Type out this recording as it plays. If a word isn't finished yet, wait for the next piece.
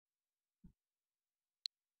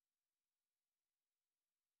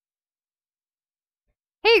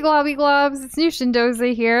Hey Globby Globs, it's Nush and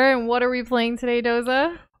Doza here, and what are we playing today,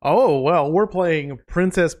 Doza? Oh, well, we're playing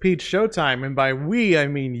Princess Peach Showtime, and by we, I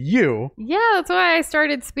mean you. Yeah, that's why I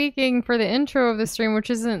started speaking for the intro of the stream,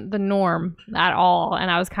 which isn't the norm at all,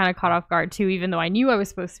 and I was kind of caught off guard too, even though I knew I was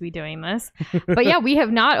supposed to be doing this. But yeah, we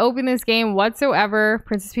have not opened this game whatsoever,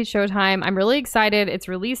 Princess Peach Showtime. I'm really excited. It's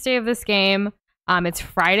release day of this game. It's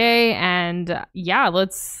Friday, and yeah,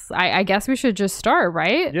 I guess we should just start,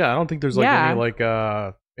 right? Yeah, I don't think there's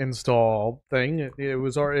any install thing. It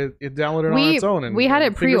downloaded on its own, and we had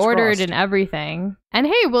it pre-ordered and everything. And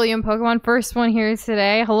hey, William Pokemon, first one here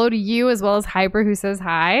today. Hello to you, as well as Hyper, who says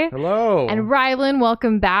hi. Hello. And Rylan,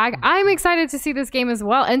 welcome back. I'm excited to see this game as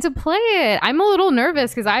well and to play it. I'm a little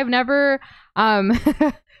nervous because I've never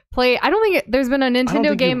played. I don't think there's been a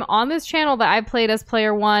Nintendo game on this channel that I've played as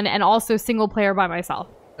player one and also single player by myself.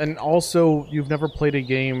 And also, you've never played a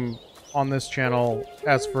game on this channel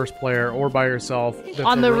as first player or by yourself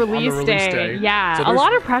on the release day. Yeah, so a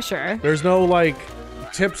lot of pressure. There's no like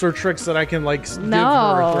tips or tricks that I can like give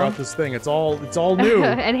her throughout this thing. It's all new.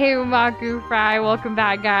 And hey, Umaku Fry, welcome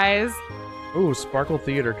back, guys. Ooh, Sparkle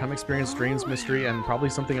Theater. Come experience dreams, mystery, and probably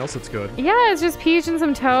something else that's good. Yeah, it's just Peach and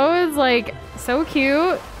some toads. Like, so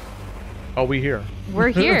cute. Oh, we here. We're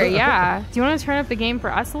here, yeah. Do you want to turn up the game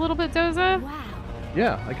for us a little bit, Doza? Wow.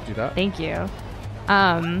 Yeah, I could do that. Thank you.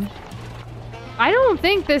 I don't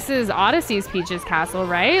think this is Odyssey's Peach's Castle,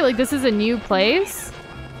 right? Like, this is a new place?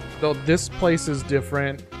 Though this place is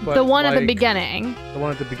different, but the one at the beginning. The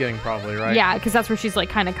one at the beginning, probably, right? Yeah, because that's where she's, like,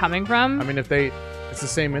 kind of coming from. I mean, it's the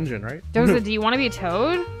same engine, right? Doza, do you want to be a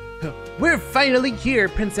Toad? We're finally here,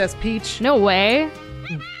 Princess Peach. No way.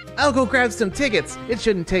 I'll go grab some tickets. It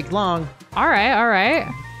shouldn't take long. All right, all right.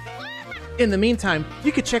 In the meantime,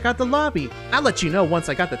 you could check out the lobby. I'll let you know once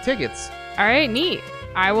I got the tickets. All right, neat.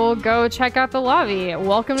 I will go check out the lobby.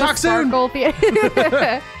 Welcome to Talk soon. Sparkle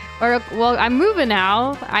Theater. Well, I'm moving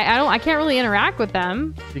now. I can't really interact with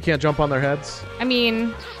them. You can't jump on their heads? I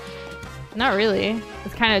mean, not really.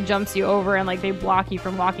 It kind of jumps you over and like they block you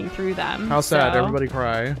from walking through them. How sad. Everybody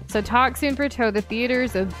cry. So talk soon for Toad. The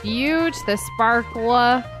theater's a beaut. The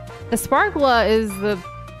Sparkla is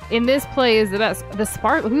in this play is the best.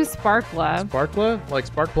 Who's Sparkla? Sparkla? Like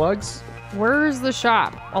spark plugs? Where's the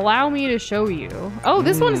shop? Allow me to show you. Oh,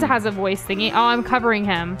 this one has a voice thingy. Oh, I'm covering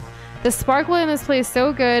him. The Sparkla in this play is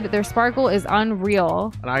so good. Their sparkle is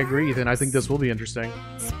unreal. And I agree, Ethan. I think this will be interesting.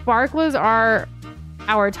 Sparklas are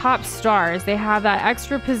our top stars. They have that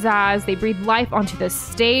extra pizzazz. They breathe life onto the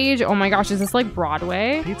stage. Oh my gosh, is this like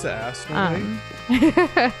Broadway? Pizza ass.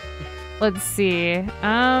 Let's see.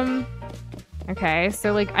 Okay,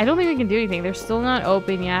 so like I don't think we can do anything. They're still not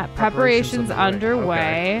open yet. Preparations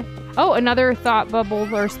underway. Okay. Oh, another thought bubble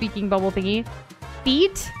or speaking bubble thingy.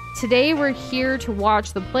 Feet. Today we're here to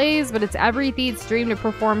watch the plays, but it's every Theet's dream to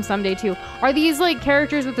perform someday too. Are these like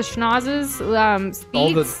characters with the schnozzes?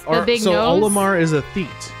 Theets, the big so nose? Olimar is a Theet.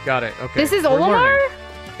 Got it. Okay. This is Olimar?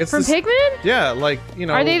 It's from Pikmin? Yeah, like, you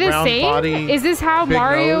know, are they the round same? body, is this how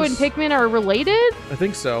Mario nose. and Pikmin are related? I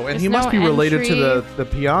think so. And There's he must be related entry. to the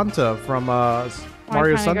Pianta from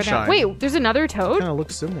Mario Sunshine. Wait, there's another Toad? Kind of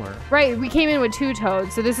looks similar. Right, we came in with two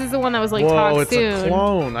Toads, so this is the one that was like Whoa, talk it's soon. a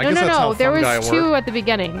clone. I guess that's how there was fungi two work. at the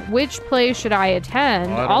beginning. Which play should I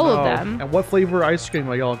attend? All of them. And what flavor ice cream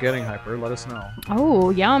are y'all getting, Hyper? Let us know. Oh,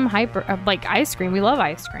 yum, Hyper. Like ice cream. We love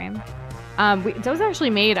ice cream. Doza actually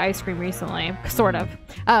made ice cream recently, sort of.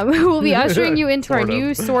 We'll be ushering you into our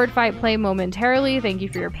new sword fight play momentarily. Thank you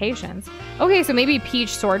for your patience. Okay, so maybe Peach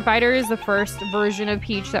Sword Fighter is the first version of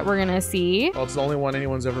Peach that we're gonna see. Well, it's the only one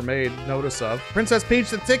anyone's ever made notice of. Princess Peach,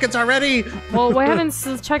 the tickets are ready! Well, we haven't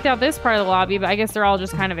checked out this part of the lobby, but I guess they're all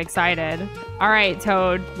just kind of excited. All right,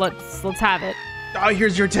 Toad, let's have it. Oh,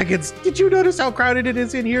 here's your tickets. Did you notice how crowded it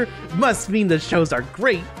is in here? Must mean the shows are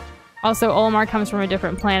great. Also, Olimar comes from a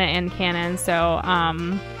different planet and canon, so,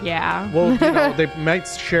 yeah. Well, you know, they might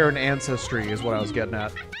share an ancestry is what I was getting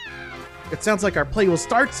at. It sounds like our play will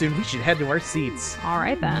start soon. We should head to our seats. All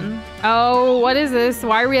right, then. Oh, what is this?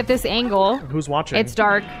 Why are we at this angle? Who's watching? It's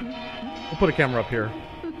dark. We'll put a camera up here.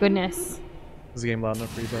 Goodness. Is the game loud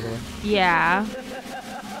enough for you, by the way? Yeah.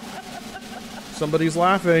 Somebody's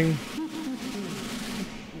laughing.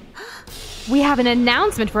 We have an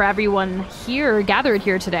announcement for everyone here, gathered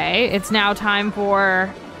here today. It's now time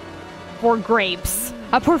for Grapes.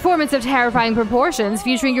 A performance of terrifying proportions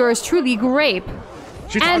featuring yours truly, Grape.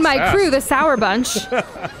 And my crew, the Sour Bunch.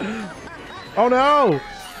 Oh no!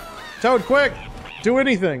 Toad, quick! Do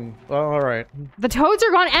anything! Well, alright. The Toads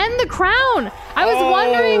are gone, and the crown! I was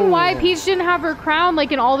wondering why Peach didn't have her crown,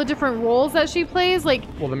 like, in all the different roles that she plays. Like,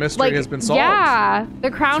 well, the mystery has been solved. Yeah,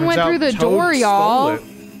 the crown Turns went through the Toad door, y'all.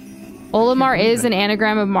 Olimar is an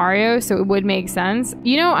anagram of Mario, so it would make sense.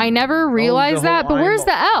 You know, I never realized that, but where's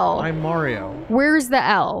the L? I'm Mario. Where's the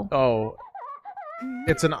L? Oh.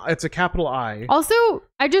 It's a capital I. Also,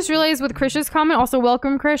 I just realized with Krish's comment, also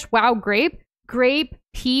welcome Krish. Wow, grape,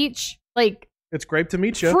 peach, like it's grape to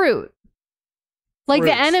meet you. Fruit. Like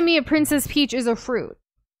Fruits. the enemy of Princess Peach is a fruit.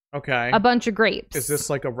 Okay. A bunch of grapes. Is this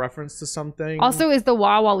like a reference to something? Also, is the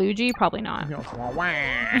Waluigi? Probably not. No. Oh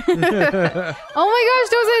my gosh,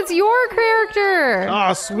 Doza, it's your character.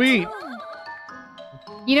 Oh, sweet.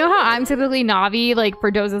 You know how I'm typically Navi, like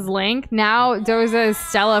for Doza's Link? Now Doza is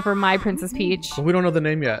Stella for my Princess Peach. But we don't know the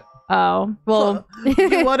name yet. Oh, well.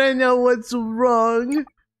 You want to know what's wrong?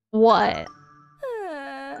 What?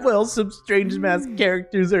 Well, some strange masked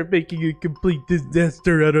characters are making a complete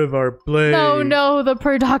disaster out of our play. No, the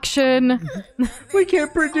production. We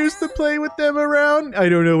can't produce the play with them around. I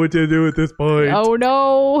don't know what to do at this point. Oh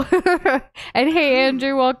no. And hey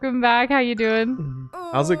Andrew, welcome back. How you doing?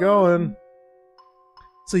 How's it going?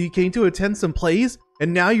 So you came to attend some plays,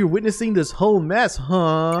 and now you're witnessing this whole mess,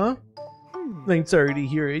 huh? I'm sorry to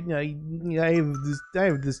hear it. I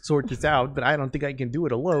have this sort this out, but I don't think I can do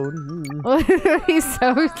it alone. He's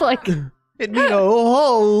so like. It'd mean a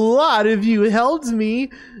whole lot if you helped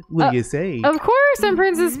me. What do you say? Of course, I'm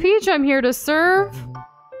Princess Peach. I'm here to serve.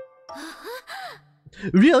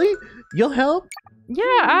 Really? You'll help? Yeah,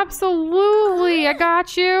 absolutely. I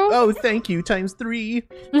got you. Oh, thank you. Times 3.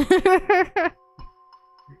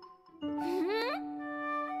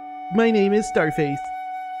 My name is Starface.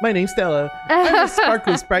 My name's Stella. I'm a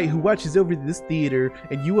sparkle sprite who watches over this theater.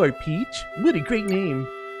 And you are Peach? What a great name.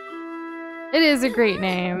 It is a great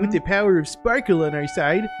name. With the power of Sparkle on our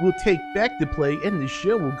side, we'll take back the play and the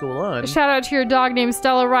show will go on. Shout out to your dog named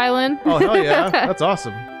Stella Rylan. Oh, hell yeah. That's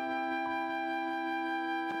awesome.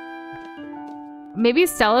 Maybe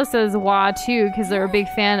Stella says wah too because they're a big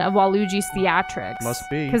fan of Waluigi's theatrics. Must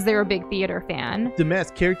be. Because they're a big theater fan. The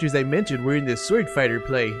masked characters I mentioned were in the Sword Fighter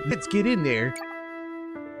play. Let's get in there.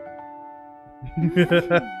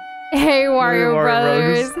 Hey Wario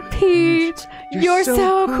Brothers. Peach, you're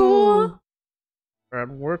so cool.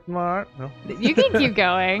 And work my... No. You can keep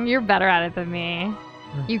going. You're better at it than me.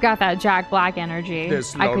 You got that Jack Black energy.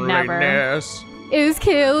 This I could never. loneliness Is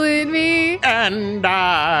killing me. and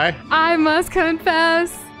I must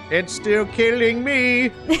confess. it's still killing me.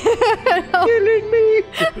 Killing me.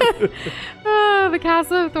 Oh, the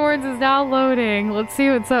Castle of Thorns is now loading. Let's see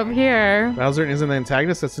what's up here. Bowser isn't the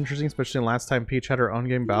antagonist. That's interesting, especially last time Peach had her own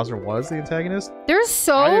game, Bowser was the antagonist. There's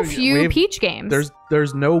so few Peach games.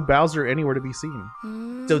 There's no Bowser anywhere to be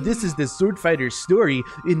seen. So this is the Sword Fighter story,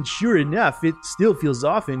 and sure enough, it still feels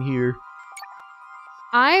off in here.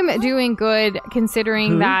 I'm doing good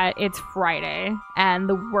considering that it's Friday and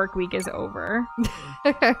the work week is over.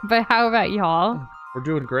 But how about y'all? We're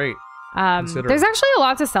doing great. There's actually a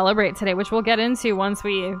lot to celebrate today, which we'll get into once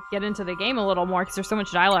we get into the game a little more because there's so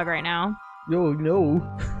much dialogue right now. Oh no,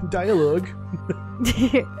 dialogue.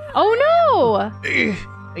 Oh no!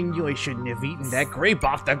 I knew I shouldn't have eaten that grape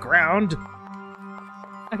off the ground.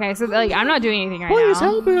 Okay, so like I'm not doing anything right Please now.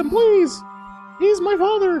 help him, please. He's my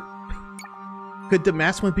father. Could the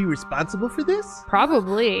masked one be responsible for this?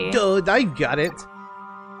 Probably. Dude, I've got it.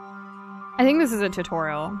 I think this is a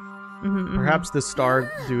tutorial. Perhaps this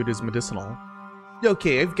star dude is medicinal.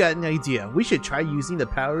 Okay, I've got an idea. We should try using the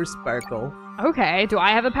power of Sparkle. Okay, do I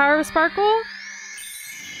have the power of Sparkle?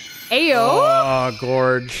 Ayo! Oh,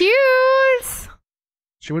 gorge. Cute!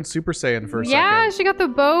 She went Super Saiyan for a Yeah, second. she got the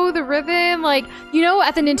bow, the ribbon. Like, you know,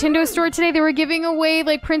 at the Nintendo store today, they were giving away,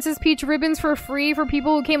 like, Princess Peach ribbons for free for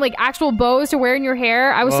people who came, like, actual bows to wear in your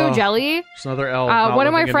hair. I was so jelly. Just another L. One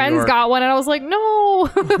of my friends got one, and I was like,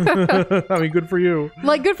 no! I mean, good for you.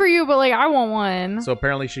 Like, good for you, but, like, I want one. So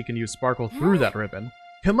apparently she can use Sparkle through that ribbon.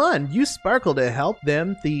 Come on, use Sparkle to help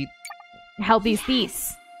them. Help these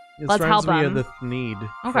thieves. This Let's help reminds me them. of the need.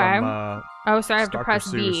 Okay. From, Oh, sorry, I have to Dr. press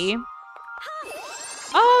Seuss. B.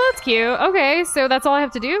 Oh, that's cute. Okay, so that's all I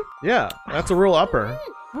have to do? Yeah, that's a real upper.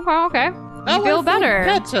 Okay. You feel better.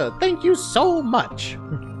 Better. Thank you so much.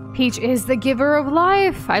 Peach is the giver of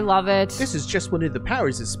life. I love it. This is just one of the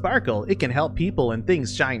powers of Sparkle. It can help people and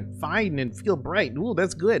things shine fine and feel bright. Ooh,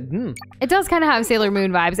 that's good. It does kind of have Sailor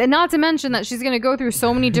Moon vibes. And not to mention that she's going to go through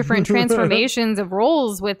so many different transformations of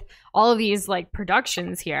roles with all of these, like,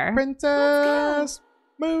 productions here. Princess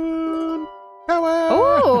Moon Power.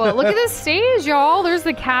 Oh, look at this stage, y'all. There's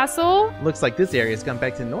the castle. Looks like this area's gone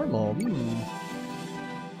back to normal.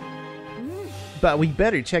 But we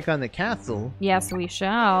better check on the castle. Yes, we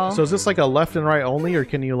shall. So is this like a left and right only, or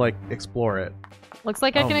can you like explore it? Looks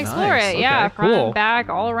like I Oh, can explore nice. it. Yeah, Okay, front, cool. back,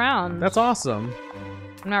 all around. That's awesome.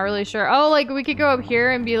 I'm not really sure. Oh, like we could go up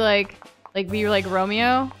here and be like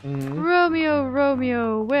Romeo. Romeo,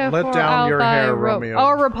 Romeo, wherefore Let down your hair, Romeo.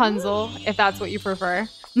 Or Rapunzel, if that's what you prefer.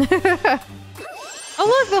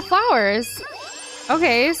 Oh, look, the flowers.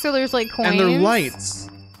 Okay, so there's like coins. And they're lights.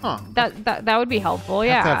 Huh. That would be helpful,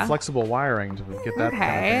 yeah. Have to have flexible wiring to get that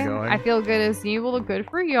kind of thing going. I feel good as new. Well, good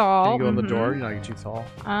for y'all. Can you go in the door? You're not too tall.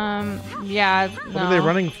 Yeah. What are they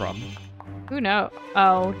running from? Who knows?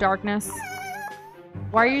 Oh, darkness.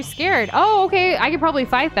 Why are you scared? Oh, okay. I could probably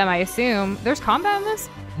fight them, I assume. There's combat in this?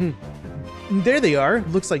 There they are.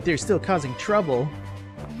 Looks like they're still causing trouble.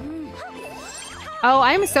 Oh,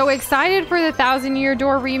 I'm so excited for the Thousand Year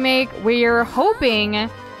Door remake. We're hoping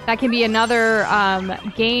that can be another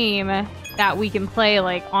game that we can play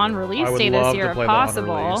like on release day this year if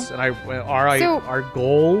possible. And our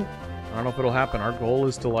goal, I don't know if it'll happen. Our goal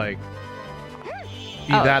is to like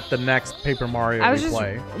be that the next Paper Mario I was we just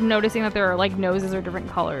play. noticing that their like noses are different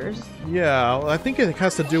colors. Yeah, I think it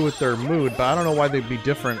has to do with their mood, but I don't know why they'd be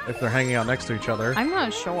different if they're hanging out next to each other. I'm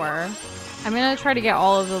not sure. I'm gonna try to get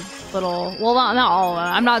all of the little, well, not all of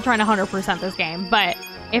them. I'm not trying to 100% this game, but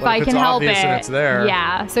if I can help it, and it's there.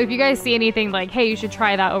 Yeah. So if you guys see anything like, hey, you should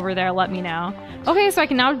try that over there, let me know. Okay, so I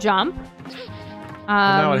can now jump. And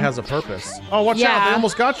now it has a purpose. Oh, watch out! They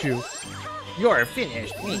almost got you. You're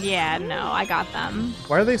finished. Yeah, no, I got them.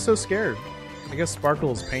 Why are they so scared? I guess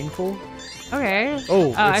Sparkle is painful. Okay. Oh,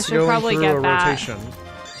 it's I should going probably through get a that. rotation.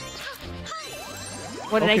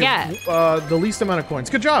 What did I get? The least amount of coins.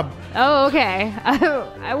 Good job. Oh, okay.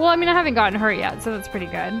 Well, I mean, I haven't gotten hurt yet, so that's pretty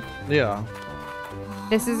good. Yeah.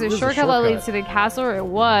 This is a shortcut that leads to the castle, or it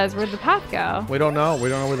was. Where'd the path go? We don't know. We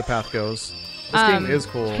don't know where the path goes. This game is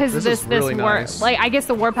cool. Because this is really nice. Like, I guess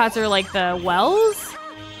the warpaths are like the wells?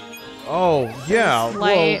 Oh, yeah.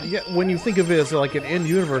 Well, yeah, when you think of it as like an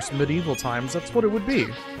in-universe medieval times, that's what it would be.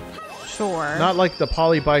 Sure. Not like the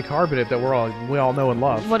polybicarbonate that we all know and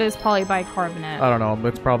love. What is polybicarbonate? I don't know.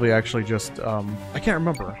 It's probably actually just I can't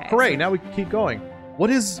remember. Okay. Hooray! Now we can keep going. What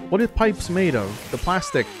is pipes made of? The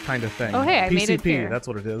plastic kind of thing. Oh, hey, I made it here. PCP. That's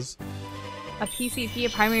what it is. A PCP, a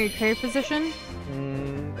primary carry position?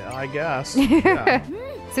 I guess. Yeah.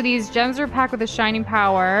 So these gems are packed with a shining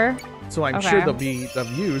power. So I'm sure they'll be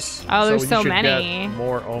of use. Oh, there's so you should many. Get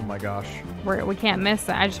more. Oh my gosh. We can't miss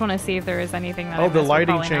it. I just want to see if there is anything that. Oh, the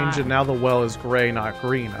lighting changed and now the well is gray, not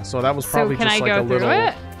green. So that was probably so can just I like go a little. Through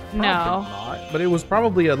it? No. Not, but it was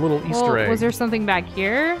probably a little Easter egg. Was there something back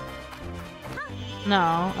here?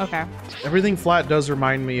 No. Okay. Everything flat does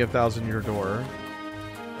remind me of Thousand Year Door.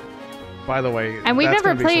 By the way, and we've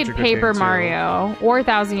never played Paper Mario or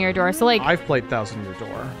Thousand Year Door, so like I've played Thousand Year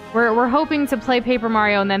Door. We're hoping to play Paper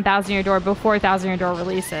Mario and then Thousand Year Door before Thousand Year Door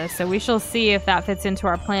releases, so we shall see if that fits into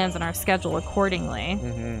our plans and our schedule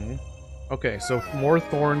accordingly. Okay, so more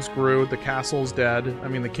thorns grew. The castle's dead. I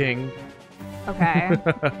mean, the king. Okay,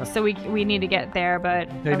 so we need to get there, but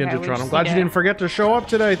hey, Ninjatron, I'm glad you didn't forget to show up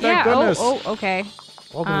today. Thank goodness. Oh, okay.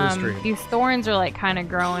 Welcome to the stream. These thorns are like kind of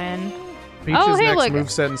growing. Peach's next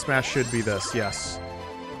moveset in Smash should be this, yes.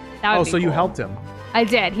 That would be so cool. You helped him. I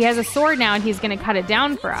did. He has a sword now, and he's going to cut it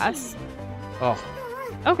down for us. Oh.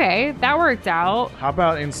 Okay, that worked out. How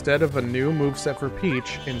about instead of a new moveset for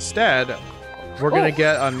Peach, instead, we're going to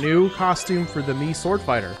get a new costume for the Mii Sword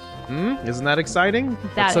Fighter. Isn't that exciting?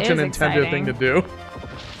 That's such a Nintendo thing to do.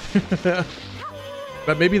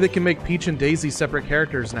 But maybe they can make Peach and Daisy separate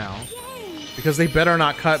characters now. Because they better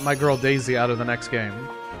not cut my girl Daisy out of the next game.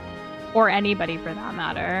 Or anybody for that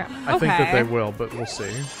matter. I think that they will, but we'll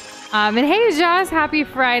see. And hey, Joss, happy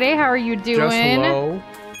Friday. How are you doing? Just hello.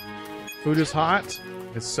 Food is hot.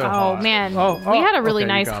 It's so hot. Oh, man. We had a really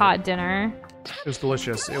nice hot dinner. It was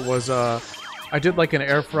delicious. It was, I did like an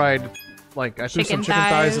air fried, like I threw some chicken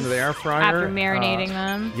thighs into the air fryer. After marinating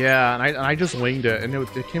them. Yeah, and I just winged it, and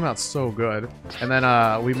it came out so good. And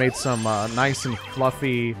then we made some nice and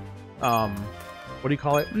fluffy, what do you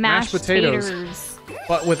call it? Mashed potatoes.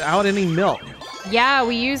 But without any milk. Yeah,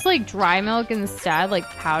 we use like dry milk instead, like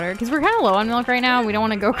powder, because we're kind of low on milk right now. We don't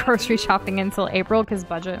want to go grocery shopping until April because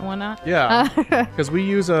budget and whatnot. Yeah, because we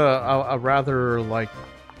use a rather like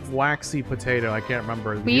waxy potato. I can't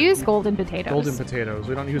remember. We use golden potatoes. Golden potatoes.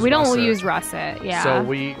 We don't use. We don't use russet. Yeah. So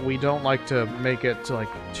we don't like to make it to like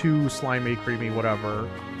too slimy, creamy, whatever.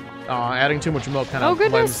 Adding too much milk kind of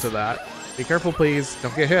lends to that. Be careful, please.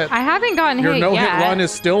 Don't get hit. I haven't gotten hit yet. Your no-hit run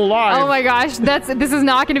is still alive. Oh my gosh, this is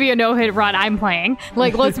not going to be a no-hit run. I'm playing.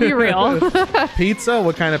 Like, let's be real. Pizza?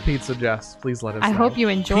 What kind of pizza, Jess? Please let us know. I hope you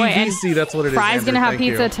enjoy it. PVC, that's what it is. Fry's going to have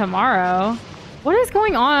pizza tomorrow. What is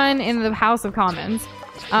going on in the House of Commons?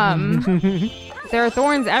 There are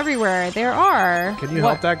thorns everywhere. There are. Can you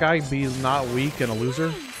help that guy be not weak and a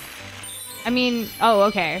loser? I mean, oh,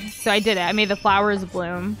 okay. So I did it. I made the flowers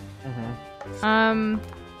bloom.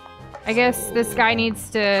 I guess this guy needs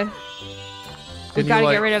to... We've got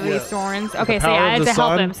to get rid of these thorns. Okay, so yeah, I had to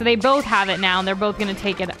help him. So they both have it now, and they're both going to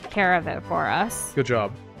take care of it for us. Good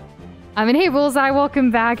job. I mean, hey, Bullseye,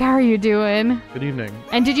 welcome back. How are you doing? Good evening.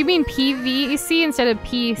 And did you mean PVC instead of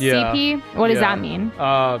PCP? Yeah. What does that mean?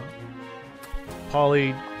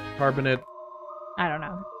 Polycarbonate. I don't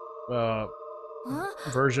know.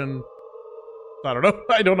 Version. I don't know.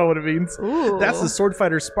 I don't know what it means. Ooh. That's the Sword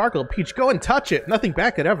Fighter Sparkle. Peach, go and touch it. Nothing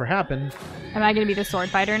bad could ever happen. Am I going to be the sword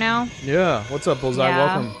fighter now? Yeah. What's up, Bullseye? Yeah.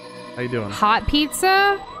 Welcome. How you doing? Hot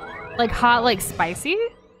pizza? Like hot, like spicy?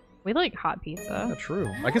 We like hot pizza. Yeah,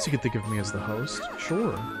 true. I guess you could think of me as the host.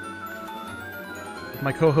 Sure.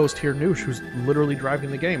 My co-host here, Nush, who's literally driving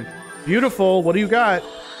the game. Beautiful. What do you got?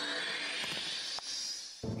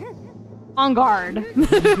 On guard.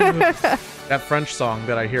 That French song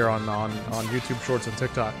that I hear on YouTube Shorts and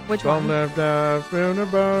TikTok. Which one?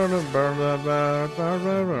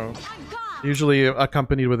 Usually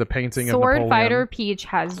accompanied with a painting of Napoleon. Sword Fighter Peach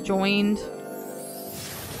has joined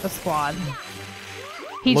the squad.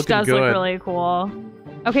 Peach Looking does good. look really cool.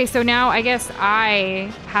 Okay, so now I guess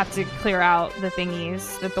I have to clear out the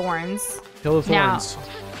thingies, the thorns. Kill the thorns. Now,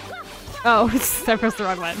 oh, I pressed the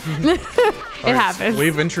wrong one. It happens.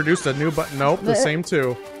 We've introduced a new button. Nope, the same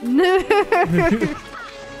two.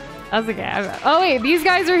 That's okay. Oh wait, these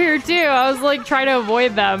guys are here too. I was like trying to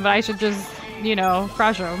avoid them, but I should just, you know,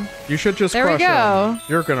 crush them. You should just there crush we go. them.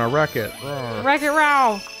 You're gonna wreck it. Wreck it,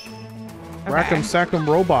 row. Rack 'em, sack 'em,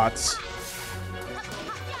 robots.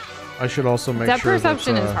 I should also make Depth sure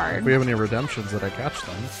perception that is hard. if we have any redemptions that I catch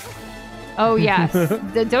them. Oh yes,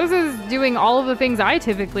 the Doza's doing all of the things I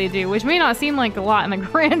typically do, which may not seem like a lot in the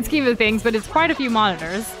grand scheme of things, but it's quite a few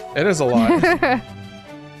monitors. It is a lot.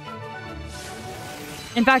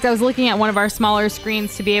 In fact, I was looking at one of our smaller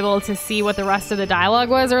screens to be able to see what the rest of the dialogue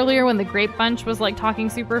was earlier when the Grape bunch was like talking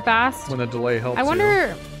super fast. When the delay helps I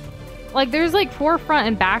wonder, like, there's like forefront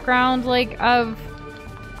and background like of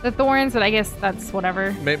the thorns, but I guess that's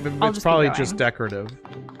whatever. Maybe it's probably just decorative.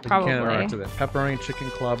 Probably. You can't interact with it. Pepperoni chicken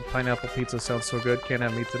club, pineapple pizza sounds so good. Can't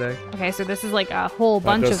have meat today. Okay, so this is like a whole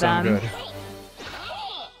bunch of them. Good.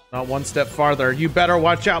 Not one step farther. You better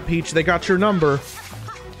watch out, Peach. They got your number.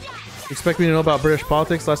 Expect me to know about British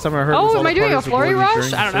politics? Last time I heard. Oh, am I doing a flurry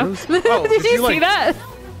rush? I don't know. Oh, did you see that?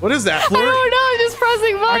 What is that? Flurry? I don't know. I'm just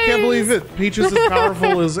pressing buttons. I can't believe it. Peach is as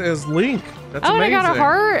powerful as Link. That's amazing. And I got a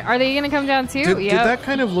heart. Are they gonna come down too? Did that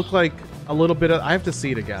kind of look like a little bit of? I have to see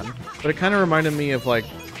it again, but it kind of reminded me of like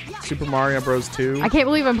Super Mario Bros. 2. I can't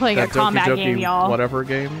believe I'm playing a combat game, y'all. Whatever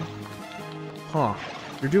game. Huh.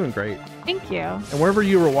 You're doing great. Thank you. And wherever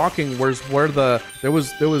you were walking, there was fog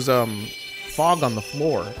on the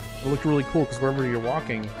floor. It looked really cool because wherever you're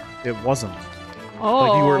walking, it wasn't.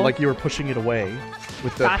 Oh. Like you were pushing it away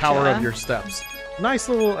with the power of your steps. Nice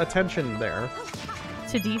little attention there.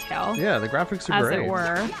 To detail. Yeah, the graphics are great. As it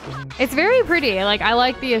were. It's very pretty. Like, I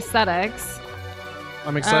like the aesthetics.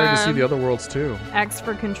 I'm excited to see the other worlds too. X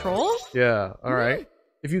for control? Yeah, alright.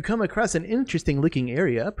 If you come across an interesting looking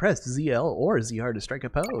area, press ZL or ZR to strike a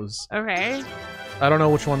pose. Okay. I don't know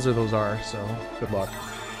which ones those are, so good luck.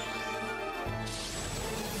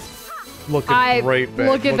 Looking great, babe.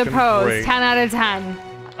 Look at the pose. Great. 10 out of 10.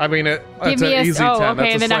 I mean, it's Give me an easy 10. Okay,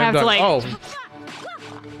 that's and then I have to like... Oh,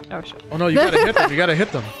 shit. Oh no, you gotta hit them. You gotta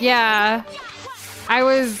hit them. Yeah. I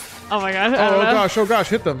was... Oh my god. Oh gosh,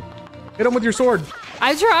 hit them. Hit them with your sword.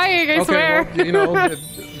 I'm trying, I swear. Well, you know,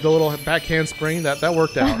 the little backhand spring, that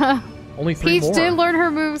worked out. Only 3 Peach more. did learn her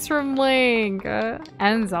moves from Link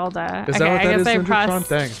and Zelda. Is that what that is, Ninjatron?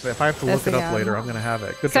 Thanks. If I have to look it up later, I'm gonna have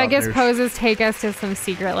it. Good so job, I guess Nush. poses take us to some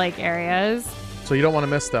secret like areas. So you don't want to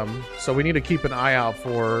miss them. So we need to keep an eye out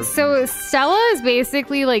for... So Stella is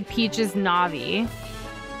basically like Peach's Navi.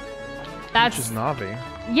 Peach's Navi?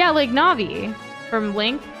 Yeah, like Navi from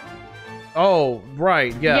Link. Oh,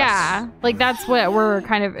 right, yes. Yeah, like that's what we're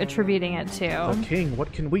kind of attributing it to. The king,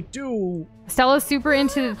 what can we do? Stella's super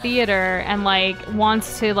into the theater and like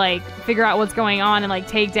wants to like figure out what's going on and like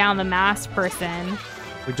take down the masked person.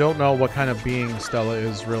 We don't know what kind of being Stella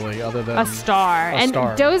is really, other than a star. A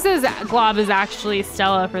star. Doza's glob is actually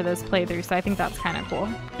Stella for this playthrough, so I think that's kind of cool.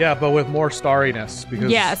 Yeah, but with more starriness.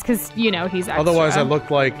 Because yes, because you know he's extra. Otherwise, I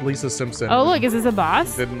looked like Lisa Simpson. Oh look, is this a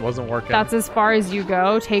boss? Wasn't working. That's as far as you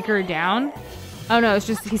go. Take her down. Oh no, it's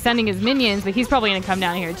just he's sending his minions, but he's probably gonna come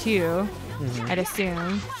down here too. I'd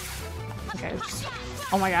assume. Okay.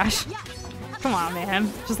 Oh my gosh. Come on,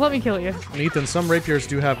 man. Just let me kill you. And Ethan, some rapiers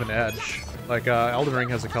do have an edge. Like, Elden Ring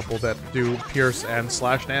has a couple that do pierce and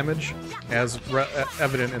slash damage, as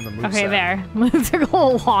evident in the moveset. Okay, there. It took a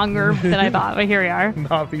little longer than I thought, but here we are.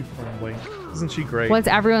 Navi friendly. Isn't she great? What's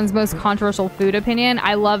everyone's most controversial food opinion?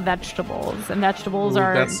 I love vegetables, and vegetables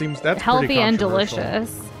are that's healthy and controversial.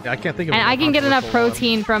 delicious. Yeah, I can't think of. And I can get enough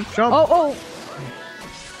protein from. Jump. Oh.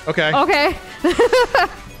 Okay. Okay.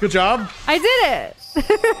 Good job. I did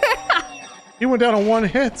it. You went down on one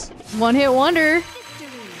hit. One hit wonder.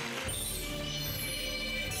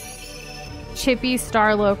 Chippy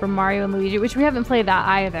Starlow from Mario and Luigi, which we haven't played that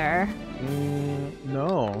either.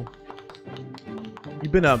 No.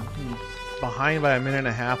 You've been behind by a minute and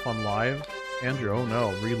a half on live. Andrew, oh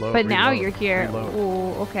no, reload. But now reload, you're here. reload.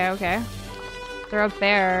 Ooh, okay. They're up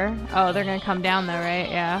there. Oh, they're gonna come down though, right?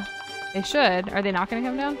 Yeah. They should. Are they not gonna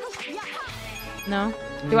come down? No.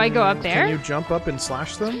 Do I go up there? Can you jump up and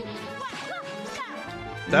slash them?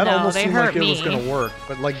 That No, almost they seemed hurt like it was me. gonna work,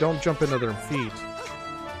 but like don't jump into their feet.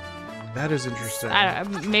 That is interesting.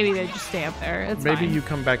 Maybe they just stay up there. It's Maybe fine. you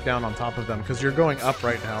come back down on top of them because you're going up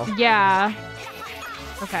right now. Yeah.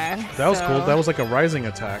 Okay. That was cool. That was like a rising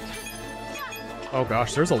attack. Oh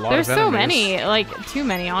gosh, there's a lot There's of so enemies. many, like too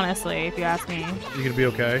many, honestly, if you ask me. You gonna be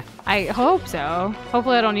okay? I hope so.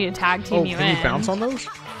 Hopefully I don't need to tag team you in. Can you bounce on those?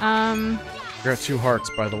 You're at 2 hearts,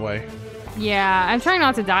 by the way. Yeah, I'm trying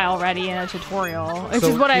not to die already in a tutorial, which So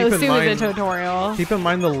is what I keep in assume is mind- a tutorial. Keep in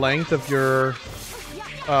mind the length of your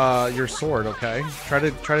sword, okay? Try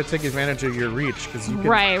to take advantage of your reach because you can.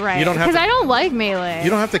 Right. You don't have Because to. I don't like melee. You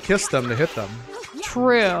don't have to kiss them to hit them.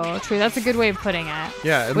 True. That's a good way of putting it.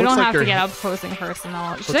 Yeah, it We looks don't like have to your get up close and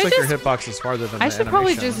personal. Should looks I like just? your hitbox is farther than I the should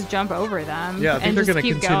probably animation. just jump over them. Yeah, I think and they're just gonna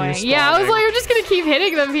keep continue going. Yeah, I was spawning. like, we're just gonna keep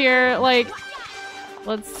hitting them here. Like,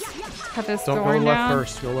 let's cut this Don't go thorn left down.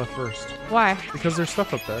 first. Go left first. Why? Because there's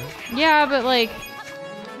stuff up there. Yeah, but like,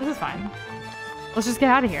 this is fine. Let's just get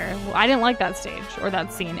out of here. I didn't like that stage or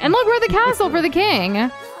that scene. And look, we're at the castle for the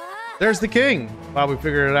king. There's the king. Wow, we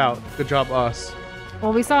figured it out. Good job, us.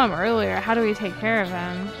 Well, we saw him earlier. How do we take care of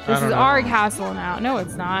him? This don't is know. our castle now. No,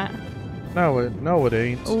 it's not. No, it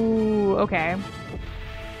ain't. Ooh, okay.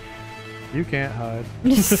 You can't hide.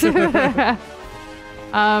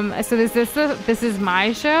 So this is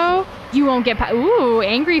my show. You won't get ooh,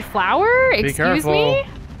 angry flower. Be Excuse careful. me.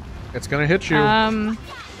 It's gonna hit you.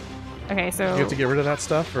 Okay, so You have to get rid of that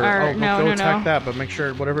stuff, or no, go no. attack that, but make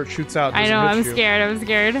sure whatever it shoots out I doesn't know. hit I'm you. scared. I'm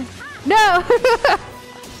scared. No.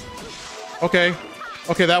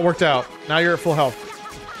 Okay, that worked out. Now you're at full health.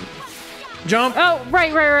 Jump. Oh, right.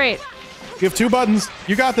 You have 2 buttons.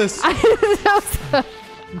 You got this.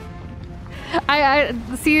 I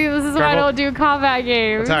see. This is why I Careful. don't do combat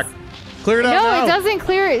games. Attack. Clear it out No, now. it doesn't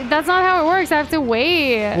clear it. That's not how it works. I have to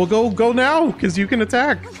wait. Well, go now, because you can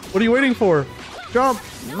attack. What are you waiting for? Jump.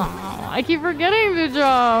 Oh, I keep forgetting to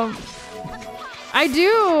jump. I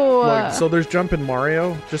do. Look, so there's jump in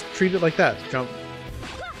Mario. Just treat it like that. Jump.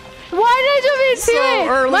 Why did I jump into So it?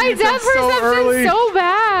 early, My you depth jumped so perception's early. so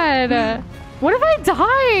bad. What if I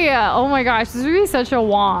die? Oh my gosh, this would be such a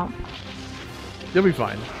womp. You'll be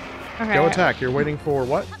fine. Okay. Go attack. You're waiting for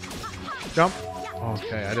what? Jump.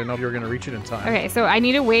 Okay, I didn't know if you were gonna reach it in time. Okay, so I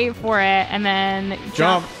need to wait for it and then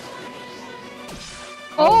Jump.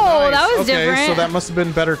 Oh, nice. that was okay, different. so that must have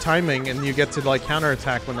been better timing, and you get to like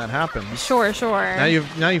counterattack when that happens. Sure. Now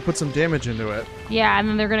you put some damage into it. Yeah, and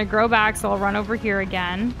then they're gonna grow back, so I'll run over here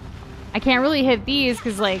again. I can't really hit these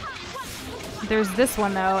because like there's this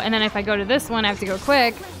one though, and then if I go to this one, I have to go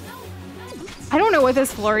quick. I don't know what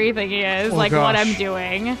this flurry thingy is, Oh, like what gosh. I'm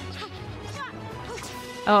doing.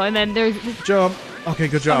 Oh, and then there's Jump. Okay,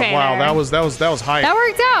 good job. Okay, wow, there. that was hype. that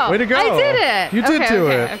worked out. Way to go. I did it. You did do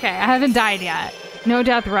okay, it. Okay, I haven't died yet. No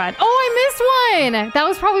death run. Oh, I missed one. That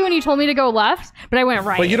was probably when you told me to go left, but I went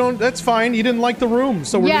right. But you don't. That's fine. You didn't like the room,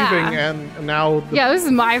 so we're Yeah. leaving, and now. Yeah, this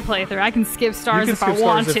is my playthrough. I can skip You stars can if skip I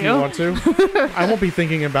want stars to. if you want to. I won't be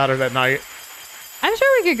thinking about it at night. I'm sure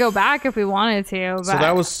we could go back if we wanted to. But So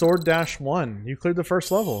that was Sword Dash 1. You cleared the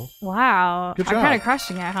first level. wow. Good I'm job. kind of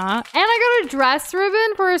crushing it, huh? And I got a dress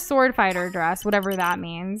ribbon for a sword fighter dress, whatever that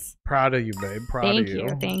means. Proud of you, babe. Proud Thank of you.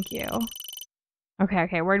 Thank you.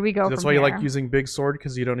 Okay, where do we go That's from why here? you like using big sword,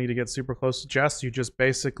 because you don't need to get super close to Jess. You just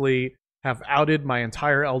basically have outed my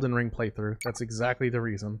entire Elden Ring playthrough. That's exactly the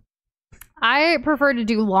reason. I prefer to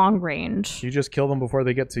do long range. You just kill them before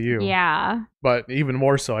they get to you. Yeah. But even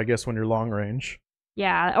more so, I guess, when you're long range.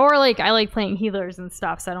 Yeah. Or like I like playing healers and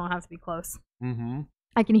stuff, so I don't have to be close. Mm-hmm.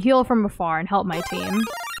 I can heal from afar and help my team.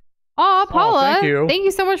 Aw, Paula. thank you. Thank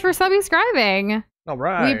you so much for subscribing. All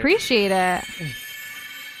right. We appreciate it.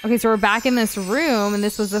 Okay, so we're back in this room, and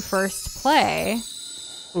this was the first play.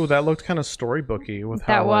 Ooh, that looked kind of storybooky with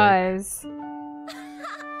how That was.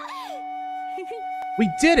 We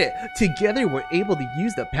did it! Together we're able to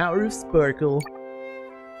use the power of sparkle.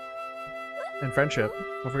 And friendship.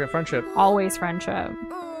 Don't forget friendship. Always friendship.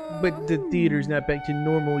 But the theater's not back to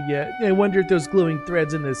normal yet. I wonder if those glowing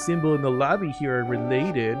threads and the symbol in the lobby here are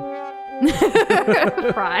related.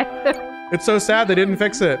 Cry. It's so sad they didn't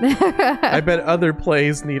fix it. I bet other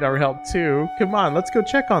plays need our help too. Come on, let's go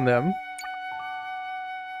check on them.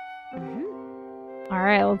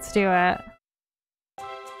 Alright, let's do it.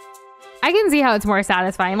 I can see how it's more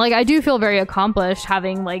satisfying. Like, I do feel very accomplished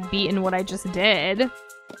having, like, beaten what I just did.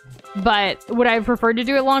 But would I prefer to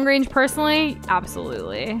do it long range personally?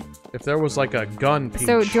 Absolutely. If there was, like, a gun Peach.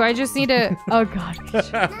 So, do I just need to... Oh, God. Peach.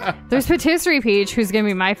 There's Patisserie Peach, who's going to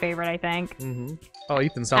be my favorite, I think. Mm-hmm. Oh,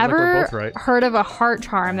 Ethan, sounds like we're both right. Heard of a heart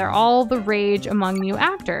charm? They're all the rage among new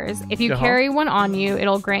actors. If you carry one on you,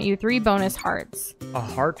 it'll grant you 3 bonus hearts. A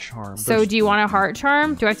heart charm? So, do you want a heart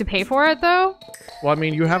charm? Do I have to pay for it, though? Well, I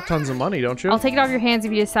mean, you have tons of money, don't you? I'll take it off your hands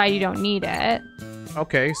if you decide you don't need it.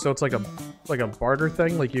 Okay, so it's like a barter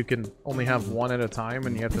thing? Like you can only have one at a time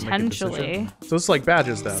and you have to make a decision? So it's like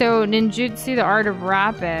badges then. So ninjutsu, the art of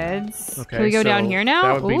rapids. Okay, can we go down here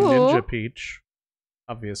now? That would be Ninja Peach,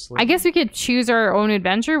 obviously. I guess we could choose our own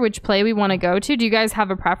adventure, which play we want to go to. Do you guys have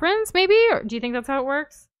a preference, maybe? Or do you think that's how it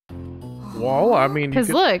works? Well, I mean... Because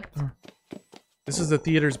look... This is the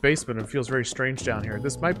theater's basement. It feels very strange down here.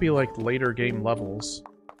 This might be like later game levels.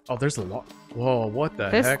 Oh, there's a lot. Whoa, what the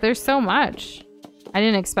heck? There's so much. I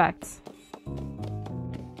didn't expect.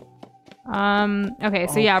 Okay,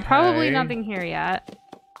 so yeah, probably nothing here yet.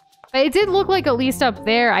 But it did look like at least up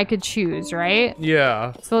there I could choose, right?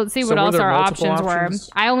 Yeah. So let's see what else our options were.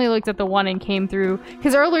 I only looked at the one and came through.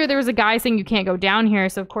 Because earlier there was a guy saying you can't go down here,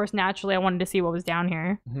 so of course naturally I wanted to see what was down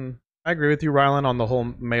here. Mm-hmm. I agree with you, Rylan, on the whole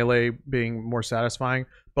melee being more satisfying.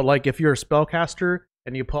 But like if you're a spellcaster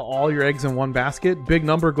and you put all your eggs in one basket, big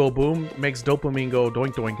number go boom, makes dopamine go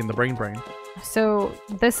doink doink in the brain. So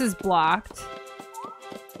this is blocked.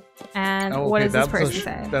 And what does this person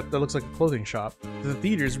say? That looks like a clothing shop. The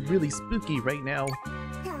theater's really spooky right now.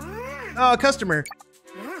 Oh, customer.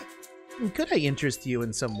 Could I interest you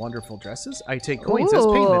in some wonderful dresses? I take coins as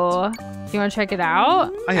payment. Do you want to check it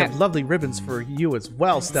out? I have lovely ribbons for you as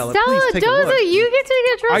well, Stella. Stella, please take a Doza, look. you get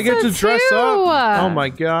to dress up I get to dress too. up? Oh my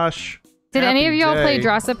gosh. Did any of y'all day. play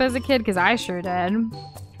dress up as a kid? Because I sure did.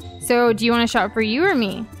 So, do you want to shop for you or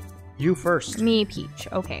me? You first. Me, Peach.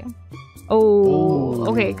 Okay. Oh,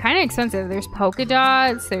 okay. Kind of expensive. There's polka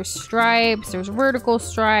dots. There's stripes. There's vertical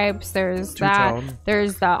stripes. There's that.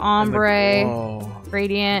 There's the ombre.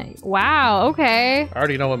 Radiant. Wow. Okay. I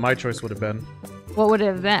already know what my choice would have been. What would it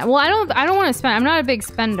have been? Well, I don't want to spend. I'm not a big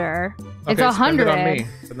spender. It's 100.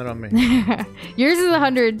 Spend it on me. Yours is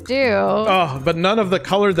 100 too. Oh, but none of the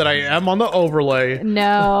color that I am on the overlay.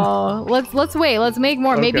 No. Let's wait. Let's make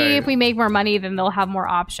more. Okay. Maybe if we make more money, then they'll have more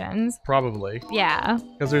options. Probably. Yeah.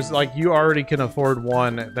 Because there's like you already can afford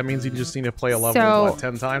one. That means you just need to play a level what,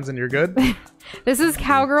 10 times and you're good. This is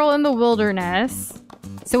Cowgirl in the Wilderness.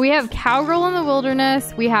 So we have Cowgirl in the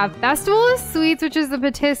Wilderness. We have Festival of Sweets, which is the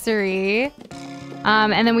patisserie.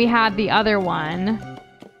 And then we have the other one,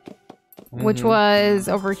 which was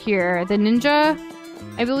over here. The ninja,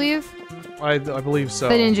 I believe. I believe so.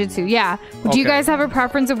 The ninjutsu, yeah. Do you guys have a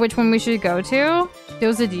preference of which one we should go to?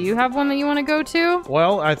 Doza, do you have one that you want to go to?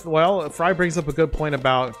 Well, Fry brings up a good point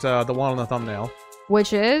about the one on the thumbnail.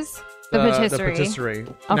 Which is? The patisserie. The patisserie.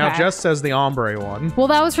 Okay. Now, Jess says the ombre one. Well,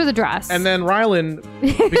 that was for the dress. And then Rylan,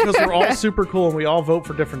 because we're all super cool and we all vote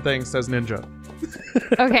for different things, says ninja.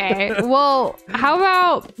 Okay, well, how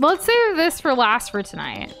about, let's save this for last for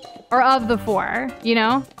tonight. Or of the 4, you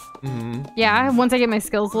know? Mm-hmm. Yeah, once I get my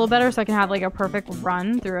skills a little better so I can have like a perfect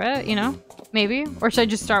run through it, you know? Maybe? Or should I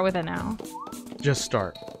just start with it now? Just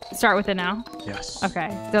start. Start with it now? Yes. Okay.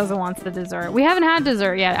 Doza wants the dessert. We haven't had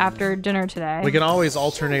dessert yet after dinner today. We can always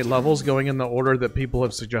alternate levels going in the order that people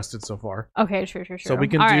have suggested so far. Okay, true. So we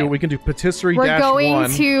can do patisserie We're dash going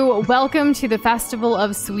 1. to welcome to the Festival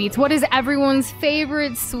of Sweets. What is everyone's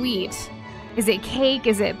favorite sweet? Is it cake?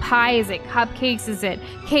 Is it pie? Is it cupcakes? Is it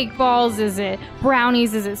cake balls? Is it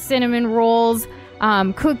brownies? Is it cinnamon rolls?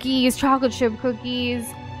 Cookies, chocolate chip cookies,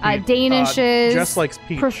 danishes, Jess likes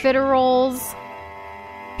peach. Profiteroles.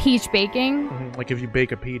 Peach baking. Mm-hmm. Like if you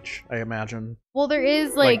bake a peach, I imagine. Well, there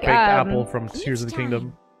is like baked apple from Tears of the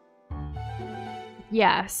Kingdom.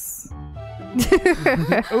 Yes.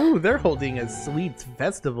 Oh, they're holding a sweets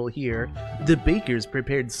festival here. The bakers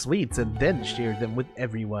prepared sweets and then shared them with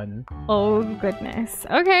everyone. Oh, goodness.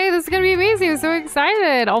 Okay, this is going to be amazing. I'm so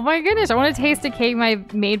excited. Oh, my goodness. I want to taste a cake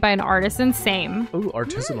made by an artisan. Same. Ooh,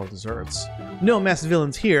 artisanal desserts. No masked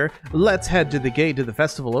villains here. Let's head to the gate to the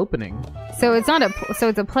festival opening. So it's not it's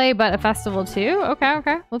a play, but a festival too?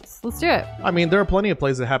 Okay. Let's do it. I mean, there are plenty of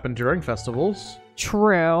plays that happen during festivals.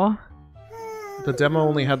 True. The demo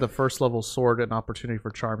only had the first level sword and opportunity for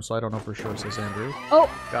charm, so I don't know for sure, says Andrew. Oh.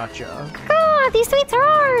 Gotcha. Ah, these sweets are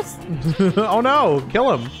ours. Oh no,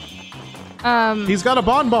 kill him. He's got a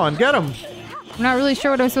bonbon, get him. I'm not really sure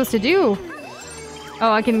what I'm supposed to do.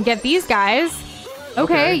 Oh, I can get these guys.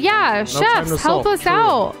 Okay. Yeah, No chefs, help us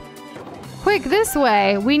out. Quick, this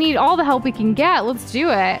way. We need all the help we can get. Let's do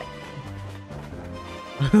it.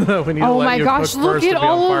 We need to Oh let my you gosh, cook look first at to be on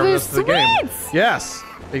all fire of the these rest of the game. sweets. Yes,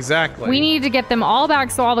 exactly. We need to get them all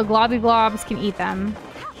back so all the globby globs can eat them.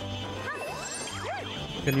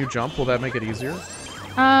 Can you jump? Will that make it easier?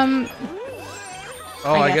 I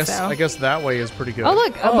I guess guess so. I guess that way is pretty good. Oh,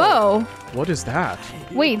 look, a bow. What is that?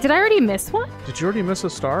 Wait, did I already miss one? Did you already miss a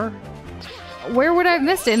star? Where would I have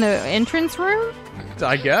missed it? In the entrance room?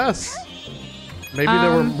 I guess. Maybe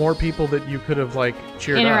there were more people that you could have like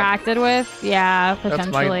cheered up. Interacted with? Yeah,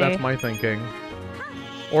 potentially. That's my thinking.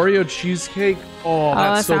 Oreo cheesecake. Oh,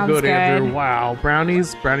 that's that so good, sounds Andrew. good. Wow,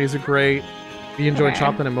 brownies are great. Do you enjoy Okay.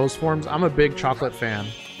 chocolate in most forms? I'm a big chocolate fan.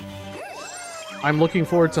 I'm looking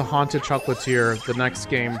forward to Haunted Chocolatier, the next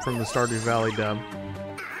game from the Stardew Valley dub.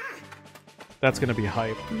 That's gonna be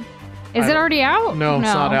hype. Is it already out? No, it's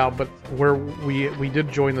not out, but we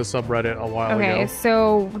did join the subreddit a while Okay, ago.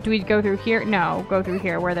 so do we go through here? No, go through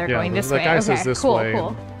here where they're going this the way. guy Okay, says this cool, way.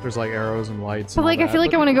 cool. There's like arrows and lights. But and like, all I feel that,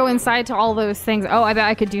 like I want to go inside to all those things. Oh, I bet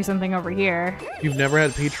I could do something over here. You've never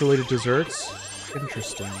had peach-related desserts?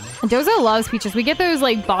 Interesting. Doza loves peaches. We get those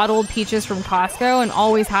like bottled peaches from Costco and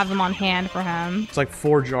always have them on hand for him. It's like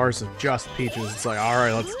 4 jars of just peaches. It's like, all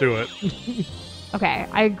right, let's do it. Okay,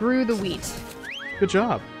 I grew the wheat. Good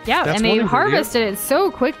job. Yeah, That's and they one ingredient. harvested it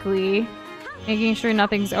so quickly, making sure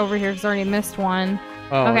nothing's over here because I already missed one.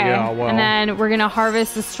 Oh, Okay, yeah, well. and then we're gonna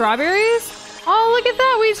harvest the strawberries. Oh, look at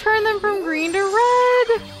that! We turned them from green to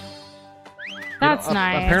red. That's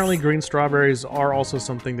nice. Apparently, green strawberries are also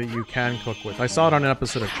something that you can cook with. I saw it on an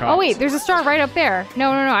episode of Chopped. Oh wait, there's a star right up there.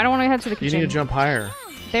 No, I don't want to head to the You kitchen. need to jump higher.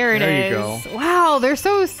 There it is. There you go. Wow, they're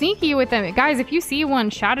so sneaky with them. Guys, if you see one,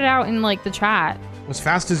 shout it out in like the chat. As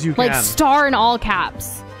fast as you Like can. star in all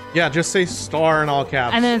caps. Yeah, just say star in all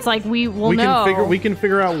caps. And then it's like we will know. We can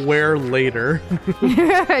figure out where later.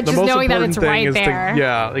 Just knowing that it's right there.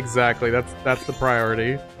 Yeah, exactly. That's the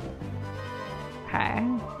priority. Okay.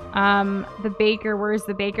 The baker, where's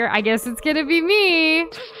the baker? I guess it's gonna be me.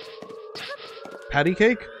 Patty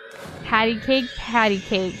cake? Patty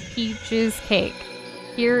cake, peaches cake.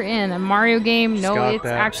 Here in a Mario game, She's no, got it's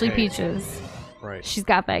that actually cake. peaches. Right. She's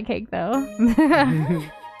got that cake though.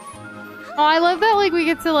 Oh, I love that like we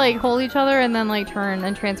get to like hold each other and then like turn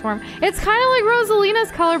and transform. It's kind of like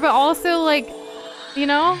Rosalina's color, but also like, you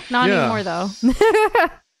know, not Yeah. anymore though.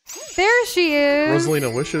 There she is.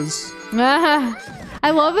 Rosalina wishes. I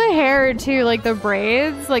love the hair too, like the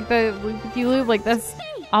braids, like the loop-de-loop, like this.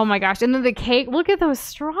 Oh my gosh! And then the cake. Look at those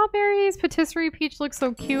strawberries. Patisserie peach looks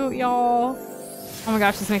so cute, y'all. Oh my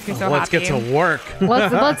gosh, this makes me so Let's happy. get to work.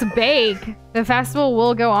 Let's bake. The festival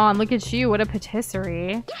will go on. Look at you. What a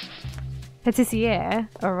patisserie. Patissier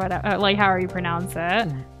or whatever. Like however you pronounce it.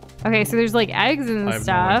 Okay, so there's like eggs and I have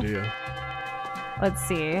stuff. no idea. Let's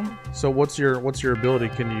see. So what's your ability?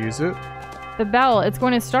 Can you use it? The bell. It's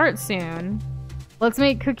going to start soon. Let's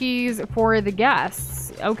make cookies for the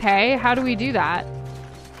guests. Okay, how do we do that?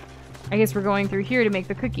 I guess we're going through here to make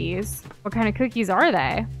the cookies. What kind of cookies are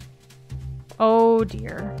they? Oh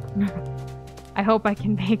dear. I hope I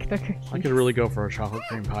can make the cookies. I could really go for a chocolate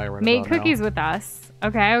cream pie right Make about cookies now. with us.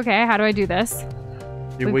 Okay, how do I do this?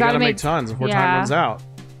 We We've gotta gotta make make- tons before yeah. time runs out.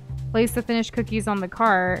 Place the finished cookies on the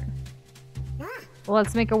cart. Well,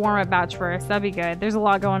 let's make a warm-up batch first. That'd be good. There's a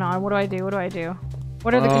lot going on. What do I do? What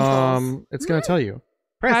are the controls? It's gonna tell you.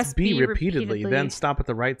 Press Press B B repeatedly, repeatedly. then stop at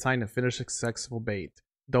the right time to finish a successful bait.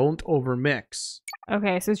 Don't overmix.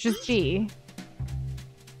 Okay, so it's just B.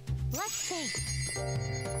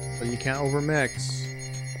 But you can't overmix.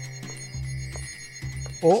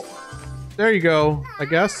 Oh, there you go. I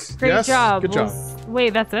guess. Great yes? job. Good We'll job.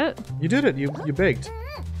 wait, that's it? You did it. You baked.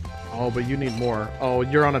 Oh, but you need more. Oh,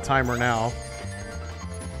 you're on a timer now.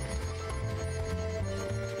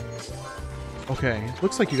 Okay,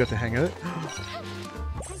 looks like you got the hang of it.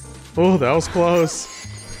 Oh, that was close.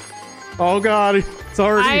 Oh god, it's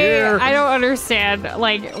already here. I don't understand,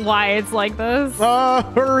 like, why it's like this.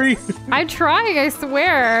 Hurry. I'm trying, I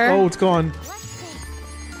swear. Oh, it's gone.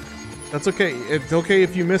 That's okay. It's okay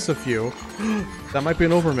if you miss a few. That might be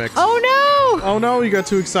an overmix. Oh no! Oh no, you got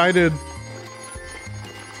too excited.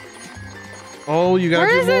 Oh, you gotta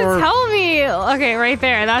Where do does more. it tell me? Okay, right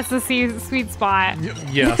there. That's the sweet spot.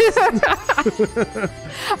 Yes.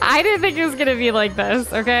 I didn't think it was gonna be like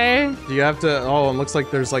this, okay? You have to. Oh, it looks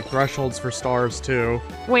like there's like thresholds for stars too.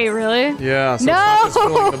 Wait, really? Yeah. So No! it's not just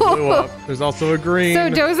filling the blue up. There's also a green. So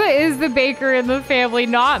Doza is the baker in the family,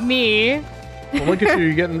 not me. Well, look at you.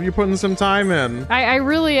 You're putting some time in. I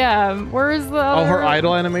really am. Where's the other? Oh, her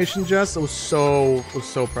idol animation, Jess. It was so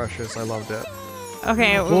precious. I loved it.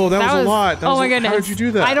 Okay. Whoa, that was a lot. Oh my goodness. How did you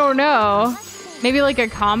do that? I don't know. Maybe like a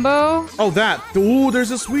combo? Oh, that. Ooh,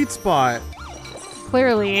 there's a sweet spot.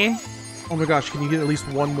 Clearly. Oh my gosh, can you get at least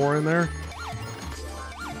one more in there?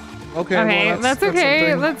 Okay, Okay, well, that's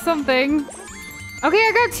okay. That's something. Okay,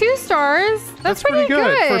 I got 2 stars. That's pretty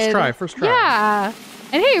good. First try. Yeah.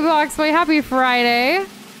 And hey, Boxboy, happy Friday.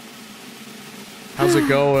 How's it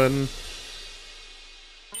going?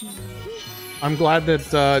 I'm glad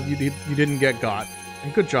that you didn't get got.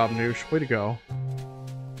 And good job, Nush. Way to go.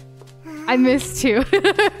 I missed 2.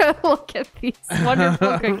 Look at these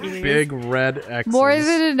wonderful cookies. Big red X's. More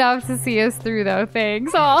than enough to see us through, though.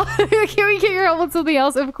 Thanks. Oh, can we get your help with something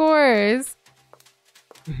else? Of course.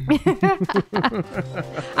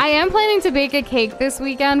 I am planning to bake a cake this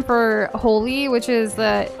weekend for Holi, which is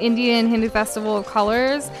the Indian Hindu Festival of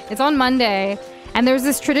Colors. It's on Monday. And there's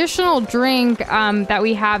this traditional drink that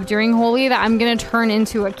we have during Holi that I'm going to turn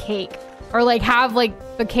into a cake. Or like have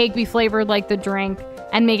like the cake be flavored like the drink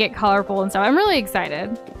and make it colorful and stuff. I'm really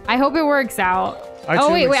excited. I hope it works out.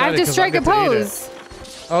 Oh, wait, I have to strike a pose.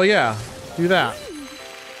 Oh, yeah. Do that.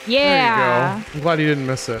 Yeah. There you go. I'm glad you didn't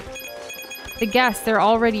miss it. The guests, they're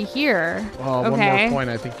already here. Oh, okay. One more point,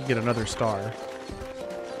 I think you get another star.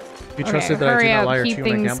 He trusted that I hurry did not up, lie or keep cheat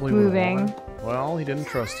on a things gambling moving. rule. Well, he didn't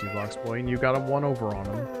trust you, Boxboy, and you got a 1 over on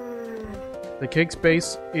him. The cake's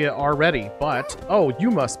base are ready, but... Oh,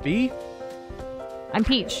 you must be... I'm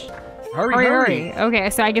Peach. Hurry.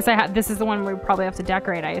 Okay, so I guess this is the one we probably have to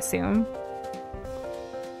decorate, I assume.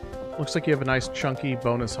 Looks like you have a nice chunky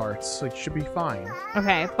bonus hearts, so you should be fine.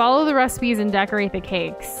 Okay, follow the recipes and decorate the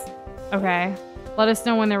cakes. Okay. Let us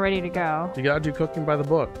know when they're ready to go. You gotta do cooking by the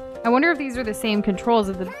book. I wonder if these are the same controls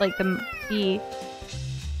of the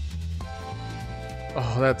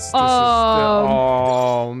Oh,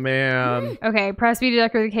 oh, man. Okay, press B to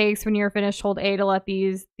decorate the cakes. When you're finished, hold A to let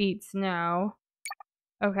these beats know.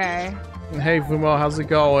 Okay. Hey, Fumo, how's it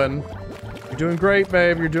going? You're doing great,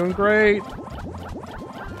 babe. You're doing great.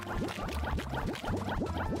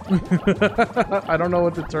 I don't know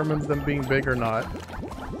what determines them being big or not.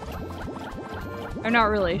 I'm not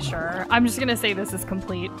really sure. I'm just gonna say this is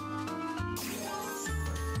complete.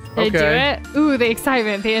 Did it do it? Ooh, the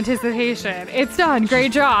excitement, the anticipation. It's done.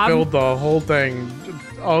 Great job. Filled the whole thing.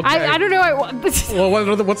 Okay. I don't know.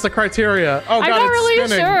 Well, what's the criteria? Oh, God, I'm not really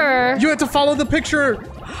spinning. sure. You had to follow the picture.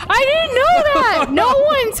 I didn't know that. No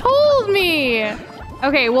one told me.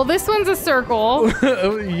 Okay, well, this one's a circle.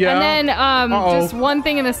 Yeah. And then just one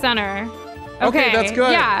thing in the center. Okay, that's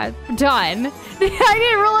good. Yeah, done. I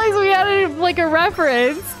didn't realize we had a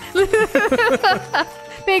reference.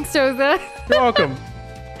 Thanks, Doza. You're welcome.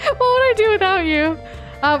 What would I do without you?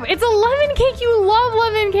 It's a lemon cake. You love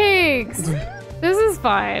lemon cakes. This is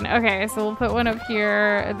fine. Okay, so we'll put one up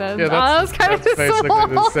here. And then, yeah, that's basically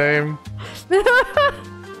the same.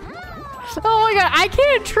 Oh my god, I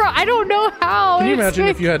can't try. I don't know how. Can you imagine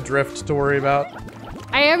if you had drift to worry about?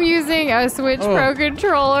 I am using a Switch Pro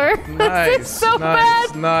controller. Nice. This is so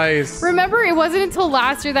bad. Nice. Remember, it wasn't until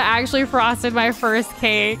last year that I actually frosted my first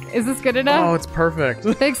cake. Is this good enough? Oh, it's perfect.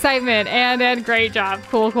 The excitement and great job.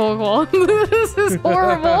 Cool. This is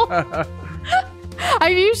horrible.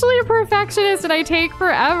 I'm usually a perfectionist and I take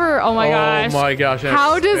forever. Oh my gosh. Oh my gosh.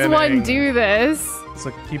 How does one do this?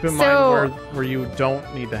 So keep in mind where you don't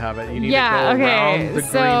need to have it. You need to go around the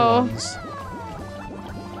green ones.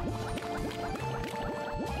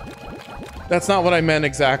 That's not what I meant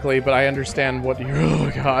exactly, but I understand what you're...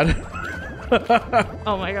 Oh, God.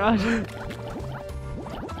 Oh, my gosh.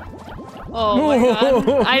 Oh, my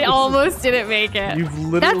God. I almost didn't make it. You've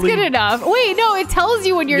literally... That's good enough. Wait, no, it tells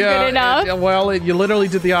you when you're good enough. You literally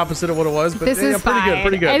did the opposite of what it was, but this is fine.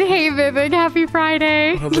 Pretty good. And hey, Vivian, happy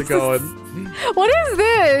Friday. How's it going? What is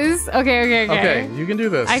this? Okay. Okay, you can do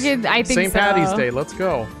this. I think St. Patty's Day, let's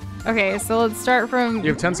go. Okay, so let's start from... You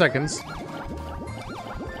have 10 seconds.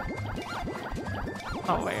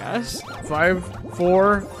 Oh my gosh. 5,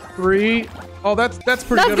 4, 3, Oh, that's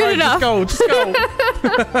pretty good. Good enough. Just go.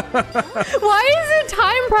 Why is it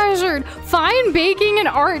time pressured? Fine baking and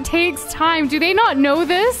art takes time. Do they not know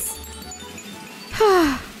this?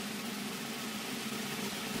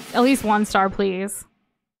 At least 1 star, please.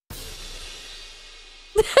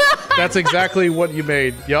 That's exactly what you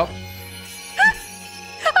made. Yep.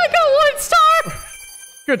 I got 1 star.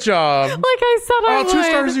 Good job. Like I said, I would. 2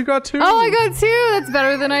 stars. You got 2. Oh, I got 2. That's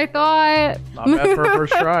better than I thought. Not bad for a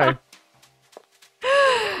first try.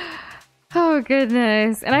 Oh,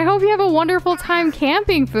 goodness. And I hope you have a wonderful time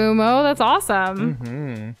camping, Fumo. That's awesome.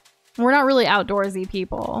 Mm-hmm. We're not really outdoorsy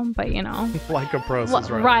people, but you know. Like a pro, says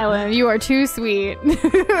Rylan. Rylan, you are too sweet.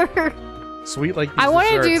 Sweet like these I want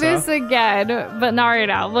to do desserts, this again, but not right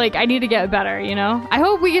now. Like, I need to get better, you know? I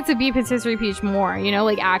hope we get to be Patisserie Peach more, you know,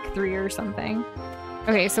 like Act 3 or something.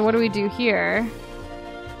 Okay, so what do we do here?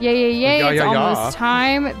 Yay, it's almost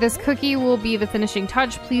time. This cookie will be the finishing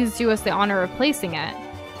touch. Please do us the honor of placing it.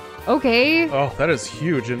 Okay. Oh, that is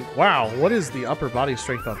huge. And wow, what is the upper body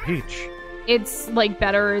strength on Peach? It's like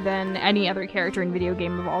better than any other character in video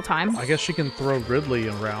game of all time. I guess she can throw Ridley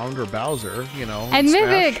around or Bowser, you know. And Smash.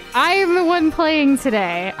 Mimic, I am the one playing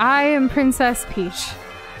today. I am Princess Peach.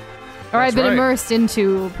 Or I've been immersed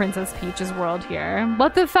into Princess Peach's world here.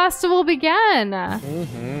 Let the festival begin.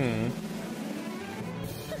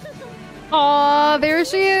 Aw, there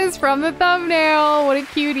she is from the thumbnail. What a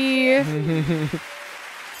cutie.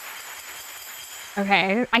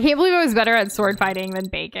 Okay, I can't believe I was better at sword fighting than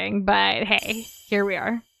baking, but hey, here we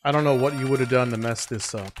are. I don't know what you would have done to mess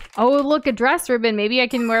this up. Oh, look, a dress ribbon. Maybe I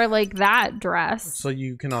can wear like that dress. So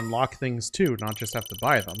you can unlock things too, not just have to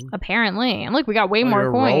buy them. Apparently. And look, we got way more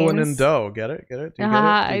you're coins. rolling in dough. Get it? Get it? Do you get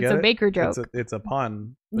it? Do you It's get a it? baker joke. It's a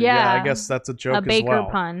pun. But Yeah. I guess that's a joke A baker as well.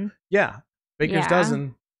 pun. Yeah. Baker's Yeah.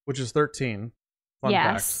 dozen, which is 13. Fun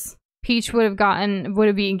Yes. fact. Peach would have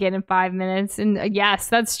been getting in 5 minutes. And yes,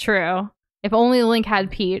 that's true. If only Link had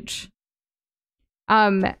Peach.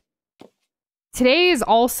 Today is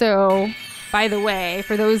also, by the way,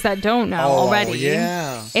 for those that don't know already,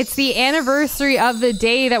 yeah. it's the anniversary of the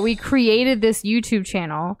day that we created this YouTube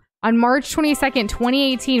channel. On March 22nd,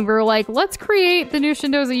 2018, we were like, let's create the Nush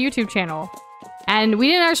and Doza YouTube channel. And we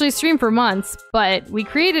didn't actually stream for months, but we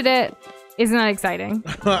created it. Isn't that exciting?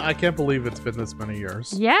 I can't believe it's been this many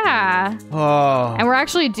years. Yeah. Oh. And we're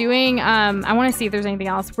actually doing, I want to see if there's anything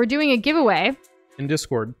else. We're doing a giveaway. In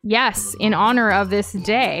Discord. Yes, in honor of this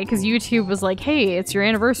day, because YouTube was like, hey, it's your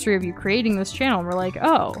anniversary of you creating this channel. And we're like,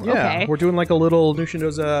 oh, Yeah, okay. we're doing like a little Nush and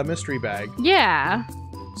Doza mystery bag. Yeah.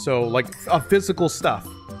 So like a physical stuff.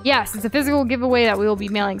 Yes, it's a physical giveaway that we will be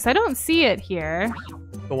mailing. So I don't see it here.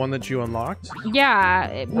 The one that you unlocked?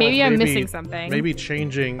 Yeah, maybe I'm missing something. Maybe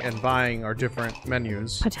changing and buying are different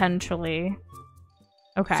menus. Potentially.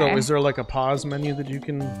 Okay. So is there like a pause menu that you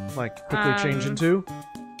can like quickly change into?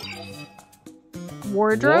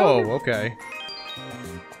 Wardrobe? Whoa, okay.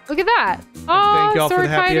 Look at that. Oh, Thank y'all for sword the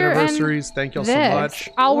happy fighter anniversaries. Thank y'all so this. much.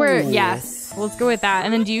 I'll wear, Ooh. yes. Let's go with that.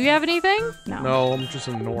 And then do you have anything? No, I'm just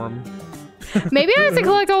a norm. Maybe I have to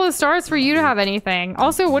collect all the stars for you to have anything.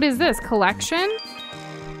 Also, what is this? Collection?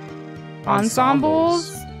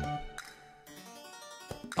 Ensembles?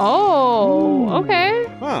 Oh, okay.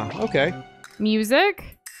 Huh, okay.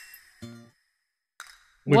 Music?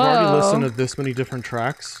 We've already Whoa. listened to this many different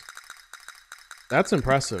tracks. That's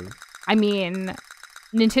impressive. I mean,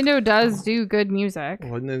 Nintendo does do good music.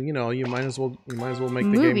 Well, then, you know, you might as well make the game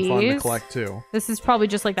fun to Movies. collect too. This is probably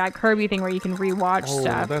just like that Kirby thing where you can rewatch Oh,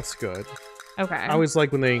 stuff. that's good. Okay. I always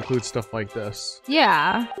like when they include stuff like this.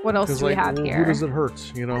 Yeah. What else do we have well, here? who does it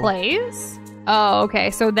hurt, you know? Plays? Oh,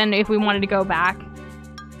 okay. So then if we wanted to go back.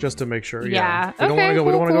 Just to make sure, Yeah. We don't Okay, want to go.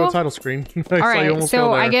 We don't want to go cool. to title screen. All right. So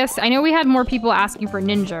go I there. guess I know we had more people asking for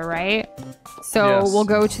Ninja, right? So Yes. we'll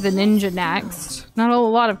go to the Ninja next. Not a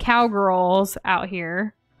lot of cowgirls out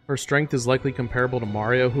here. Her strength is likely comparable to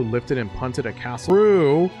Mario, who lifted and punted a castle.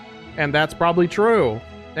 True, and that's probably true.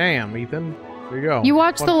 Damn, Ethan. There you go. You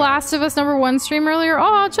watched Fun the fact. Last of Us #1 stream earlier?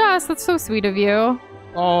 Oh, Jess, that's so sweet of you.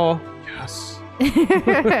 Oh, yes.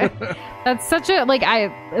 That's such a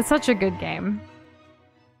it's such a good game.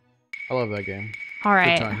 I love that game. All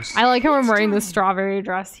right. times. I like how I'm wearing the strawberry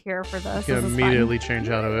dress here for this. You This can is fun. immediately change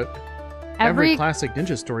out of it. Every classic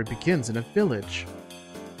ninja story begins in a village.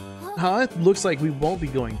 Huh? It looks like we won't be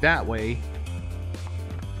going that way.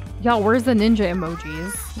 Y'all, where's the ninja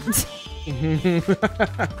emojis?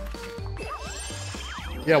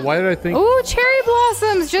 Yeah, why did I think... Ooh, cherry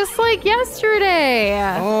blossoms, just like yesterday.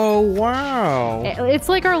 Oh, wow. It's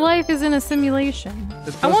like our life is in a simulation.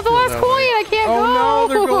 It I does want the feel last that coin. way. I can't go. Oh no,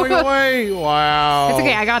 they're going away. Wow. It's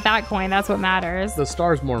okay. I got that coin. That's what matters. The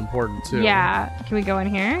star's more important too. Yeah. Can we go in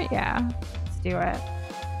here? Yeah. Let's do it.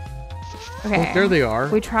 Okay. Oh, there they are.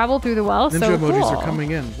 We travel through the well. Ninja So emojis cool. are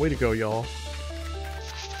coming in. Way to go, y'all.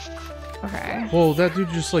 Okay. Whoa, that dude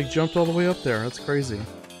just like jumped all the way up there. That's crazy.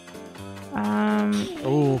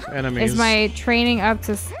 Oh, enemies. Is my training up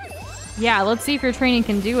to? Yeah, let's see if your training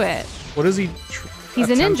can do it. What is he He's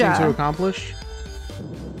a attempting ninja. to accomplish?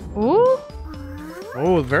 Ooh.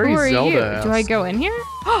 Oh, very Who are Zelda. you? Do I go in here?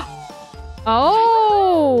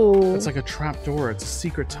 Oh. It's like a trap door. It's a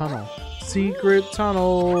secret tunnel. Secret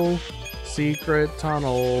tunnel. Secret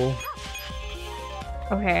tunnel.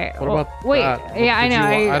 Okay. What about wait? that? Yeah, I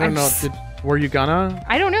know. I don't know. Were you gonna?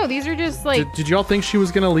 I don't know. These are just like. Did y'all think she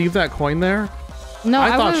was gonna leave that coin there? No,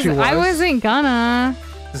 I thought she was. I wasn't gonna.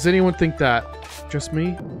 Does anyone think that? Just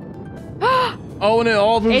me? Oh, and it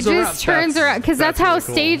all moves It around. just turns around because that's how really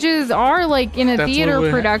cool. stages are like in a That's theater what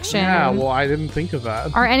we- production. Yeah, well, I didn't think of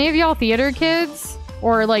that. Are any of y'all theater kids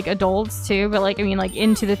or like adults too? But like I mean, like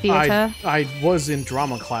into the theater. I was in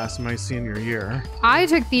drama class my senior year. I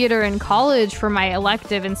took theater in college for my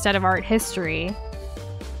elective instead of art history.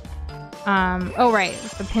 Oh right,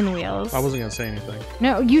 the pinwheels. I wasn't gonna say anything.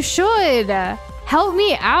 No, you should help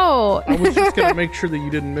me out. I was just gonna make sure that you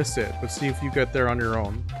didn't miss it, but see if you get there on your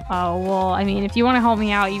own. Oh well, I mean, if you want to help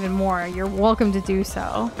me out even more, you're welcome to do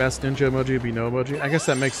so. Best ninja emoji would be no emoji. I guess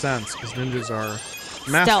that makes sense because ninjas are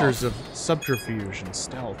masters of subterfuge and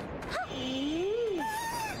stealth.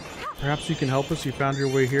 Perhaps you can help us. You found your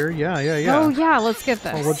way here. Yeah. Oh yeah, let's get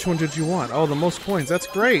this. Oh, which one did you want? Oh, the most coins. That's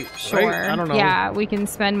great. Sure. Right? I don't know. Yeah, we can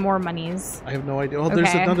spend more monies. I have no idea. Oh, Okay.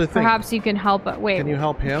 there's another thing. Perhaps you can help. Wait. Can you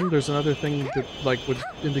help him? There's another thing that like would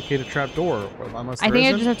indicate a trap door. Unless I there think I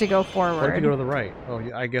isn't. just have to go What if you forward. go to the right? Oh,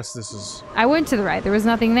 yeah, I guess this is. I went to the right. There was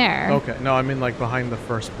nothing there. Okay. No, I mean like behind the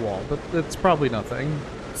first wall, but it's probably nothing.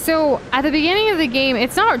 So at the beginning of the game,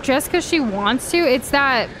 it's not just because she wants to. It's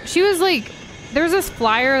that she was like, there's this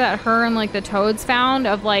flyer that her and like the Toads found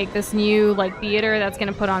of like this new like theater that's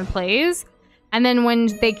gonna put on plays, and then when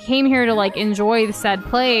they came here to like enjoy the said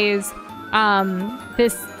plays,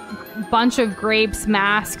 this bunch of Grape's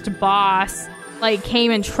masked boss like came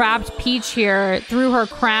and trapped Peach here, threw her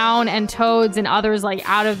crown and Toads and others like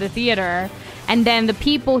out of the theater. And then the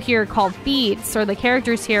people here called Theets, or the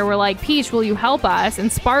characters here, were like, Peach, will you help us? And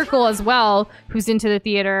Sparkle as well, who's into the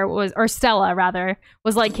theater, or Stella rather,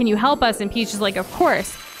 was like, can you help us? And Peach is like, of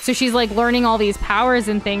course. So she's like learning all these powers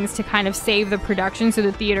and things to kind of save the production so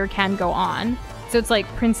the theater can go on. So it's like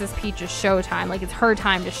Princess Peach's showtime. Like it's her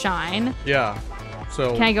time to shine. Yeah.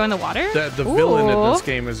 So Can I go in the water? the villain in this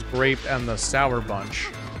game is Grape and the Sour Bunch.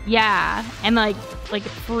 Yeah, and like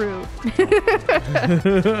fruit.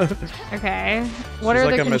 Okay, what She's are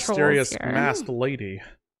like the a controls mysterious here? masked lady.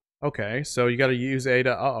 Okay, so you got to use A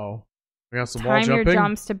to. Uh-oh. We got some wall Time your jumping.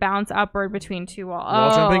 jumps to bounce upward between two walls.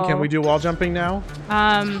 Wall jumping. Can we do wall jumping now?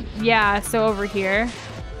 Yeah. So over here.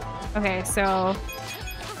 Okay. So.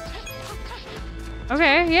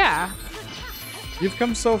 Okay. Yeah. You've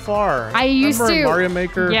come so far. I used Remember in to Mario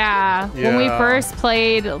Maker. Yeah. When we Yeah. first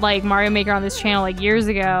played like Mario Maker on this channel like years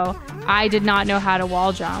ago, I did not know how to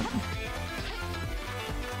wall jump.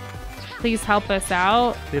 Please help us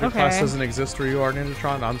out. Theater class doesn't exist where you are,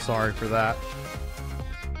 Ninjatron. I'm sorry for that.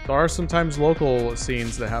 There are sometimes local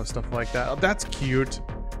scenes that have stuff like that. Oh, that's cute.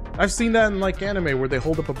 I've seen that in like anime where they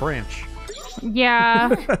hold up a branch.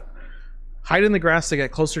 Yeah. Hide in the grass to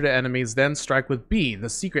get closer to enemies, then strike with B, the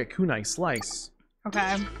secret kunai slice.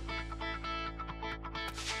 Okay.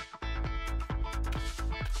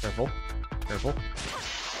 Careful. Careful.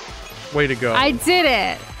 Way to go. I did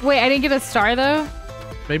it. Wait, I didn't get a star though.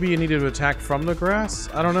 Maybe you needed to attack from the grass?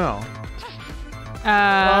 I don't know.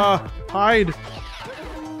 Hide.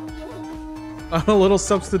 A little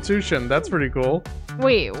substitution. That's pretty cool.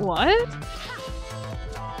 Wait, what?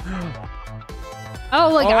 Oh,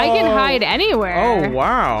 like I can hide anywhere. Oh,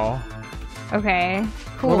 wow. Okay.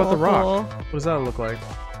 Cool. What about the rock? cool. What does that look like?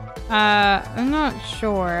 I'm not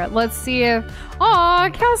sure. Let's see if. Aw,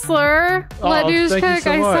 Kessler. Let Nush thank you cook.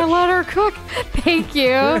 so I much. said let her cook. Thank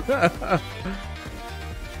you.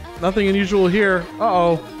 Nothing unusual here.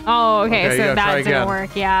 Uh-oh. Oh, okay. Okay, So yeah, try that didn't again.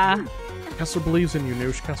 work. Yeah. Kessler believes in you,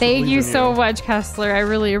 Nush. Kessler Thank believes you in so much, Kessler. I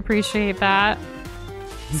really appreciate that.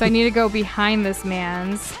 So I need to go behind this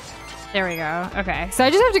man's. There we go. Okay. So I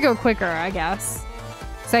just have to go quicker, I guess.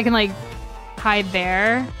 So I can like hide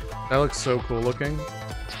there. That looks so cool looking.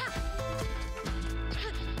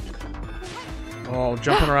 Oh,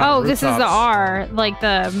 jumping around Oh, the this is the rooftops. R, like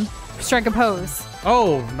the strike a pose.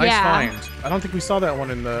 Oh, nice Yeah. find. I don't think we saw that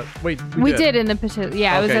one in the... Wait, We did in the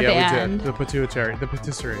yeah, it was at the we end. did. The pituitary. The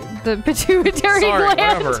patisserie. The pituitary Sorry,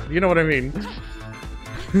 gland. whatever. You know what I mean.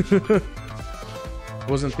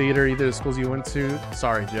 Wasn't theater either the schools you went to?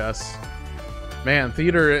 Sorry, Jess. Man,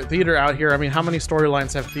 theater out here. I mean, how many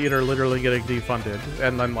storylines have theater literally getting defunded?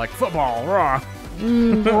 And then like football, raw.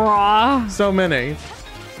 Raw. So many.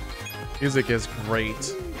 Music is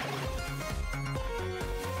great.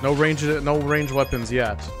 No range weapons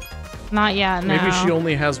yet. Not yet, no. Maybe she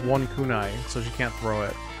only has one kunai, so she can't throw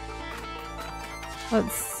it.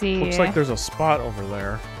 Let's see. Looks like there's a spot over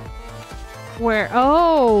there. Where?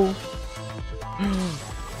 Oh!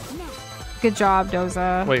 Good job,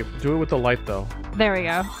 Doza. Wait, do it with the light, though. There we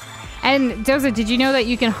go. And, Doza, did you know that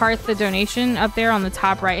you can heart the donation up there on the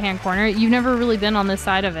top right-hand corner? You've never really been on this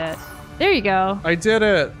side of it. There you go. I did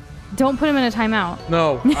it! Don't put him in a timeout.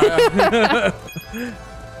 No.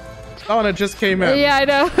 Oh, and it just came in. Yeah, I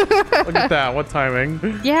know. Look at that. What timing.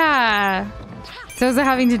 Yeah. Doza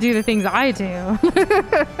having to do the things I do.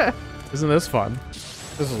 Isn't this fun?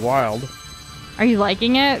 This is wild. Are you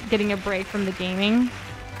liking it? Getting a break from the gaming?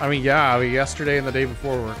 I mean, yeah. Yesterday and the day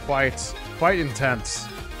before were quite intense.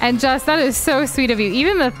 And Jess, that is so sweet of you.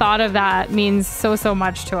 Even the thought of that means so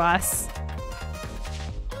much to us.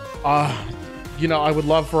 You know, I would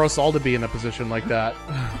love for us all to be in a position like that.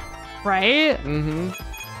 Right? Mm-hmm.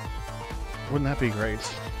 Wouldn't that be great?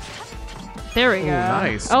 There we go.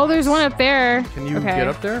 Nice. Oh, there's one up there. Can you get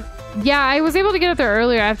up there? Yeah, I was able to get up there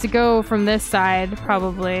earlier. I have to go from this side,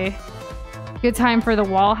 probably. Good time for the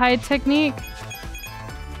wall hide technique.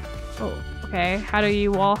 Oh, okay. How do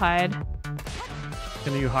you wall hide?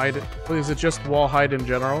 Can you hide it? Is it just wall hide in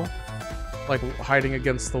general? Like hiding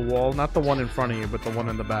against the wall? Not the one in front of you, but the one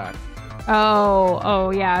in the back.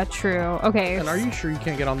 Oh, yeah, true. Okay. And are you sure you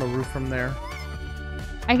can't get on the roof from there?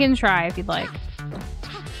 I can try if you'd like.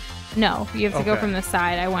 No, you have to go from the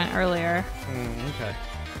side. I went earlier. Okay.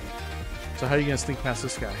 So how are you gonna sneak past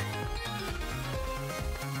this guy?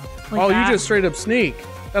 Like that. You just straight up sneak.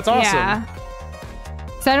 That's awesome. Yeah.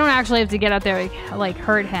 So I don't actually have to get up there like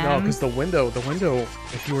hurt him. No, because the window,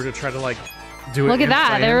 if you were to try to like do it. Look at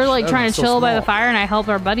that. They were like trying to chill by the small. fire and I helped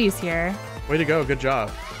our buddies here. Way to go. Good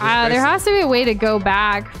job. There has to be a way to go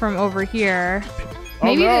back from over here.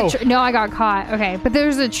 Maybe no, I got caught. Okay, but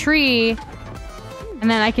there's a tree, and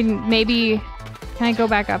then I can maybe. Can I go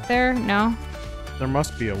back up there? No. There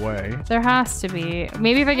must be a way. There has to be.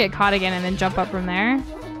 Maybe if I get caught again and then jump up from there.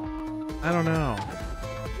 I don't know.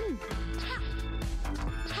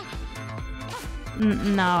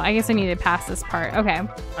 No, I guess I need to pass this part. Okay.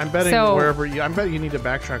 I'm betting wherever you. I bet you need to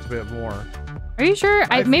backtrack a bit more. Are you sure?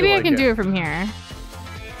 Maybe I can do it it from here.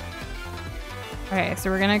 Okay, so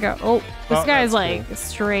we're gonna go. Oh, this guy's like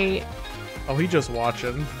straight. Oh, he just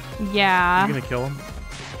watching. Yeah. You gonna kill him?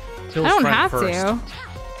 Kill I his don't friend have first. to.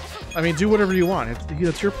 I mean, do whatever you want.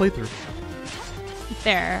 It's your playthrough.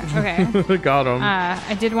 There. Okay. Got him.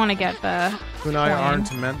 I did want to get the. Kunai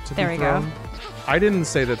aren't meant to be thrown. There we go. I didn't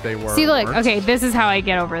say that they were. See, look. weren't. Okay, this is how I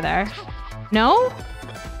get over there. No?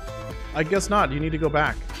 I guess not. You need to go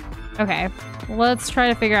back. Okay. Let's try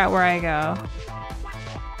to figure out where I go.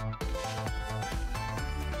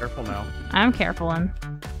 Careful now. I'm carefuling.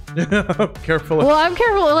 Careful. Well, I'm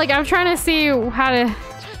careful. Like, I'm trying to see how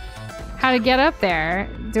to get up there.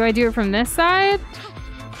 Do I do it from this side?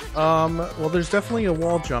 Well, there's definitely a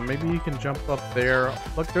wall jump. Maybe you can jump up there.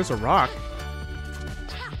 Look, there's a rock.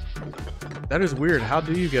 That is weird. How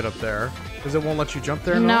do you get up there? Because it won't let you jump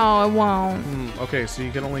there? No, it won't. Okay, so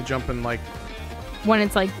you can only jump in, like... When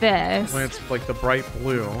it's like this. When it's, like, the bright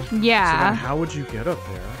blue. Yeah. So then how would you get up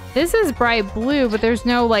there? This is bright blue, but there's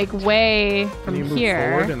no, like, way from here. Can you move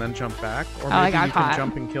forward and then jump back? Or maybe I got you caught. can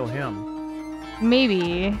jump and kill him.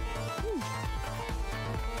 Maybe.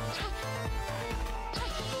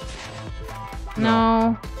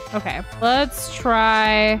 No. Okay, let's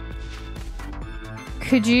try...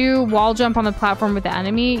 Could you wall jump on the platform with the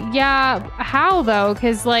enemy? Yeah, how though?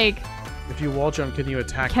 Because like... If you wall jump, can you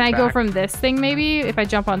attack Can I back? go from this thing maybe? If I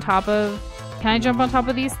jump on top of... Can I jump on top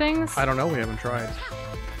of these things? I don't know, we haven't tried.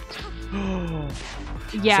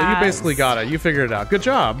 Yeah. So you basically got it. You figured it out. Good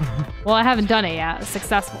job. Well, I haven't done it yet.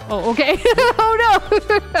 Successful. Oh, okay. Oh no.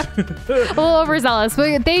 A little overzealous.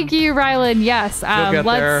 But thank you, Rylan. Yes.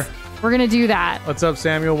 We're gonna do that. What's up,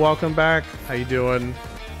 Samuel? Welcome back. How you doing?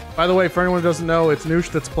 By the way, for anyone who doesn't know, it's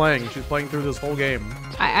Nush that's playing. She's playing through this whole game.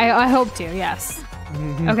 I hope to, yes.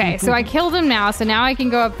 Okay, so I killed him now, so now I can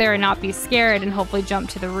go up there and not be scared and hopefully jump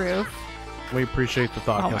to the roof. We appreciate the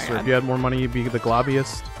thought, Oh my Kessler. God. If you had more money, you'd be the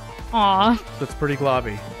globbiest. Aw, That's pretty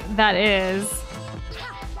globby. that is.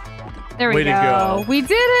 There we Way to go. We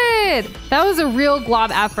did it! That was a real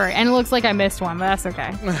glob effort, and it looks like I missed one, but that's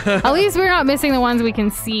okay. At least we're not missing the ones we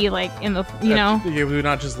can see, like, in the, you know? Yeah, we're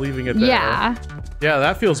not just leaving it there. Yeah. Yeah,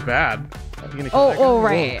 that feels bad. Right.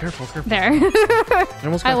 Whoa, careful. There.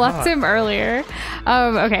 I left him earlier.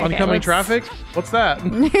 Okay. Oncoming traffic? What's that?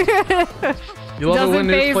 You love it when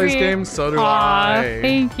Nush plays games? So do I.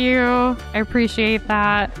 Thank you. I appreciate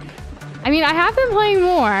that. I mean, I have been playing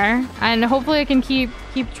more, and hopefully I can keep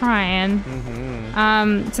trying.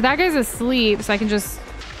 So that guy's asleep, so I can just...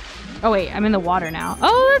 Oh, wait, I'm in the water now.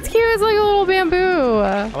 Oh, that's cute. It's like a little bamboo.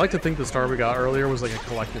 I like to think the star we got earlier was like a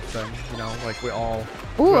collective thing. You know, like we all...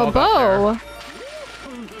 Ooh, a bow.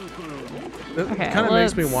 It kind of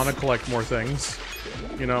makes me want to collect more things,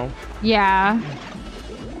 you know? Yeah.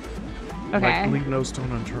 Okay. Like, leave no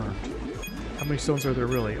stone unturned. How many stones are there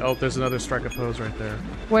really? Oh, there's another strike a pose right there.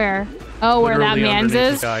 Where? Oh, where that man's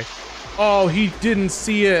is? Oh, he didn't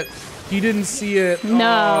see it. He didn't see it.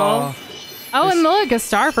 No. Oh, and look, a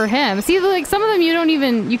star for him. See, like, some of them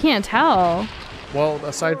you can't tell. Well,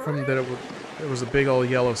 aside from that it was a big old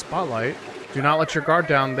yellow spotlight, do not let your guard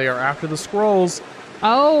down. They are after the scrolls.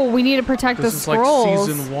 Oh, we need to protect the scrolls. This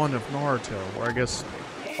is like season 1 of Naruto, or I guess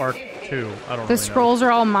arc 2. I don't know. The scrolls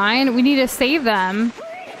are all mine? We need to save them.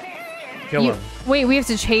 Kill him. Wait, we have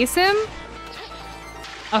to chase him?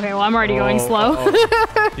 Okay, well, I'm already going slow.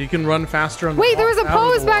 You can run faster on the Wait, there was a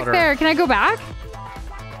pose back there. Can I go back?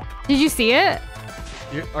 Did you see it?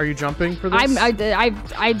 Are you jumping for this?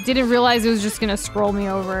 I didn't realize it was just gonna scroll me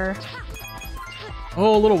over.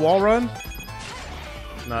 Oh, a little wall run.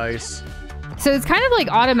 Nice. So it's kind of like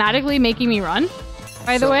automatically making me run,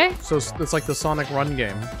 by the way. So it's like the Sonic Run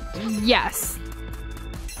game. Yes.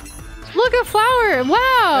 Look, a flower.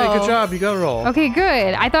 Wow. Hey, good job. You got it all. Okay,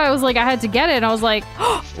 good. I thought it was like I had to get it, and I was like,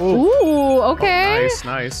 ooh, okay. Oh,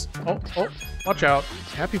 nice. Oh, watch out.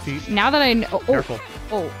 Happy feet. Now that I know. Careful.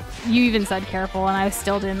 Oh, you even said careful, and I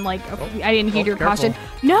still didn't like. I didn't heed your caution.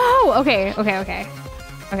 No. Okay. Okay,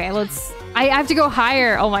 let's. I have to go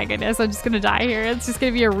higher. Oh my goodness, I'm just gonna die here. It's just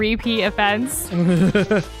gonna be a repeat offense.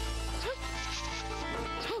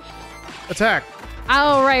 Attack.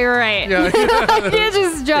 Oh, right. Yeah. I can't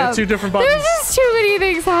just jump. Yeah, 2 different buttons. There's just too many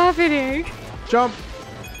things happening. Jump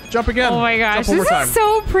again. Oh my gosh, this is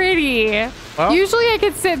so pretty. Well, usually I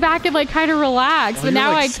could sit back and like kind of relax, but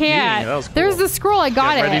now I can't. That was cool. There's the scroll. I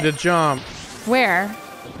got it. Ready to jump. Where?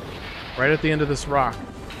 Right at the end of this rock.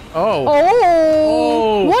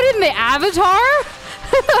 Oh. What in the Avatar?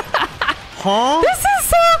 Huh? This is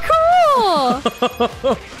so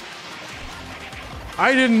cool.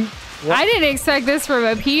 I didn't expect this from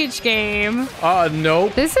a Peach game.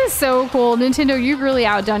 Nope. This is so cool. Nintendo, you've really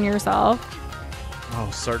outdone yourself. Oh,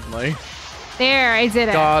 certainly. There, I did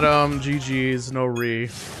it. Got him. GG's. No re.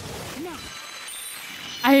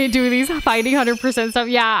 I do these fighting 100% stuff.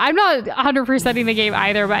 Yeah, I'm not 100%ing the game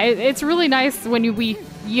either, but it's really nice when we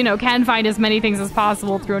can find as many things as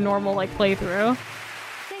possible through a normal like playthrough.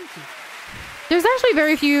 There's actually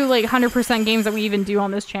very few like 100% games that we even do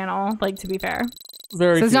on this channel, like, to be fair.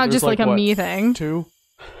 Very so it's not just like a me thing. 2?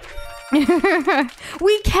 We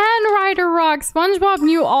can ride a rock. SpongeBob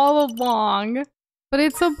knew all along. But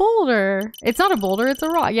it's a boulder. It's not a boulder, it's a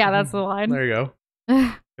rock. Yeah, that's the line. There you go.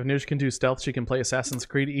 If Nush can do stealth, she can play Assassin's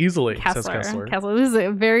Creed easily, says Kessler. This is a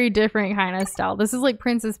very different kind of stealth. This is like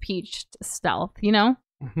Princess Peach stealth, you know?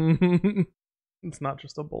 It's not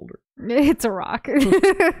just a boulder. It's a rock.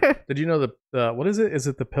 Did you know the what is it? Is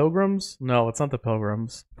it the Pilgrims? No, it's not the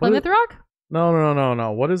Pilgrims. Plymouth Rock?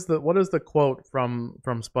 No. What is the quote from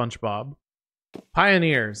SpongeBob?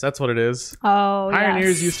 Pioneers, that's what it is. Oh,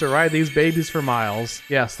 Pioneers used to ride these babies for miles.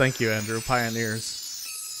 Yes, thank you, Andrew. Pioneers.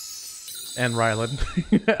 And Ryland.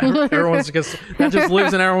 That just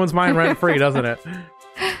lives in everyone's mind rent free, doesn't it?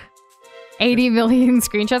 80 million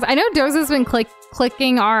screenshots. I know Doza's been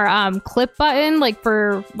clicking our clip button like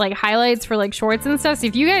for like highlights for like shorts and stuff. So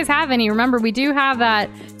if you guys have any, remember we do have that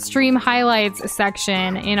stream highlights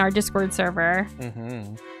section in our Discord server.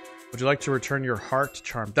 Would you like to return your heart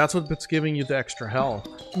charm? That's what's giving you the extra health.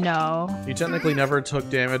 No. You technically never took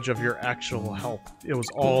damage of your actual health. It was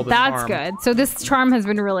all the charm. That's good. So this charm has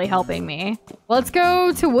been really helping me. Let's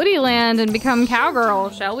go to Woodyland and become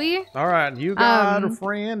cowgirl, shall we? All right, you got a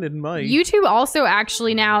friend in me. YouTube also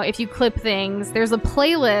actually now, if you clip things, there's a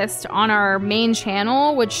playlist on our main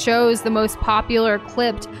channel which shows the most popular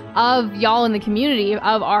clipped of y'all in the community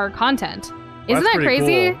of our content. Isn't that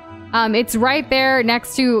crazy? Cool. It's right there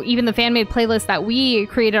next to even the fan-made playlist that we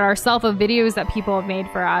created ourselves of videos that people have made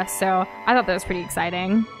for us. So I thought that was pretty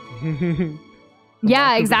exciting.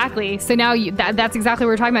 Yeah, exactly. So now that's exactly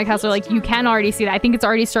what we're talking about, Kessler. Like, you can already see that. I think it's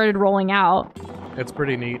already started rolling out. It's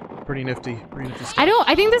pretty neat. Pretty nifty. Pretty nifty stuff.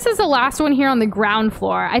 I think this is the last one here on the ground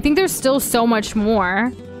floor. I think there's still so much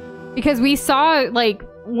more. Because we saw, like,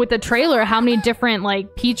 with the trailer, how many different,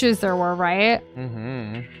 like, peaches there were, right?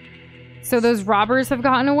 So those robbers have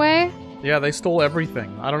gotten away? Yeah, they stole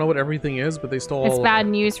everything. I don't know what everything is, but they stole It's all bad of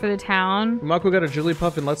it. news for the town. Mako got a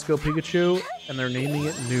Jigglypuff in Let's Go Pikachu, and they're naming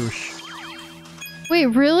it Nush. Wait,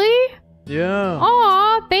 really? Yeah.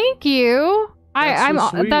 Aw, thank you. That's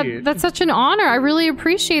so sweet. That's such an honor. I really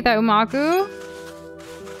appreciate that, Umaku.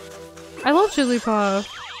 I love Jigglypuff.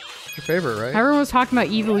 Your favorite, right? Everyone was talking about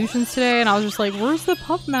evolutions today, and I was just like, where's the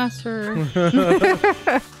Puff Master?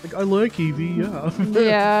 Like, I like Eevee, yeah.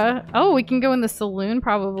 Yeah. Oh, we can go in the saloon,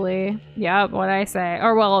 probably. Yep, what'd I say?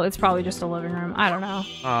 Or, well, it's probably just a living room. I don't know.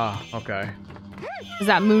 Ah, okay. Is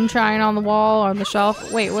that moonshine on the wall or on the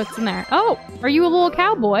shelf? Wait, what's in there? Oh, are you a little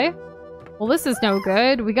cowboy? Well, this is no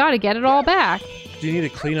good. We gotta get it all back. Do you need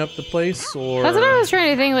to clean up the place, or... That's what I was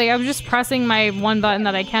trying to think. Like, I'm just pressing my one button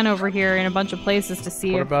that I can over here in a bunch of places to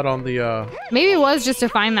see What if... about on the, Maybe it was just to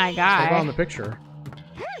find that What about guy. on the picture?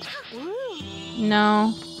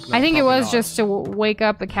 No. I think it was just to wake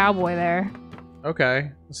up the cowboy there.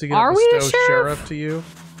 Okay. So you Are can we the bestow sheriff? to you?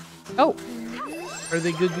 Oh. Are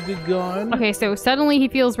they good gone? Okay, so suddenly he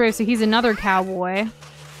feels brave, so he's another cowboy.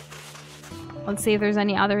 Let's see if there's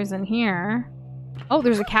any others in here. Oh,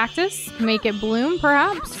 there's a cactus. Make it bloom,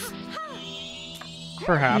 perhaps?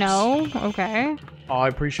 Perhaps. No? Okay. Oh, I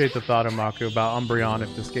appreciate the thought of Maku about Umbreon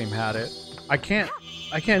if this game had it. I can't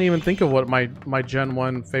even think of what my Gen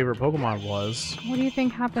 1 favorite Pokemon was. What do you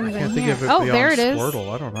think happens I can't in think here? of it Oh, beyond there it is.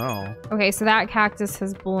 Squirtle. I don't know. Okay, so that cactus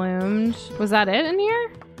has bloomed. Was that it in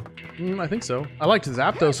here? I think so. I liked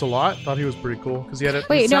Zapdos a lot. Thought he was pretty cool because he had it.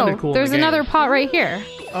 Wait, sounded no. cool in There's the game. another pot right here.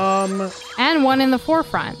 And one in the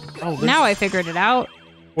forefront. Oh, Now I figured it out.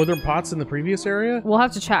 Were there pots in the previous area? We'll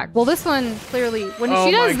have to check. Well, this one clearly, when Oh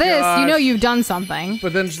she does my this, you know gosh. you've done something.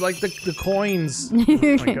 But then just like the coins. Oh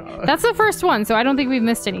my god. That's the first one, so I don't think we've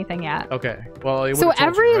missed anything yet. Okay. Well, it So would've told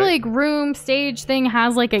every you, right? like room, stage thing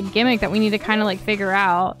has like a gimmick that we need to kind of like figure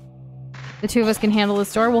out. The two of us can handle the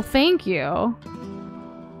store. Well, thank you.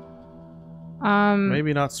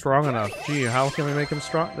 Maybe not strong enough. Gee, how can we make him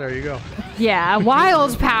strong? There you go. Yeah,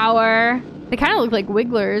 wild power. They kind of look like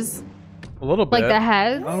wigglers. A little bit. Like the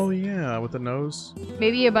heads. Oh yeah, with the nose.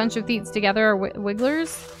 Maybe a bunch of thieves together are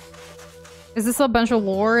wigglers. Is this a bunch of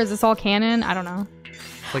lore? Is this all canon? I don't know.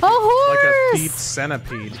 Like, A like a horse! thief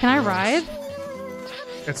centipede. Can I ride?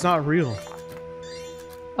 It's not real.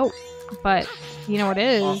 Oh, but you know what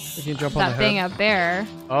it Oh, is? you can jump on That the thing head. up there.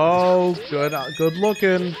 Oh, good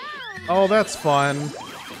looking. Oh, that's fun.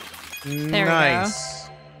 There Nice.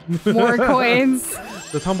 we go. More coins.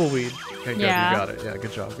 The tumbleweed. Okay, good. Yeah. You got it. Yeah,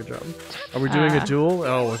 good job. Good job. Are we doing a duel?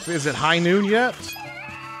 Oh, is it high noon yet?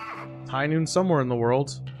 It's high noon somewhere in the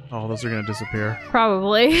world. Oh, those are gonna disappear.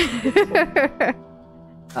 Probably.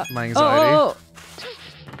 My anxiety. Oh.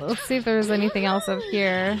 Let's see if there's anything else up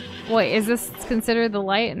here. Wait, is this considered the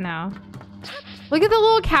light? No. Look at the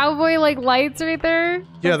little cowboy like lights right there.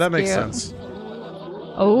 Yeah, That's that makes cute. sense.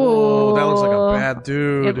 Oh, that looks like a bad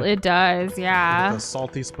dude. It does, yeah. The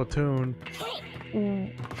salty spittoon.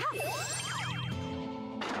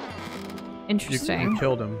 Interesting. You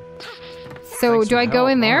killed him. So Thanks do for I go help.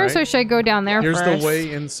 in there, or Alright. so should I go down there Here's first? the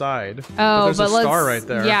way inside. Oh, there's a let's. star right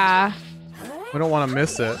there. Yeah. We don't want to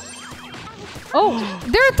miss it. Oh,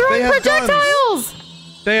 they're throwing They have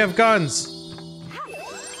projectiles. They have guns.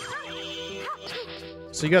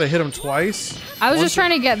 So you gotta hit them twice. I was Once just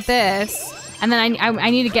trying to get this, and then I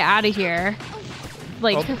need to get out of here.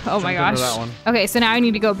 Like, oh my jumped into gosh. that one. Okay, so now I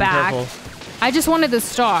need to go back. Careful. I just wanted the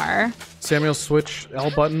star. Samuel's Switch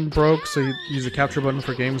L button broke, so you use the capture button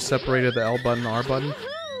for games separated the L button R button.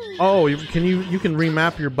 Oh, you can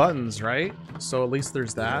remap your buttons, right? So at least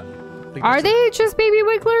there's that. I think Are that's they just baby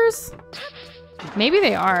wigglers? Maybe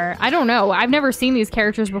they are. I don't know. I've never seen these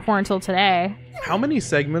characters before until today. How many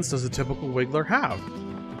segments does a typical Wiggler have?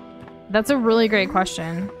 That's a really great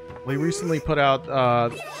question. We recently put out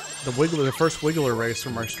the first Wiggler race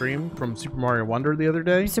from our stream from Super Mario Wonder the other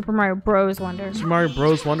day. Super Mario Bros. Wonder. Super Mario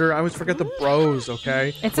Bros. Wonder. I always forget the Bros,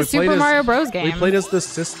 okay? It's We a Super played as- Mario Bros. game. We played as the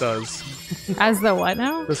sisters. As the what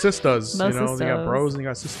now? The sisters. The You know, you got sisters. Bros and you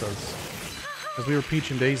got sisters. Because we were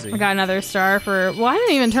Peach and Daisy. I got another star for... Well, I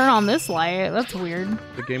didn't even turn on this light. That's weird.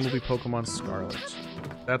 The game will be Pokemon Scarlet.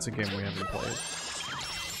 That's a game we haven't played.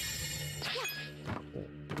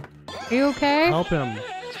 Are you okay? Help him.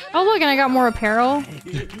 Oh, look, and I got more apparel.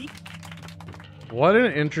 What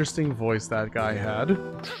an interesting voice that guy had.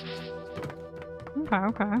 Okay,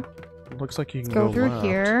 okay. Looks like you can Go through left.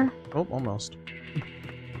 here. Oh, almost.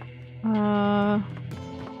 I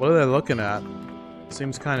What are they looking at?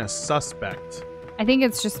 Seems kind of suspect. think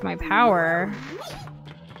it's just my power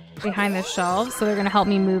behind the shelf, so they're gonna help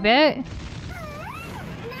me move it.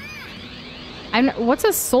 What's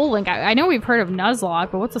a Soul Link? I know we've heard of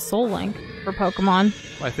Nuzlocke, but what's a Soul Link for Pokemon?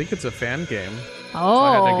 I think it's a fan game.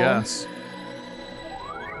 Oh. So I had to guess.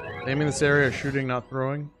 Aiming this area, shooting, not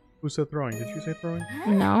throwing. Who said throwing? Did you say throwing?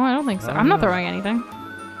 No, I don't think so. I'm not throwing anything.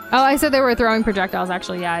 Oh, I said they were throwing projectiles.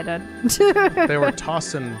 Actually, yeah, I did. They were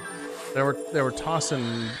tossing. They were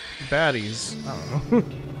tossing baddies. I don't know.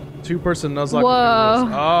 2-person Nuzlocke. Whoa.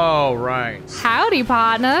 Oh, right. Howdy,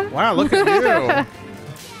 partner. Wow, look at you.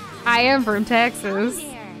 I am from Texas.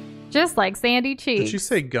 Just like Sandy Cheeks. Did she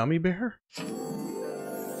say gummy bear?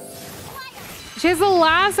 She has a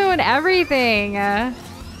lasso and everything.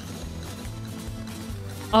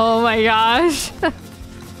 Oh my gosh.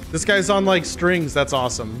 This guy's on like strings. That's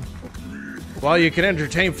awesome. Well, you can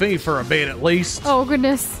entertain me for a bit at least. Oh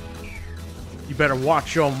goodness. You better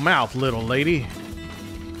watch your mouth, little lady.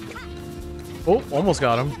 Oh, almost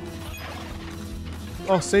got him.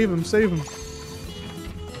 Oh, save him, save him.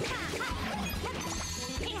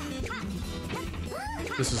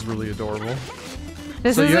 This is really adorable.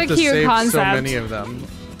 This so is you a have to cute save concept. so many of them.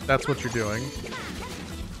 That's what you're doing.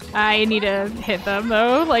 I need to hit them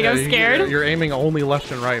though. Like, Yeah, I'm scared. You're aiming only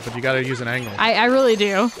left and right, but you gotta use an angle. I really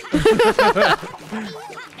do.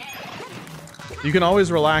 You can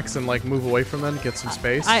always relax and like move away from them, get some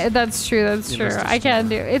space. That's true. That's true. missed a I can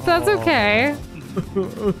do it. That's okay.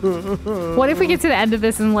 What if we get to the end of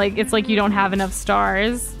this and like it's like you don't have enough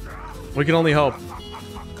stars? We can only hope.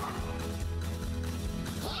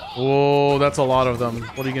 Whoa, that's a lot of them.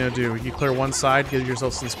 What are you gonna do? You clear one side, give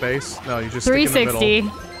yourself some space? No, you just stick in the 360.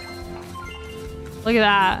 middle. Look at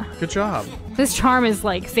that. Good job. This charm is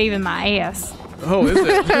like saving my ass. Oh, is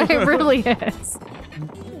it? It really is.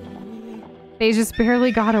 They just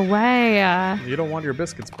barely got away. You don't want your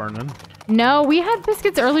biscuits burning. No, we had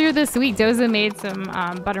biscuits earlier this week. Doza made some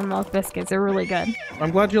buttermilk biscuits. They're really good.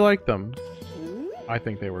 I'm glad you like them. I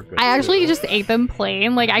think they were good. I actually just ate them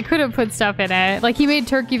plain. Like, I could have put stuff in it. Like, he made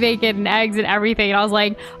turkey bacon and eggs and everything. And I was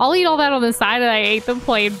like, I'll eat all that on the side, and I ate the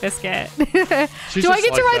plain biscuit. Do I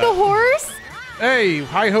get to ride the horse? Hey,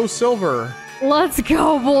 hi-ho silver. Let's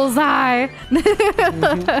go, Bullseye.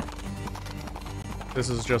 This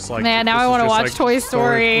is just like... Man, now I want to watch like Toy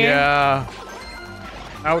Story. Yeah.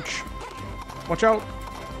 Ouch. Watch out.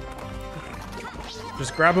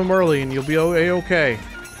 Just grab them early and you'll be A-okay.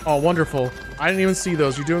 Oh, wonderful. I didn't even see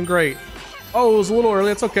those. You're doing great. Oh, it was a little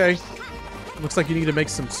early. It's okay. Looks like you need to make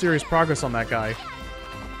some serious progress on that guy.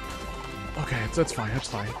 Okay, that's fine. That's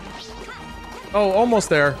fine. Oh, almost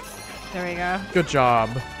there. There we go. Good job.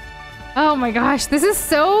 Oh my gosh, this is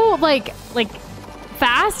so like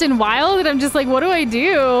fast and wild, and I'm just like, what do I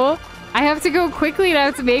do? I have to go quickly and I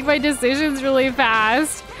have to make my decisions really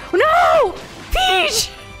fast. No! Peach!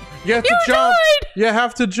 You have to jump! Died! You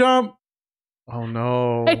have to jump! Oh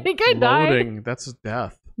no. I think I died. That's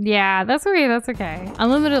death. Yeah, that's okay, that's okay.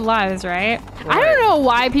 Unlimited lives, right? I don't know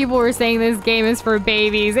why people were saying this game is for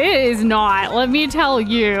babies. It is not, let me tell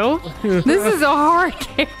you. This is a hard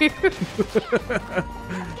game.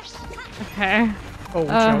 Okay. Oh, watch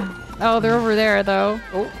out. Oh, they're over there, though.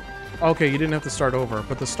 Oh. Okay, you didn't have to start over,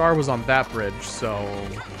 but the star was on that bridge, so...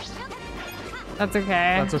 That's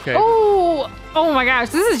okay. That's okay. Oh! Oh my gosh,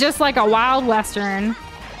 this is just like a Wild Western.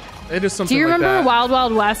 It is something Do you like remember that. Wild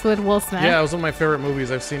Wild West with Will Smith? Yeah, it was one of my favorite movies.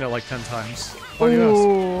 I've seen it like 10 times. Why do you ask?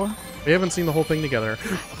 Ooh. We haven't seen the whole thing together.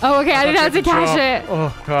 Oh, okay, I didn't have to catch it.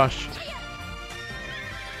 Oh, gosh.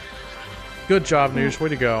 Good job, Nush. Way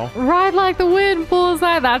to go. Ride like the wind,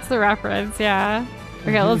 Bullseye. That's the reference, yeah.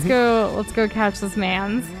 Okay, let's go catch this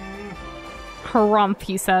man's. Harump,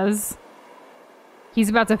 he says. He's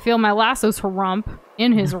about to feel my lasso's harump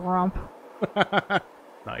in his rump.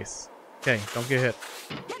 Nice. Okay, don't get hit.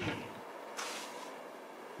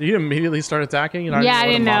 Did you immediately start attacking? You Yeah, I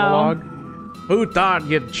didn't know. Who thought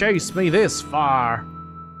you'd chase me this far?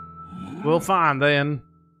 We'll find then.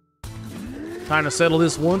 Time to settle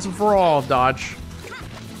this once and for all, Dodge.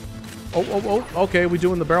 Oh, okay, we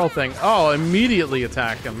doing the barrel thing. Oh, immediately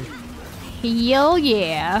attack him. Hell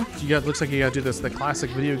yeah. Looks like you gotta do the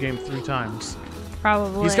classic video game 3 times.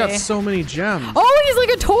 Probably. He's got so many gems. Oh, he's like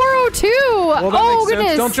a Toro too. Well, that oh makes goodness.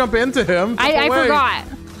 sense. Don't jump into him. I forgot.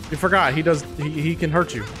 You forgot. He does. He can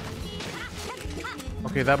hurt you.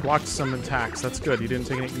 Okay, that blocked some attacks. That's good. You didn't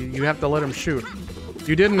take any. You have to let him shoot.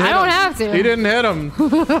 You didn't hit him. I don't have to. You didn't hit him.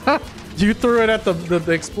 You threw it at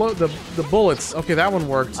the bullets. Okay, that one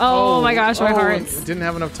worked. Oh my gosh, my heart. Didn't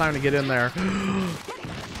have enough time to get in there.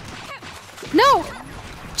 No!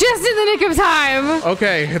 Just in the nick of time.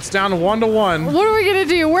 Okay, it's down to 1-1. What are we gonna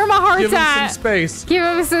do? Where my heart's Give him at? some space. Give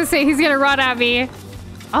him some space. He's gonna run at me.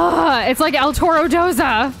 It's like El Toro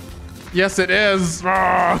Doza. Yes, it is.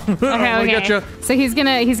 Okay, Okay. So he's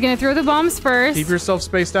gonna throw the bombs first. Keep yourself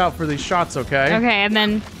spaced out for these shots, okay? Okay, and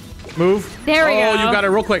then move. There we go. Oh, you got it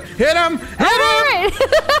real quick. Hit him! Hit him! Right.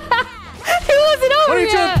 He wasn't over What are you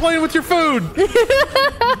yet. doing playing with your food?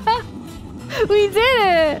 We did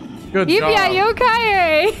it. Good job.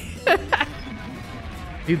 Yippee-yi-yo-ki-yay.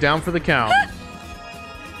 He's down for the count.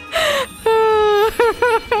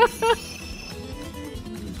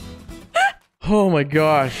 Oh my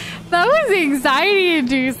gosh. That was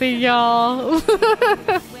anxiety-inducing, y'all.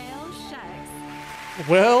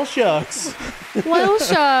 Well, shucks. Well,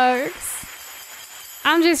 shucks.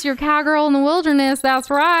 I'm just your cowgirl in the wilderness. That's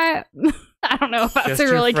right. I don't know if that's Just a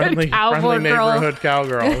really your good cowboy friendly girl. neighborhood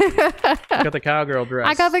cowgirl. You got the cowgirl dress.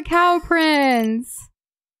 I got the cow prince.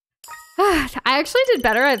 I actually did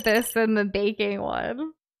better at this than the baking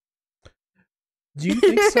one. Do you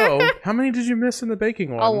think so? How many did you miss in the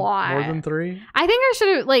baking one? A lot. More than 3? I think I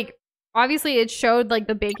should have, like, obviously it showed, like,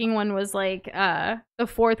 the baking one was, like, the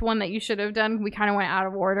 4th one that you should have done. We kind of went out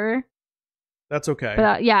of order. That's okay.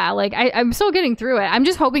 But, yeah, like, I'm still getting through it. I'm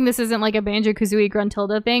just hoping this isn't, like, a Banjo-Kazooie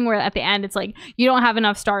Gruntilda thing where at the end it's, like, you don't have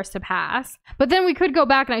enough stars to pass. But then we could go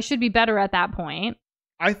back and I should be better at that point.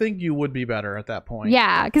 I think you would be better at that point.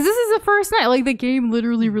 Yeah, because this is the first night. Like, the game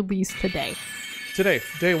literally released today. Today,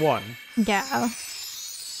 day 1. Yeah.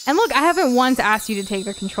 And look, I haven't once asked you to take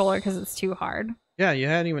the controller because it's too hard. Yeah, you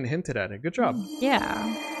hadn't even hinted at it. Good job.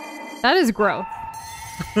 Yeah. That is growth.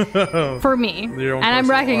 For me. And I'm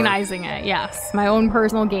recognizing it. Yes. My own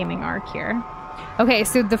personal gaming arc here. Okay,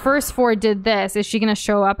 so the first 4 did this. Is she going to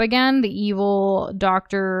show up again? The evil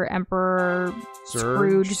Dr. Emperor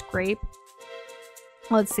Scrooge Grape?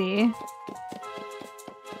 Let's see.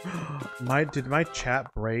 Did my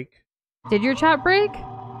chat break? Did your chat break?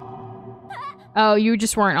 Oh, you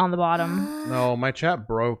just weren't on the bottom. No, my chat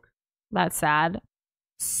broke. That's sad.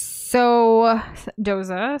 So,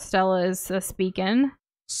 Doza, Stella is speaking.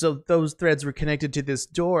 So those threads were connected to this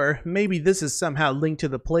door. Maybe this is somehow linked to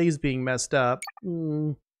the plays being messed up.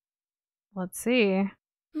 Let's see.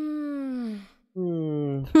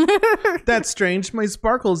 That's strange. My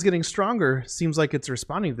sparkle is getting stronger. Seems like it's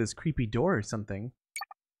responding to this creepy door or something.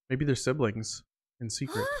 Maybe they're siblings in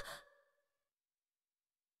secret.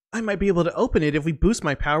 I might be able to open it if we boost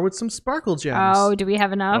my power with some sparkle gems. Oh, do we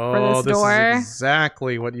have enough for this door? This is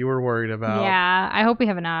exactly what you were worried about. Yeah, I hope we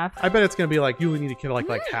have enough. I bet it's going to be like, you only need to kill like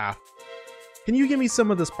half. Can you give me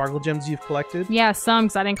some of the sparkle gems you've collected? Yeah, some,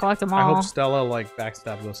 because I didn't collect them all. I hope Stella like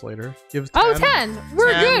backstabs us later. Give 10. Oh, 10!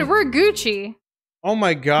 We're 10. good. We're Gucci. Oh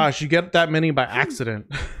my gosh, you get that many by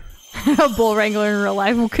accident. A bull wrangler in real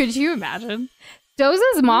life. Well, could you imagine?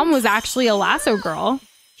 Doza's mom was actually a lasso girl.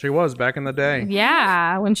 She was back in the day.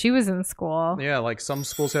 Yeah, when she was in school. Yeah, like some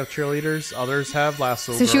schools have cheerleaders, others have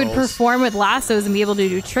lasso So she would girls. perform with lassos and be able to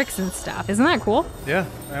do tricks and stuff. Isn't that cool? Yeah,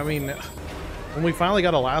 I mean, when we finally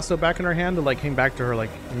got a lasso back in her hand, it like came back to her like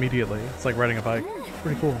immediately. It's like riding a bike.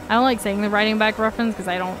 Pretty cool. I don't like saying the riding bike reference because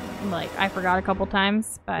I forgot a couple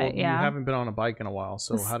times, but Well, yeah. You haven't been on a bike in a while,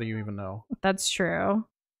 so how do you even know? That's true.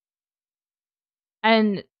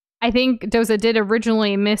 And I think Doza did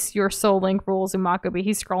originally miss your Soul Link rules in Mako, but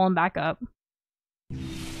he's scrolling back up.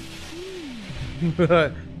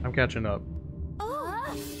 I'm catching up.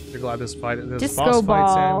 You're glad this Disco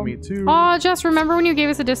boss ball. fight, me too. Aw, Jess, remember when you gave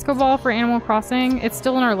us a disco ball for Animal Crossing? It's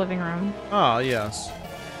still in our living room. Ah, yes.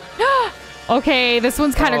 Okay, this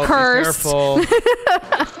one's kind of Be cursed. careful.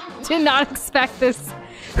 Did not expect this.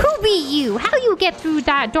 Who be you? How you get through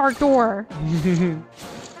that dark door?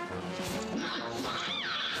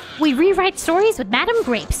 We rewrite stories with Madame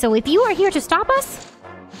Grape, so if you are here to stop us,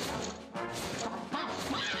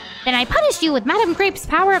 then I punish you with Madame Grape's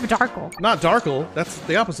power of Darkle. Not Darkle. That's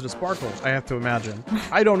the opposite of Sparkle, I have to imagine.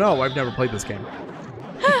 I don't know. I've never played this game.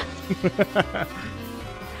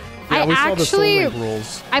 Yeah, we saw the Soul Link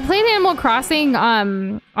rules. I played Animal Crossing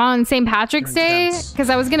on St. Patrick's Day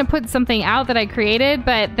because I was gonna put something out that I created,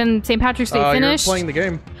 but then St. Patrick's Day finished. You're playing the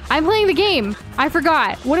game. I'm playing the game. I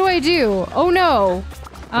forgot. What do I do? Oh no.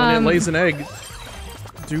 When it lays an egg,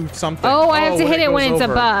 do something. Oh, I have to hit it when goes it's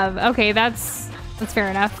over. above. Okay, that's fair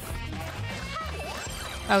enough.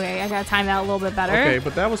 Okay, I gotta time that a little bit better. Okay,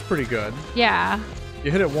 but that was pretty good. Yeah.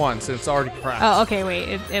 You hit it once and it's already cracked. Oh, okay,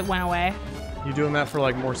 wait. It went away. You doing that for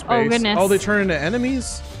like more space? Oh, goodness. Oh, they turn into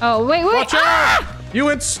enemies? Oh, wait. Watch out! You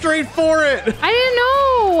went straight for it! I didn't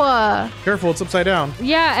know! Careful, it's upside down.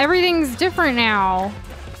 Yeah, everything's different now.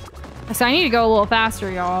 So I need to go a little faster,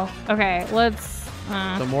 y'all. Okay, let's...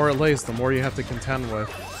 The more it lays, the more you have to contend with.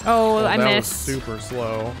 Oh, I that missed. was super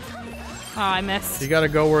slow. I missed. You gotta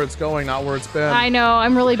go where it's going, not where it's been. I know.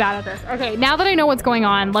 I'm really bad at this. Okay, now that I know what's going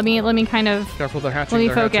on, let me kind of. Careful, they're hatching. Let me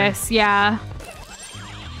they're focus. Hatching. Yeah.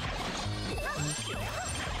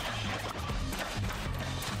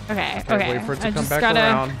 Okay. Okay. Wait for it to I come just back gotta.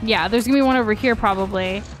 around. Yeah, there's gonna be one over here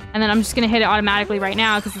probably, and then I'm just gonna hit it automatically right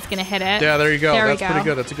now because it's gonna hit it. Yeah, there you go. There we That's go. pretty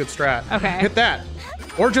good. That's a good strat. Okay. Hit that,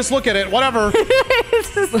 or just look at it. Whatever. Thanks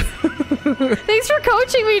for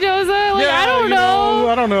coaching me, Doza. Like, yeah, I don't know.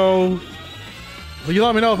 I don't know. Well, you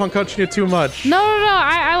let me know if I'm coaching you too much. No.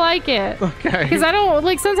 I like it. Okay. Because I don't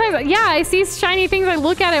like sometimes. Yeah, I see shiny things. I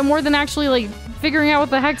look at it more than actually like figuring out what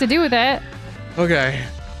the heck to do with it. Okay.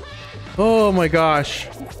 Oh my gosh.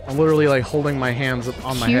 I'm literally like holding my hands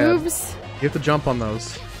on my head. Cubes. You have to jump on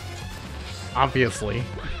those. Obviously.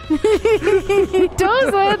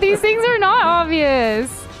 Doza, these things are not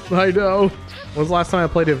obvious. I know. When was the last time I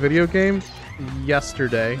played a video game?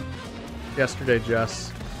 Yesterday. Yesterday,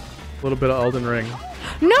 Jess. A little bit of Elden Ring.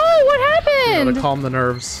 No, what You happened? gotta calm the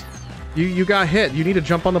nerves. You got hit. You need to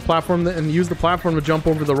jump on the platform and use the platform to jump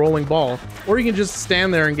over the rolling ball. Or you can just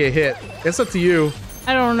stand there and get hit. It's up to you.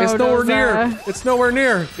 I don't know. It's nowhere Doza. near. It's nowhere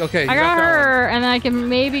near. Okay, I got her, and then I can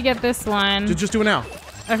maybe get this one. Just do it now.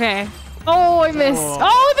 Okay. Oh, I missed.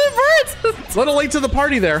 Oh, the birds! Little late to the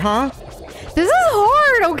party there, huh? This is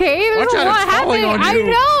hard, okay? There's Watch a out, lot it's falling happening. on you.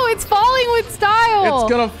 I know, it's falling with style.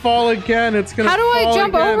 It's gonna fall again. It's gonna How do I fall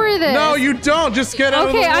jump again. over this? No, you don't. Just get out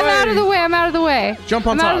of the way. Okay, I'm out of the way. I'm out of the way. Jump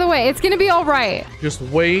on I'm out top. of the way. It's gonna be all right. Just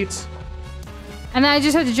wait. And then I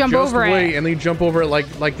just have to jump Just over wait, it. and then you jump over it like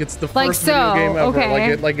it's the Like first so, video game ever.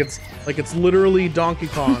 okay. Like it's literally Donkey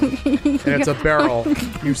Kong, and it's a barrel.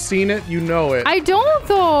 You've seen it, you know it. I don't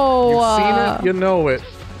though. You've seen it, you know it.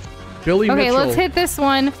 Billy Okay, Mitchell. let's hit this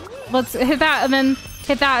one. Let's hit that, and then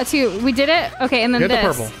hit that too. We did it. Okay, and then Hit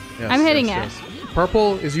this. the purple. Yes, I'm hitting yes, it. yes.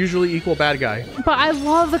 Purple is usually equal bad guy. But I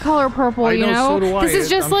love the color purple, I you know, know? so do I. This is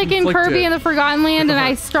just I'm like in Kirby conflicted. and the Forgotten Land, and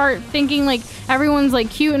I start thinking like everyone's like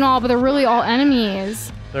cute and all, but they're really all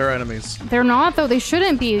enemies. They're enemies. They're not though. They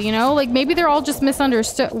shouldn't be, you know? Like maybe they're all just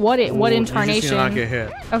misunderstood. What Ooh, incarnation? You just need to not get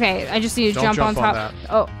hit. Okay, I just need to Don't jump on jump on top.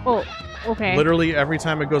 that. Oh, okay. Literally every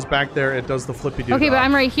time it goes back there, it does the flippy do. Okay, but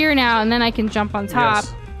I'm right here now, and then I can jump on top,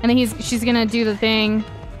 Yes. and then she's gonna do the thing.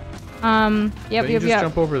 Yep. Just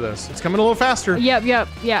jump over this. It's coming a little faster. Yep.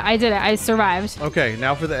 Yeah, I did it. I survived. Okay,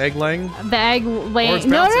 now for the egg laying. The egg laying. it's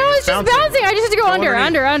No, bouncing, it's it's just bouncing. bouncing. I just have to go under.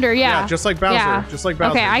 underneath. Yeah. Yeah, just like Bowser. Yeah. Just like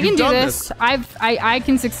Bowser. Okay, I can You've do done this. I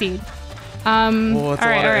can succeed. All that's a lot of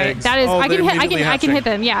right. eggs. That is. Oh, I they're can hit. immediately I can hit hatching.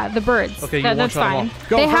 them. Yeah, the birds. Okay, you That's one-shot fine. them all.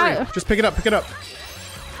 Go, They hurry. Just pick it up. Pick it up.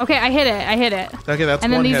 Okay, I hit it. Okay, that's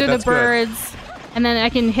And then one these hit. are the That's good. birds, and then I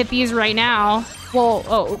can hit these right now. Well,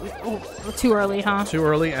 too early, huh? Too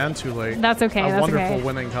early and too late. That's okay. A That's wonderful okay.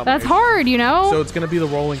 winning combination. That's hard, you know. So it's gonna be the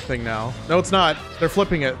rolling thing now. No, it's not. They're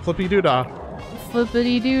flipping it. Flippy doo-dah.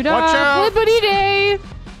 Flippity doo dah. Watch out. Flippity day.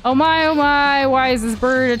 Oh my. Why is this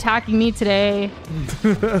bird attacking me today?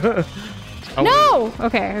 Oh, No.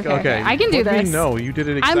 Okay. I can do What do you this. mean no, you did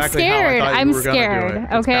it exactly I'm scared. how I thought you I'm were gonna do scared. it.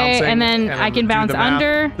 It's Okay, bouncing, and then I I'm can do bounce the math.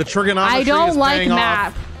 under. The trigonometry I don't is like paying map.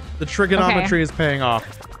 off. The trigonometry is paying off.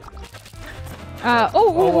 Watch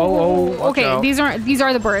Okay, out. these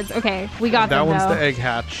are the birds. Okay, we got That them one's though. the egg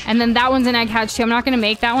hatch. And then that one's an egg hatch too. I'm not gonna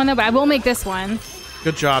make that one though, but I will make this one.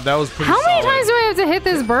 Good job. That was pretty How many solid. times do I have to hit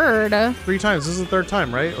this bird? 3 times. This is the 3rd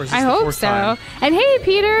time, right? Or is this I the hope 4th so. time? And hey,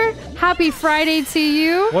 Peter, happy Friday to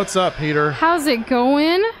you. What's up, Peter? How's it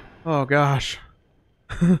going? Oh gosh.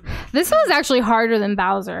 This was actually harder than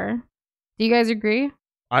Bowser. Do you guys agree?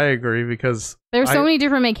 I agree because There's so many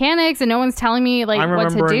different mechanics, and no one's telling me like I'm what to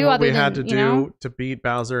remembering do what other we than had to you know? do to beat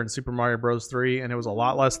Bowser in Super Mario Bros. 3, and it was a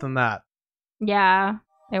lot less than that. Yeah,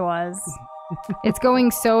 it was. It's going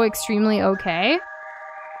so extremely okay.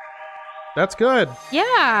 That's good.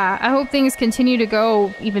 Yeah, I hope things continue to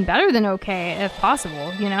go even better than okay, if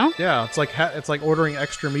possible. You know? Yeah, it's like ordering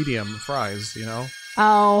extra medium fries. You know.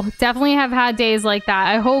 Oh, definitely have had days like that.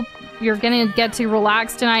 I hope you're gonna get to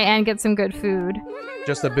relax tonight and get some good food.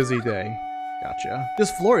 Just a busy day. Gotcha. This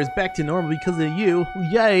floor is back to normal because of you.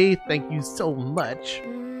 Yay! Thank you so much.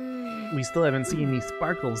 We still haven't seen any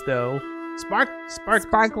sparkles though.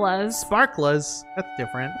 Sparklas. Sparklas. That's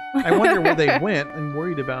different. I wonder where they went. I'm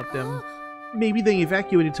worried about them. Maybe they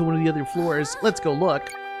evacuated to one of the other floors. Let's go look.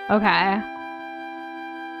 Okay.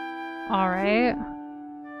 All right.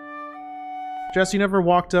 Jess, you never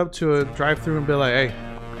walked up to a drive-thru and be like, "Hey,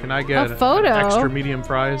 can I get A photo? an extra medium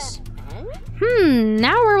fries?"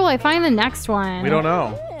 Now where will I find the next one? We don't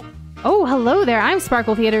know. Oh, hello there. I'm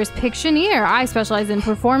Sparkle Theater's Pictioneer. I specialize in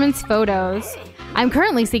performance photos. I'm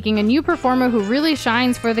currently seeking a new performer who really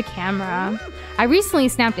shines for the camera. I recently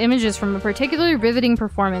snapped images from a particularly riveting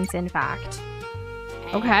performance, in fact.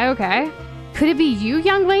 Okay, okay. Could it be you,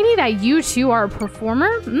 young lady, that you too are a performer?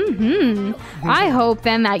 I hope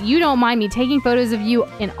then that you don't mind me taking photos of you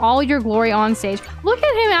in all your glory on stage. Look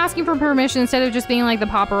at him asking for permission instead of just being like the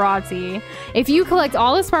paparazzi. If you collect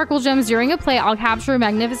all the sparkle gems during a play, I'll capture a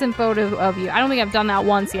magnificent photo of you. I don't think I've done that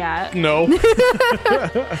once yet. No.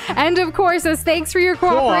 And of course, as thanks for your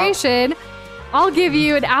cooperation, I'll give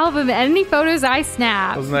you an album and any photos I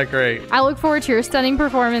snap. Wasn't that great? I look forward to your stunning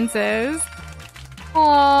performances.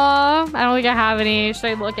 Aww, I don't think I have any. Should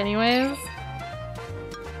I look anyways?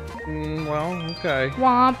 Well, okay.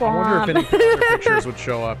 Womp womp. I wonder if any other pictures would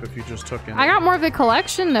show up if you just took in. I got more of the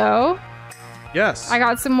collection though. Yes. I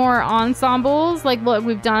got some more ensembles. Like, look,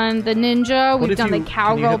 we've done the ninja. What We've if done you, the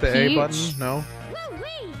cowgirl can you hit the peach. A button? No.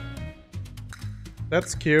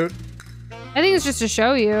 That's cute. I think it's just to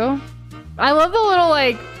show you. I love the little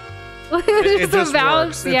like. It the just valves.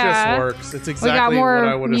 works. It Yeah. just works. It's We exactly got what I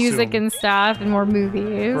more would music assume and stuff and more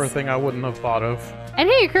movies. for a thing I wouldn't have thought of. And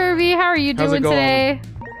hey, Kirby, how are you How's it doing going? today?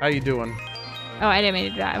 How you doing? Oh, I didn't mean to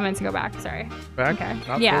do that. I meant to go back. Sorry. Back? Okay.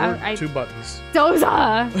 Not Yeah, forward? 2 buttons.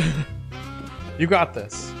 Doza! You got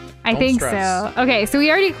this. I Don't think stress. so. Okay, so we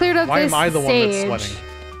already cleared up Why this am I the stage. one that's sweating?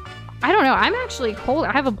 I don't know. I'm actually cold.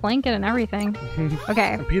 I have a blanket and everything.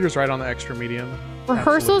 Okay. And Peter's right on the extra medium.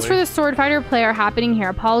 Rehearsals for Absolutely. the sword fighter play are happening here.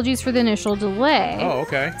 Apologies for the initial delay. Oh,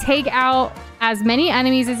 okay. Take out as many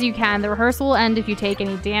enemies as you can. The rehearsal will end if you take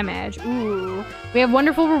any damage. Ooh. We have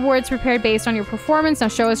wonderful rewards prepared based on your performance. Now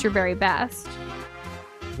show us your very best.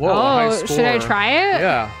 Whoa, a high score. Should I try it?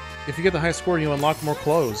 Yeah. If you get the high score, you unlock more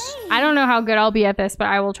clothes. I don't know how good I'll be at this, but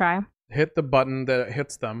I will try. Hit the button that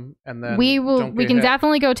hits them, and then We don't can get hit.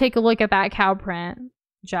 definitely go take a look at that cow print,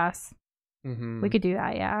 Jess. Mhm. We could do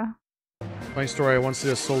that, yeah. My story, I once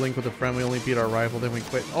did a Soul Link with a friend. We only beat our rival, then we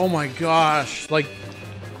quit. Oh my gosh. Like,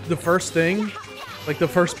 the first thing? Like, the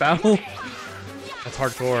first battle? That's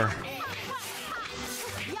hardcore.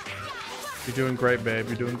 You're doing great, babe.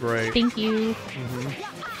 You're doing great. Thank you.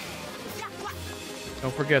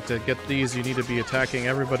 Don't forget to get these. You need to be attacking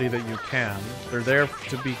everybody that you can. They're there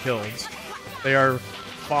to be killed. They are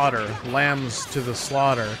fodder. Lambs to the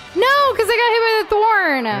slaughter. No, because I got hit by the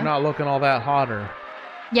thorn. You're not looking all that hotter.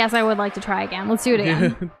 Yes, I would like to try again. Let's do it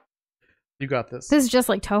again. You got this. This is just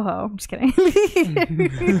like Toho. I'm just kidding.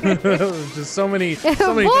 Just so many things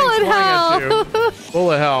Bullet flying hell. at you.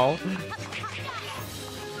 Bullet hell.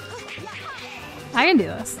 I can do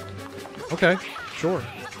this. Okay, sure.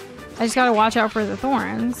 I just gotta watch out for the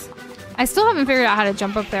thorns. I still haven't figured out how to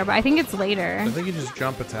jump up there, but I think it's later. I think you just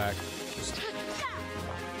jump attack.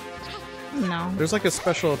 No. There's like a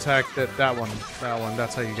special attack that one,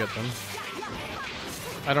 that's how you get them.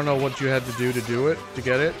 I don't know what you had to do to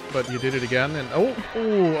get it, but you did it again, and oh,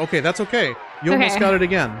 okay, that's okay. You almost Okay. got it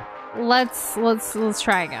again. Let's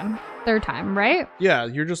try again. Third time, right? Yeah,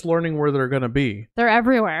 you're just learning where they're gonna be. They're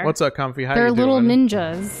everywhere. What's up, Comfy? How They're you little doing?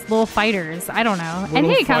 ninjas, little fighters. I don't know. And Little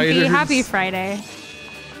hey, Comfy, fighters. happy Friday.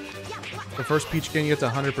 The first Peach game you get to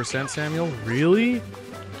 100%, Samuel? Really?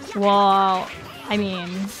 Well, I mean,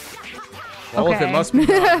 Well, if Okay. it must be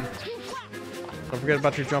done. Don't forget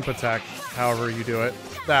about your jump attack, however you do it.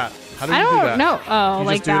 That. How do you I do don't that? know. Oh, You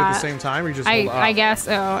like just do it at the that. same time, or you just hold up? I guess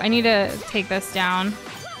so. I need to take this down.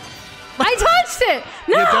 I touched it.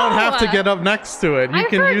 No. You don't have to get up next to it. You I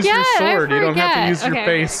can use your forget, I sword. You don't have to forget. use your Okay,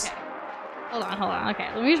 face. okay. Hold on. Okay,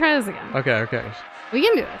 let me try this again. Okay. We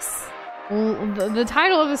can do this. Well, the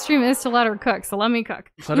title of the stream is to let her cook, so let me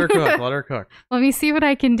cook. Let her cook. Let her cook. Let me see what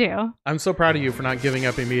I can do. I'm so proud of you for not giving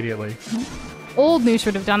up immediately. Old Nush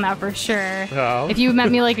would have done that for sure. Oh. If you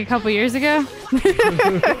met me like a couple years ago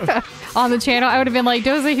on the channel, I would have been like,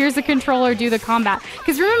 Doza, here's the controller, do the combat.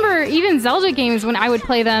 Because remember, even Zelda games, when I would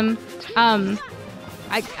play them,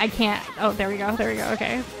 I can't. Oh, there we go.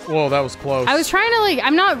 Okay. Whoa, that was close. I was trying to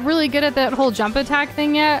I'm not really good at that whole jump attack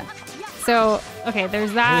thing yet. So, okay,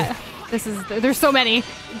 there's that. There's so many.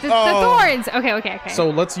 The thorns. Okay. So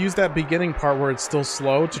let's use that beginning part where it's still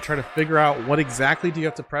slow to try to figure out what exactly do you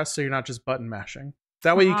have to press so you're not just button mashing.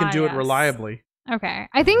 That way you can do it yes. reliably. Okay.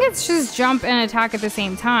 I think it's just jump and attack at the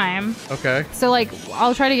same time. Okay. So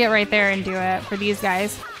I'll try to get right there and do it for these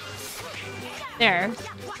guys. There.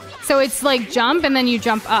 So it's like jump and then you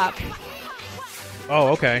jump up. Oh,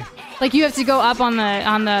 okay. Like you have to go up on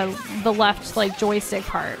the left joystick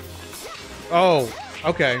part. Oh,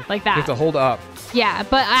 okay. Like that. You have to hold up. Yeah,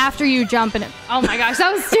 but after you jump and oh my gosh,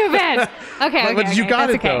 that was stupid. Okay, But you got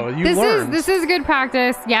that's it, okay. though. You learned. This is good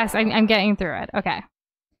practice. Yes, I'm getting through it. Okay.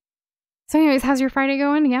 So anyways, how's your Friday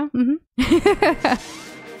going? Yeah.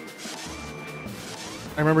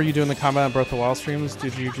 I remember you doing the combat on Breath of the Wild streams.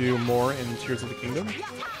 Did you do more in Tears of the Kingdom?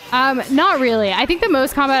 Not really. I think the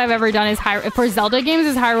most combat I've ever done is for Zelda games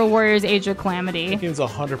is Hyrule Warriors Age of Calamity. The game's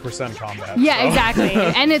 100% combat. Yeah, so. exactly.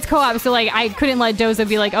 And it's co-op, so like I couldn't let Doza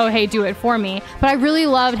be like, oh, hey, do it for me. But I really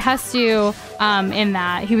loved Hestu in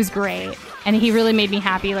that. He was great. And he really made me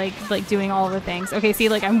happy, like doing all of the things. Okay, see,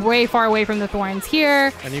 like I'm way far away from the thorns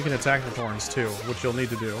here. And you can attack the thorns too, which you'll need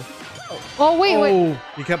to do. Oh, wait.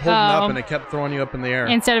 You kept holding up and it kept throwing you up in the air.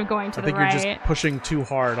 Instead of going to the right. I think you're just pushing too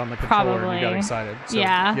hard on the controller Probably. and you got excited. So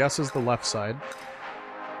yeah. Yes is the left side.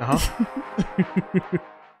 Uh-huh.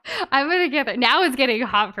 I'm gonna get there. Now it's getting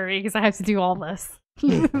hot for me because I have to do all this.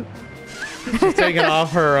 She's taking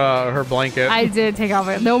off her blanket. I did take off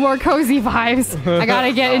it. No more cozy vibes. I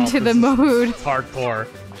gotta get into the mood. Hardcore.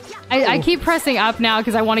 I keep pressing up now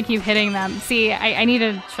because I want to keep hitting them. See, I need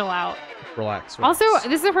to chill out. Relax. Also,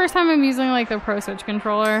 this is the first time I'm using like the Pro Switch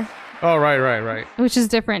controller. Oh, right. Which is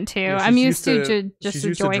different too. Yeah, I'm used to just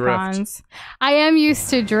the Joy-Cons. I am used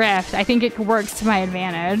to drift. I think it works to my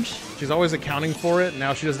advantage. She's always accounting for it.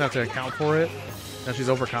 Now she doesn't have to account for it. Now she's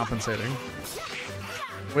overcompensating.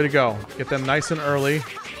 Way to go. Get them nice and early.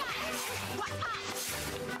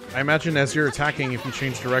 I imagine as you're attacking, if you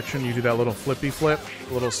change direction, you do that little flippy flip,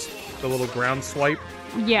 the little ground swipe.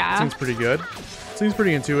 Yeah. Seems pretty good. Seems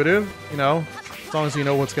pretty intuitive, you know, as long as you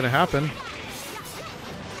know what's going to happen.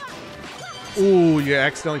 Ooh, you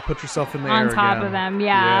accidentally put yourself in the air on top again. of them,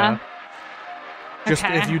 yeah. Just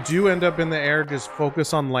okay. if you do end up in the air, just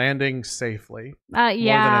focus on landing safely. Yeah, more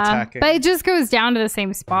than attacking. But it just goes down to the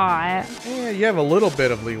same spot. Yeah, you have a little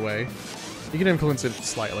bit of leeway. You can influence it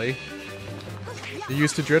slightly. You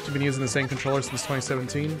used to drift. You've been using the same controller since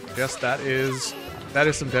 2017. Yes, that is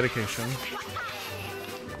some dedication.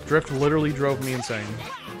 Drift literally drove me insane.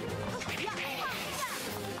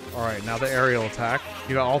 Alright, now the aerial attack.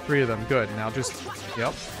 You got all three of them. Good. Now just...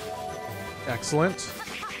 Yep. Excellent.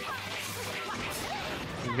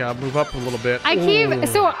 You gotta move up a little bit.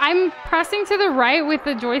 So I'm pressing to the right with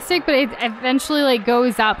the joystick, but it eventually like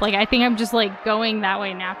goes up. Like I think I'm just like going that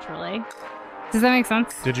way naturally. Does that make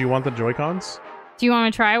sense? Did you want the Joy-Cons? Do you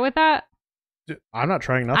want to try with that? I'm not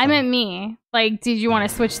trying nothing. I meant me. Like, did you want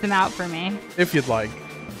to switch them out for me? If you'd like.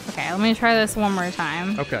 Okay, let me try this one more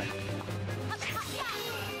time. Okay.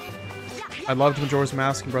 I loved Majora's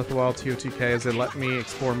Mask and Breath of the Wild TOTK as they let me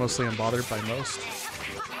explore mostly unbothered by most.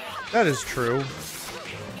 That is true.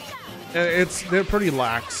 They're pretty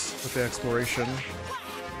lax with the exploration.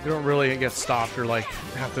 You don't really get stopped or like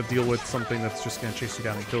have to deal with something that's just gonna chase you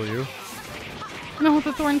down and kill you. No,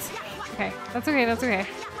 the thorns. Okay, that's okay, that's okay.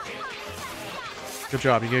 Good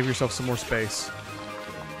job, you gave yourself some more space.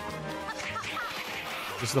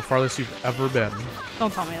 This is the farthest you've ever been.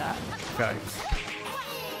 Don't tell me that. Okay.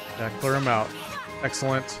 Yeah, clear them out.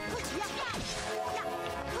 Excellent.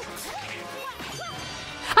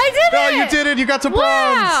 I did it! Oh, you did it! You got to bronze!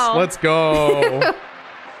 Wow! Let's go!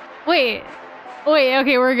 Wait,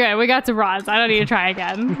 okay, we're good. We got to bronze. I don't need to try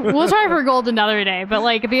again. We'll try for gold another day, but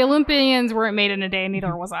like the Olympians weren't made in a day,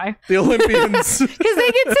 neither was I. The Olympians. Because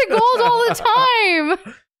they get to gold all the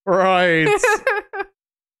time! Right.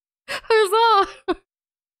 Huzzah!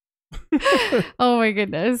 Oh my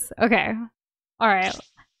goodness. Okay. Alright.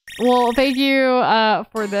 Well, thank you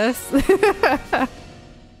for this.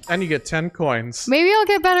 And you get 10 coins. Maybe I'll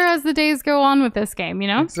get better as the days go on with this game, you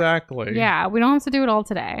know? Exactly. Yeah, we don't have to do it all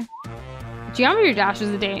today. Geometry Dash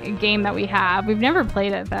is a game that we have. We've never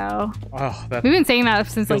played it, though. Oh, that We've been saying that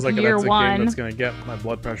since feels like like year that's one. a game that's gonna get my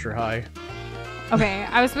blood pressure high. Okay,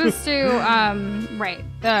 I was supposed to, right,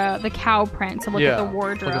 the cow print to look at the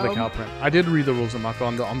wardrobe. Look at the cow print. I did read the rules of Mako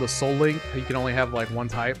on the Soul Link. You can only have like one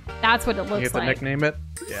type. That's what it looks You have to like. nickname it.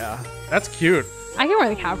 Yeah, that's cute. I can wear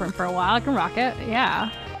the cow print for a while. I can rock it.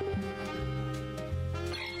 Yeah.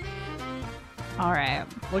 All right.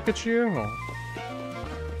 Look at you.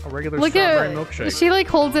 A regular Look strawberry at milkshake. she like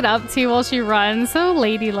holds it up too while she runs. So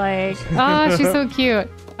ladylike. Oh, she's so cute.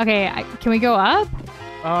 Okay, can we go up?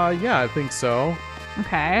 Yeah, I think so.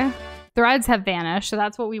 Okay. Threads have vanished, so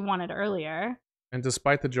that's what we wanted earlier. And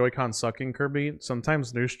despite the Joy-Con sucking, Kirby,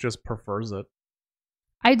 sometimes Nush just prefers it.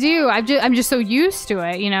 I do. I'm just so used to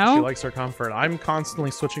it, you know? She likes her comfort. I'm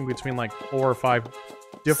constantly switching between like 4 or 5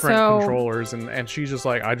 different controllers, and she's just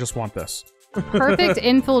like, I just want this. Perfect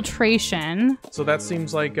infiltration. So that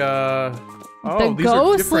seems like the these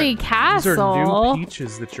ghostly are castle. These are new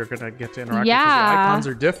peaches that you're gonna get to interact with. The icons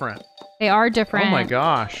are different. They are different. Oh my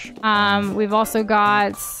gosh. We've also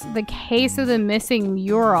got the case of the missing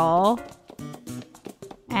mural.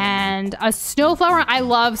 And a snowflower. I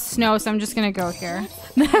love snow, so I'm just gonna go here.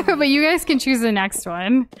 But you guys can choose the next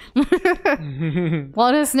one.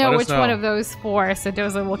 Let us know which one of those 4, so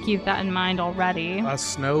Doza will keep that in mind already. A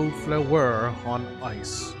snow flower on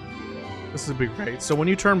ice. This is great. So when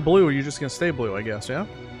you turn blue, you're just gonna stay blue, I guess, yeah?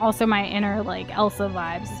 Also, my inner, like, Elsa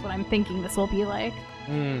vibes is what I'm thinking this will be like.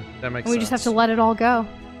 That makes sense. We just have to let it all go.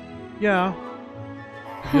 Yeah.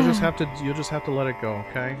 You'll just have to let it go,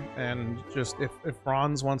 okay? And just if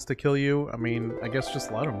Franz wants to kill you, I mean, I guess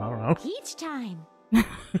just let him. I don't know. Peach time.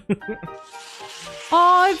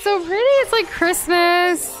 Oh, it's so pretty. It's like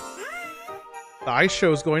Christmas. The ice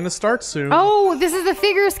show is going to start soon. Oh, this is the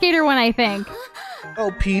figure skater one, I think.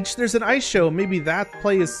 Oh, Peach, there's an ice show. Maybe that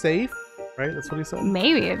play is safe. Right? That's what he said?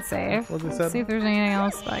 Maybe it's safe. What he Let's said? see if there's anything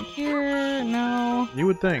else back here. No. You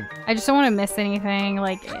would think. I just don't want to miss anything,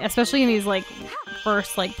 like, especially in these, like,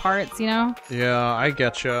 first, like, parts, you know? Yeah, I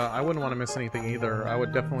getcha. I wouldn't want to miss anything either. I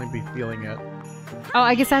would definitely be feeling it. Oh,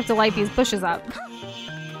 I guess I have to light these bushes up.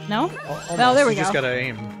 No? Almost. Oh, there we You just go. gotta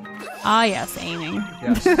aim. Ah, yes, aiming.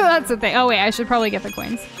 Yes. That's the thing. Oh, wait, I should probably get the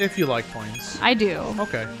coins. If you like coins. I do.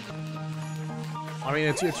 Okay. I mean,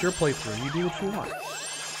 it's your playthrough. You do what you want.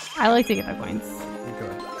 I like to get the coins.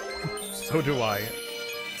 Good. So do I.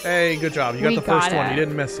 Hey, good job. You got We the first got one. it. You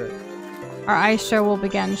didn't miss it. Our ice show will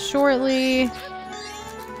begin shortly.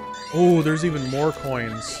 Oh, there's even more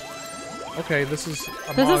coins. Okay, this is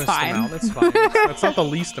a modest fine. amount. That's fine. That's not the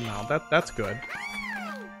least amount. That's good.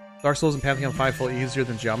 Dark Souls and Pantheon 5 feel easier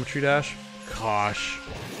than Geometry Dash? Gosh.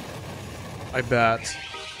 I bet.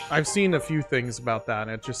 I've seen a few things about that,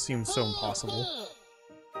 and it just seems so impossible.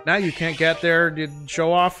 Now you can't get there. Did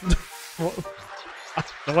show off?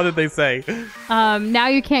 What did they say? Now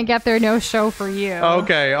you can't get there, no show for you.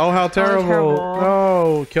 Okay. Oh, how terrible. terrible.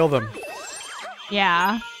 No, kill them.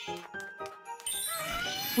 Yeah.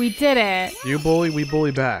 We did it. You bully, we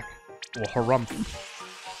bully back. Well, harumph.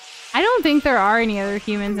 I don't think there are any other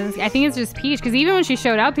humans in this. I think it's just Peach, because even when she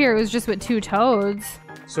showed up here, it was just with 2 toads.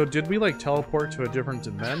 So did we like teleport to a different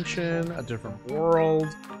dimension, a different world,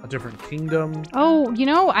 a different kingdom? Oh, you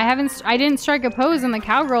know, I didn't strike a pose in the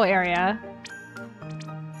cowgirl area.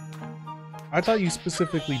 I thought you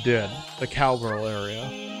specifically did the cowgirl area.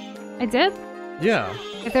 I did? Yeah.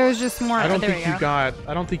 If there was just more, I don't there think we you go. got.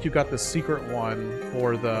 I don't think you got the secret one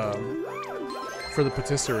for the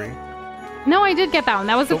patisserie, No, I did get that one.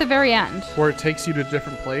 That was at the very end. where it takes you to a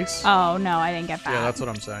different place. Oh, no, I didn't get that. Yeah, that's what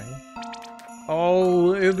I'm saying.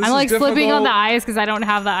 Oh, this is I'm like difficult. slipping on the ice because I don't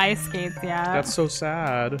have the ice skates yet. That's so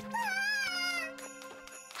sad.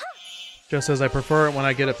 Just as I prefer it when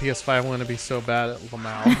I get a PS5, I'm going to be so bad at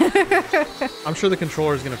Lamau. I'm sure the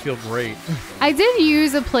controller is going to feel great. I did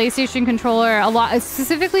use a PlayStation controller a lot,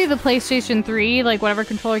 specifically the PlayStation 3, like whatever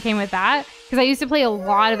controller came with that, because I used to play a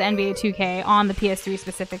lot of NBA 2K on the PS3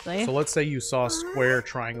 specifically. So let's say you saw square,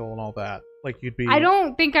 triangle, and all that. Like you'd be... I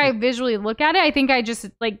don't think I visually look at it. I think I just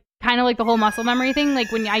like kind of like the whole muscle memory thing.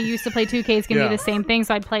 Like when I used to play 2K, it's gonna be the same thing,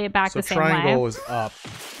 so I'd play it back So the same way. triangle is up.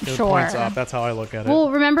 The Sure. point's up. That's how I look at it. Well,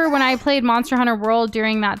 remember when I played Monster Hunter World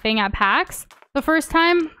during that thing at PAX? The first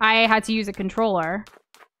time, I had to use a controller.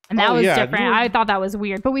 And that Oh, was yeah, different. you were- I thought that was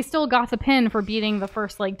weird. But we still got the pin for beating the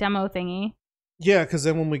first, like, demo thingy. Yeah, because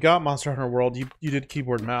then when we got Monster Hunter World, you did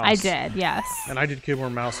keyboard mouse. I did, yes. And I did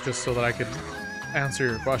keyboard mouse just so that I could answer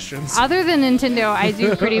your questions. Other than Nintendo, I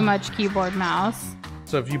do pretty much keyboard mouse.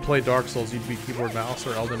 So if you play Dark Souls, you'd be keyboard mouse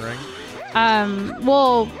or Elden Ring?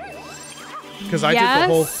 Well, Because I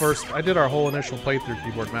did our whole initial playthrough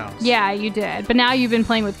keyboard mouse. yeah, you did. But now you've been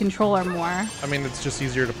playing with controller more. I mean, it's just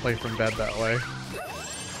easier to play from bed that way.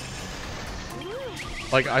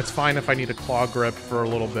 Like, it's fine if I need a claw grip for a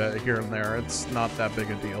little bit here and there. It's not that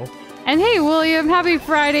big a deal. And hey, William, happy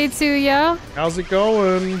Friday to ya. How's it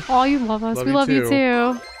going? Oh, you love us. Love We you love you too.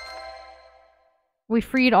 too. We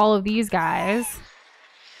freed all of these guys.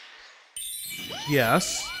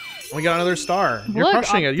 Yes. We got another star. You're Look,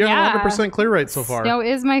 crushing it. You have yeah. 100% clear rate so far. Snow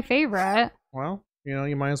is my favorite. Well, you know,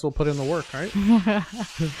 you might as well put in the work, right?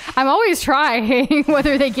 I'm always trying,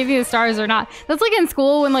 whether they give you the stars or not. That's like in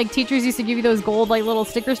school when like teachers used to give you those gold like little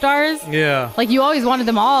sticker stars. Yeah. Like you always wanted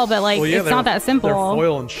them all, but like Well, yeah, it's not that simple. They're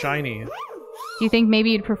foil and shiny. Do you think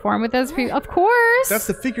maybe you'd perform with those? Of course. That's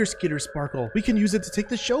the figure skater sparkle. We can use it to take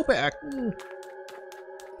the show back.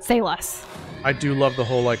 Say less. I do love the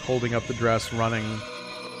whole like holding up the dress, running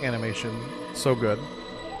animation. So good.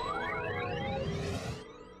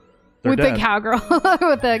 They're With dead. the cowgirl,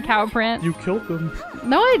 with the cow print. You killed them.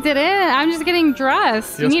 No, I didn't. I'm just getting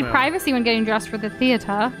dressed. You Yes, need ma'am. privacy when getting dressed for the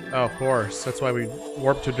theater. Oh, of course. That's why we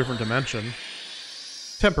warped to a different dimension.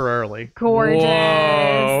 Temporarily. Gorgeous.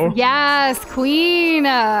 Whoa. Yes, queen.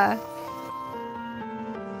 Oh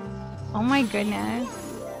my goodness.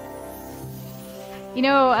 You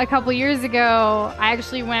know, a couple years ago, I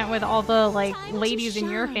actually went with all the like ladies in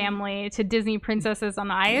your family to Disney Princesses on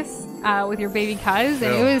Ice with your baby cuz,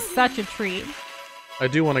 and it was such a treat. I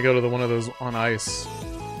do want to go to one of those on ice.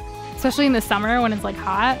 Especially in the summer when it's like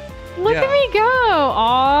hot. Look at me go!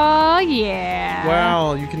 Oh yeah!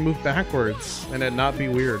 Wow, you can move backwards and it not be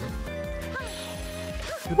weird.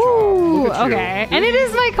 Good Ooh, job. Look at you. okay. And it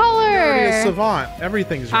is my color! You're already a savant.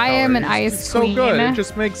 Everything's your I color. am an It's ice so queen. good. It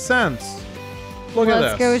just makes sense. Look at this.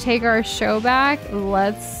 Let's go take our show back.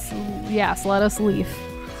 Let us leave.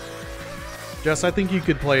 Jess, I think you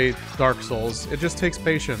could play Dark Souls. It just takes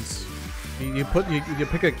patience. You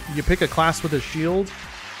pick a class with a shield,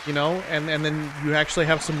 you know, and then you actually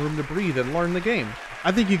have some room to breathe and learn the game.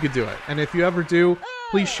 I think you could do it. And if you ever do,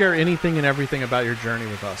 please share anything and everything about your journey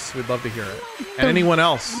with us. We'd love to hear it. And anyone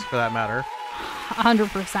else, for that matter.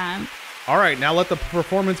 100%. All right, now let the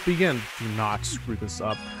performance begin. Do not screw this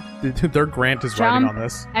up. Their grant is writing on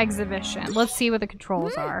this. Exhibition. Let's see what the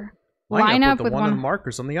controls are. Line up with one of the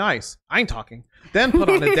markers on the ice. I ain't talking. Then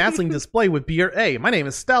put on a dazzling display with B or A. My name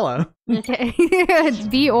is Stella. Okay. It's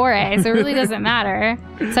B or A, so it really doesn't matter.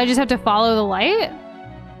 So I just have to follow the light?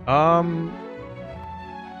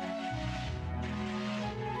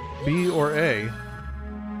 B or A.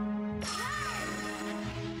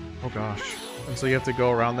 Oh gosh. And so you have to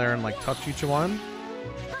go around there and like touch each one?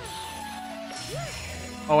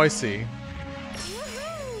 Oh, I see.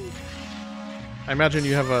 I imagine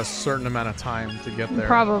you have a certain amount of time to get there.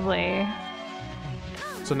 Probably.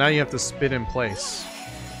 So now you have to spin in place.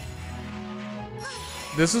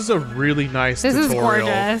 This is a really nice tutorial.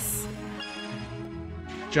 This is gorgeous.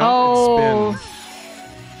 Jump and spin.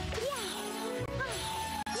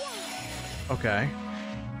 Okay.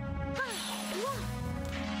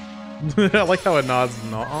 I like how it nods.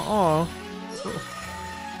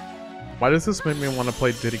 Why does this make me want to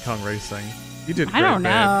play Diddy Kong Racing? You did great, I don't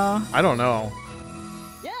babe. know. I don't know.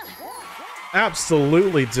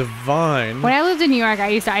 Absolutely divine. When I lived in New York, I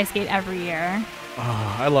used to ice skate every year.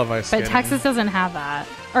 Oh, I love ice skating. But Texas doesn't have that.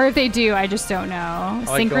 Or if they do, I just don't know. I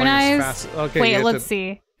like Synchronize? okay, wait, let's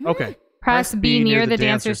see. Okay. Press B near the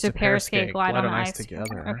dancers to pair skate, glide on ice.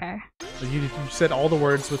 Together. Okay. You said all the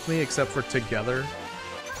words with me except for together.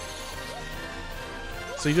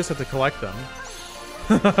 So you just have to collect them.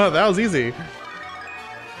 That was easy.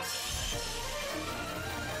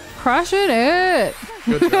 Crushing it.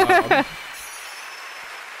 Good job.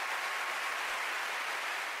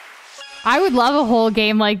 I would love a whole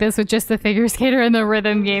game like this with just the figure skater and the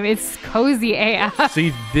rhythm game. It's cozy AF.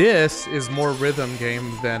 See, this is more rhythm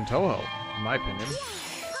game than Toho, in my opinion.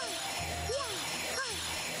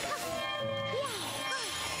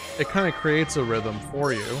 It kind of creates a rhythm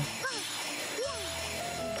for you.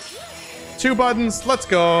 2 buttons, let's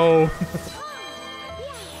go!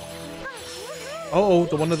 Oh,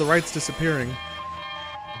 the one to the right's disappearing.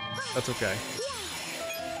 That's okay.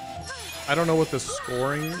 I don't know what the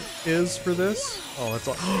scoring is for this. Oh, that's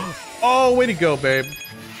all. Oh, way to go, babe.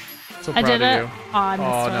 So proud I did of it. you. Oh, I missed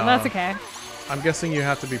one. no. That's okay. I'm guessing you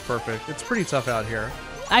have to be perfect. It's pretty tough out here.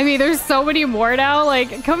 I mean, there's so many more now.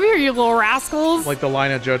 Like, come here, you little rascals. Like the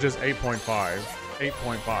line of judges, 8.5,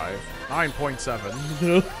 8.5,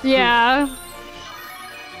 9.7. Yeah.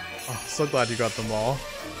 Oh, so glad you got them all.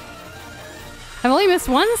 I've only missed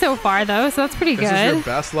one so far, though, so that's pretty This is your good.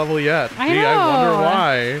 best level yet. I Gee, know. I wonder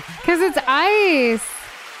why. Because it's ice.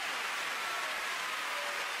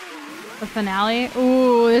 The finale.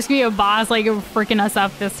 Ooh, there's gonna be a boss like freaking us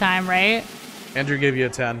up this time, right? Andrew gave you a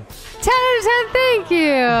 10. 10 out of 10, thank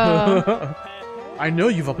you. I know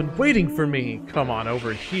you've all been waiting for me. Come on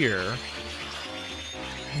over here.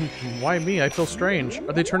 Why me? I feel strange.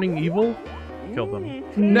 Are they turning evil? Kill them.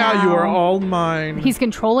 Now you are all mine. He's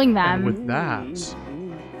controlling And them. with that,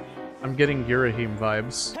 I'm getting Girahim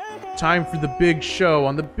vibes. Time for the big show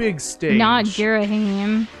on the big stage. Not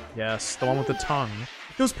Girahim. Yes, the one with the tongue.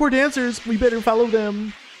 Those poor dancers, we better follow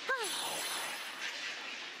them.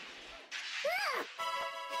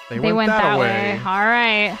 They went that way. way. All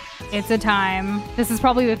right. It's a time. This is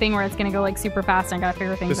probably the thing where it's going to go like super fast and I got to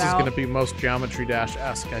figure things This is out. going to be most Geometry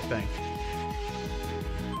Dash-esque, I think.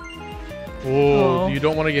 Oh, you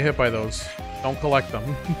don't want to get hit by those. Don't collect them.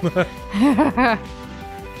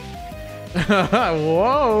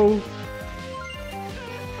 Whoa!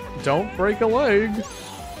 Don't break a leg.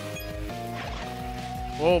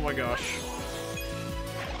 Oh my gosh.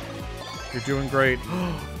 You're doing great.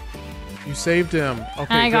 You saved him.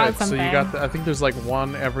 Okay, I good. got So you something. got I think there's like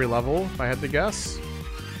one every level, if I had to guess.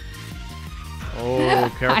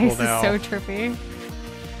 Oh, careful Ice now. is so trippy.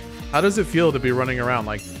 How does it feel to be running around?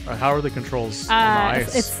 Like, how are the controls on the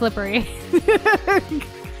ice? It's slippery.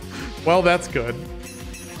 Well, that's good.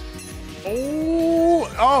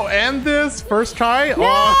 Oh, and this first try?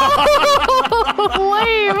 No!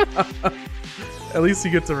 Lame. At least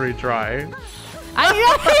you get to retry. I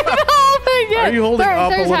know. Are you holding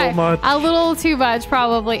up a little much? A little too much,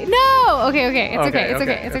 probably. No. Okay. It's okay.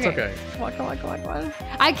 It's okay. Come on.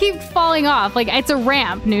 I keep falling off. Like it's a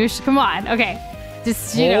ramp, Noosh. Come on. Okay.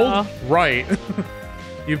 Just you know. Right.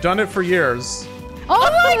 You've done it for years. Oh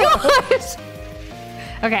my gosh.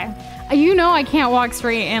 Okay. You know I can't walk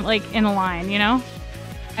straight and like in a line. You know.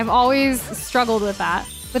 I've always struggled with that.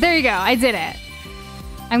 But there you go. I did it.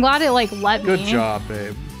 I'm glad it like let me. Good job,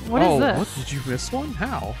 babe. What is this? What? Did you miss one?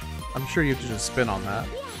 How? I'm sure you have to just spin on that.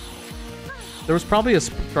 There was probably a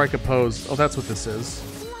strike opposed. Oh, that's what this is.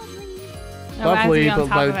 Oh, Lovely,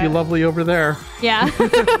 but be lovely over there. Yeah.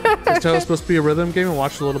 Is Taylor supposed to be a rhythm game and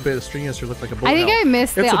watch a little bit of string yesterday look like a bullet I think hell. I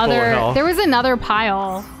missed It's the a bullet other. hell. There was another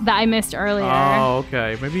pile that I missed earlier. Oh,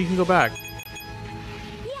 okay. Maybe you can go back.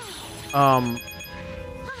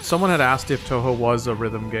 Someone had asked if Toho was a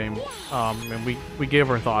rhythm game, and we gave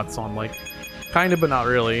our thoughts on like, kind of, but not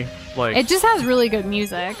really. Like It just has really good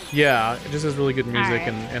music. yeah, it just has really good music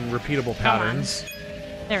Alright. and repeatable patterns.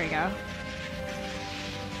 There we go.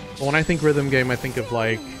 But when I think rhythm game, I think of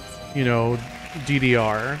like, you know,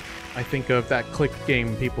 DDR. I think of that click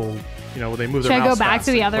game people, you know, they move their Should I mouse go back fast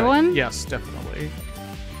to the and other click. one? Yes, definitely.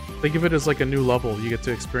 Think of it as like a new level. You get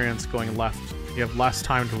to experience going left. You have less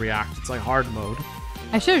time to react. It's like hard mode.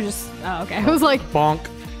 I should have just. Oh, okay. I was like, Bonk.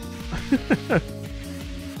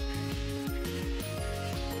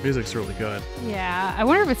 Music's really good. yeah. I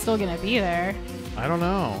wonder if it's still gonna be there. I don't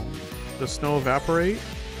know. Does snow evaporate?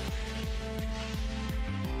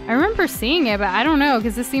 I remember seeing it, but I don't know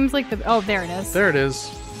because this seems like the. Oh, there it is. There it is.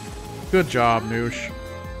 Good job, Noosh.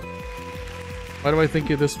 Why do I think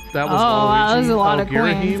of this? That was Oh, wow, that was a lot of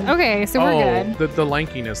Girahim? coins. Okay, so we're good. The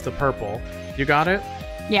lankiness, the purple. You got it?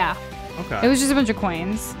 Yeah. Okay. It was just a bunch of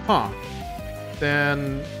coins. Huh.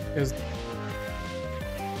 Then is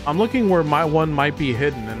I'm looking where my one might be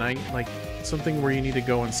hidden, and I like something where you need to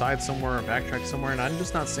go inside somewhere or backtrack somewhere, and I'm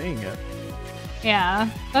just not seeing it. Yeah,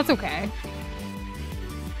 that's okay.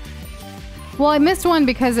 Well, I missed one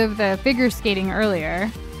because of the figure skating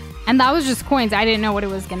earlier. And that was just coins. I didn't know what it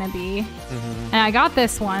was going to be. And I got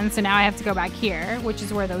this one, so now I have to go back here, which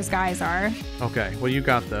is where those guys are. Okay, well, you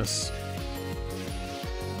got this.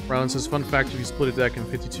 Rylan says, fun fact, if you split a deck in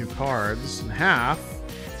 52 cards in half...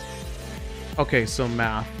 Okay, so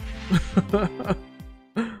math.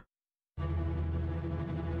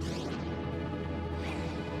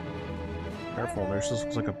 Careful, this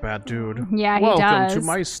looks like a bad dude. Yeah, he Welcome does. to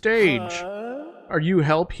my stage. Are you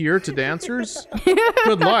help here to dancers?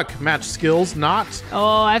 Good luck. Match skills, not.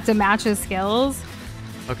 Oh, I have to match his skills?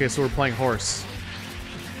 Okay, so we're playing horse.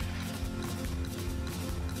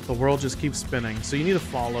 The world just keeps spinning, so you need to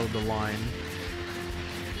follow the line.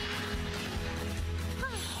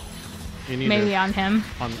 You need Maybe on him.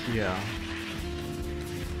 yeah.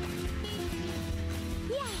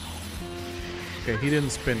 Okay, he didn't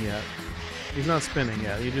spin yet. He's not spinning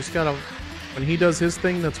yet. You just gotta... When he does his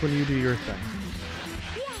thing, that's when you do your thing.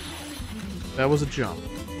 That was a jump.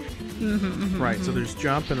 Right, so there's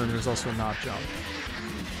jump, and then there's also not jump.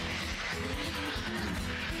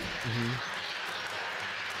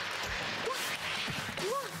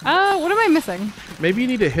 What am I missing? Maybe you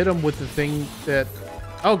need to hit him with the thing that...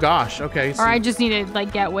 Oh gosh, okay. So Or I just need to,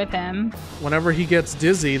 like, get with him. whenever he gets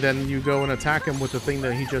dizzy, then you go and attack him with the thing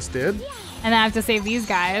that he just did? And then I have to save these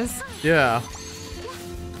guys. Yeah.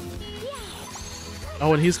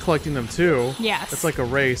 Oh, and he's collecting them too. Yes. It's like a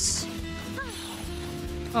race.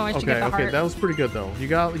 Oh, I should Okay, get the okay, heart. that was pretty good though. You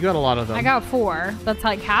got a lot of them. I got 4. That's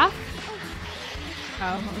like half?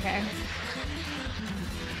 Oh, okay.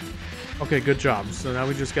 Okay, good job. So now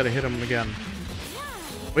we just gotta hit him again.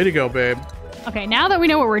 Way to go, babe. Okay, now that we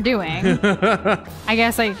know what we're doing, I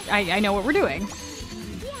guess I know what we're doing.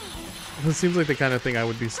 It seems like the kind of thing I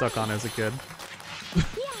would be stuck on as a kid.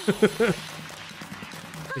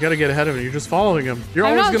 You gotta get ahead of him. You're just following him. You're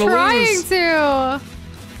I'm always not gonna trying lose. to.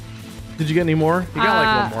 Did you get any more? You got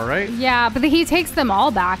like one more, right? Yeah, but he takes them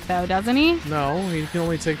all back though, doesn't he? No, he can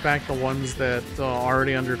only take back the ones that are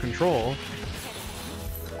already under control.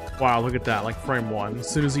 Wow, look at that! Like frame 1. As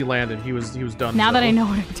soon as he landed, he was done. Now so. that I know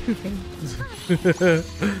what I'm doing.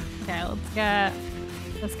 Okay, let's get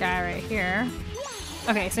this guy right here.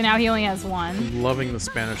 Okay, so now he only has 1. I'm loving the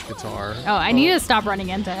Spanish guitar. Oh, I need to stop running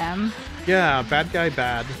into him. Yeah, bad guy,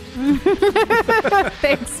 bad.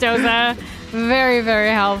 Thanks, Doza. Very, very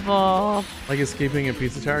helpful. Like escaping a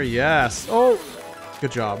pizza tower? Yes. Oh,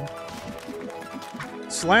 good job.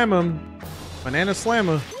 Slam him. Banana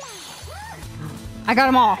slammer. I got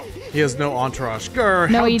them all. He has no entourage. Grr,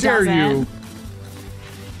 No, how he dare doesn't. you?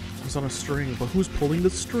 He's on a string, but who's pulling the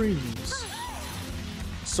strings?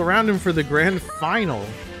 Surround him for the grand final.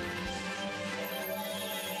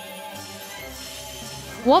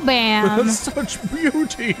 Well, bam. Such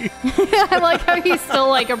beauty. I like how he still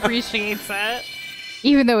like appreciates it,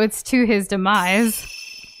 even though it's to his demise.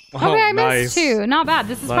 Okay, I missed two. Not bad.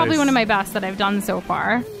 This is probably one of my best that I've done so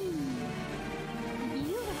far.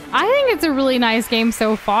 I think it's a really nice game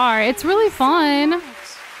so far. It's really fun.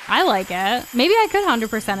 I like it. Maybe I could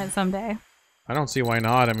 100% it someday. I don't see why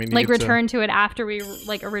not. I mean, like return to it after we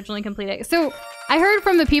like originally complete it. So I heard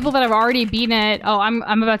from the people that have already beaten it. Oh, I'm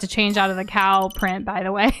about to change out of the cow print, by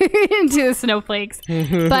the way, into the snowflakes.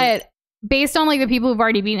 But based on like the people who've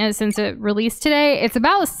already beaten it since it released today, it's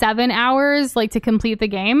about 7 hours like to complete the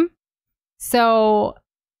game. So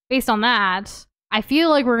based on that, I feel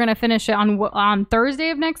like we're gonna finish it on Thursday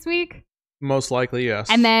of next week. Most likely, yes.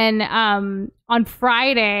 And then on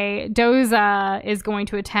Friday, Doza is going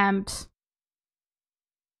to attempt.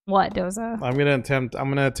 What, Doza? I'm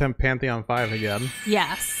gonna attempt Pantheon 5 again.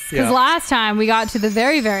 Yes, because last time we got to the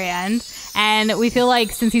very, very end, and we feel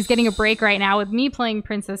like since he's getting a break right now with me playing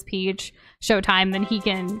Princess Peach Showtime, then he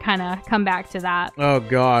can kind of come back to that. Oh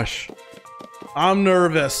gosh, I'm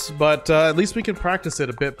nervous, but at least we can practice it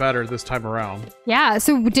a bit better this time around. Yeah.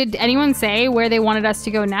 So did anyone say where they wanted us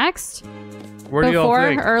to go next? Where do y'all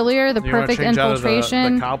think? Earlier, the perfect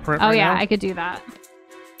infiltration. The cow print oh right yeah, now? I could do that.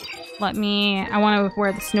 I want to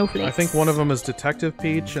wear the snowflakes. I think one of them is Detective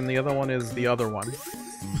Peach, and the other one is the other one.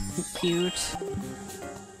 Cute.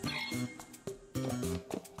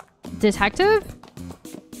 Detective?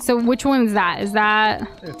 So which one is that? Is that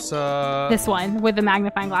It's this one with the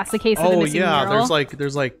magnifying glass, the case of the missing yeah, mural?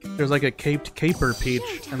 there's like a caped caper Peach,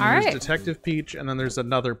 and then All there's right. Detective Peach, and then there's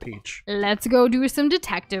another Peach. Let's go do some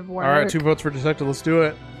detective work. All right, 2 votes for Detective. Let's do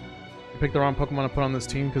it. You picked the wrong Pokemon to put on this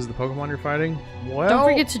team because of the Pokemon you're fighting. Well, Don't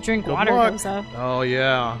forget to drink good water, luck. Doza. Oh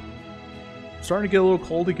yeah. Starting to get a little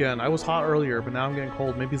cold again. I was hot earlier, but now I'm getting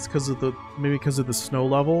cold. Maybe it's because of the snow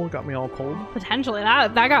level got me all cold. Potentially.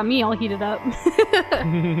 That got me all heated up.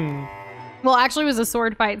 Well, actually, it was a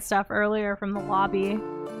sword fight stuff earlier from the lobby.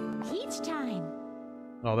 Peach time.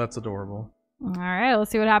 Oh, that's adorable. All right,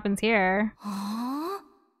 let's see what happens here.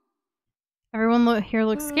 Everyone here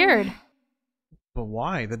looks scared. But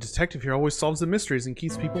why? The detective here always solves the mysteries and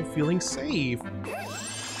keeps people feeling safe.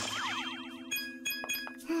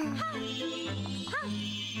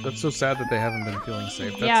 That's so sad that they haven't been feeling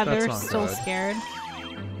safe. Yeah, That's they're not still good. scared.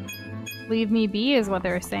 Leave me be is what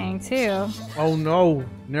they're saying, too. Oh no,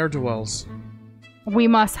 ne'er-do-wells. We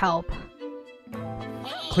must help.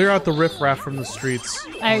 Clear out the riffraff from the streets.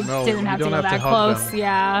 I oh, no, didn't have you to don't go have that to hug close. them.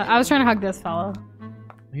 Yeah, I was trying to hug this fellow.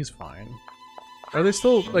 He's fine. Are they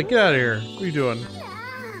still like, get out of here? What are you doing?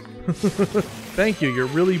 Thank you, you're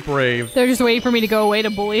really brave. They're just waiting for me to go away to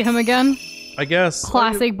bully him again. I guess.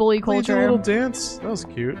 Classic bully Did you do a culture. little dance? That was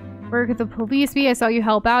cute. Work at the police bee. I saw you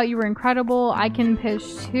help out. You were incredible. I can pitch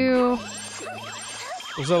too.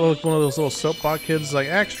 Was that like one of those little soapbox kids like,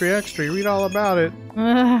 extra, extra, read all about it?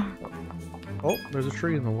 Ugh. Oh, there's a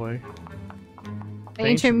tree in the way. The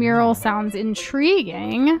ancient mural sounds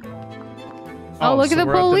intriguing. Oh, look so at the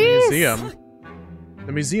we're at police. the museum.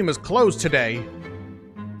 The museum is closed today.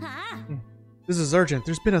 This is urgent.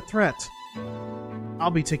 There's been a threat.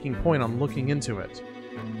 I'll be taking point on looking into it.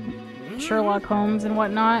 Sherlock Holmes and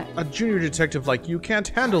whatnot. A junior detective like you can't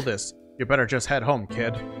handle this. You better just head home,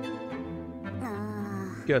 kid.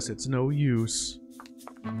 Guess it's no use.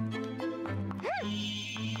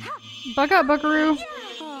 Buck up, buckaroo.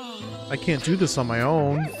 I can't do this on my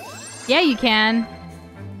own. Yeah, you can.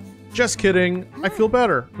 Just kidding. I feel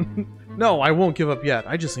better. No, I won't give up yet.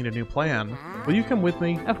 I just need a new plan. Will you come with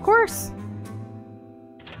me? Of course.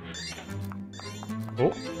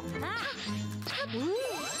 Oh.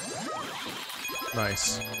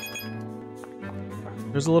 Nice.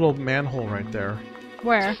 There's a little manhole right there.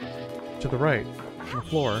 Where? To the right. On the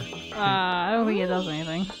floor. I don't think it does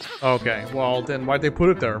anything. Okay, well then why'd they put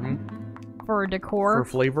it there? For decor. For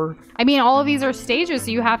flavor? I mean, all of these are stages,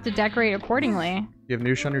 so you have to decorate accordingly. You have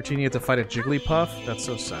Nush on your team, you have to fight a Jigglypuff? That's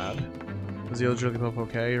so sad. Is the other Jigglypuff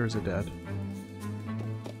okay, or is it dead?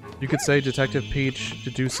 You could say Detective Peach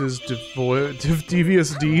deduces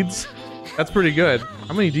devious deeds. That's pretty good.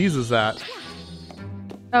 How many Ds is that?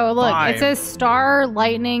 Oh, look. 5. It says star,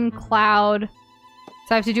 lightning, cloud.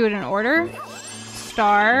 So I have to do it in order.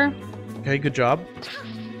 Star. Okay, good job.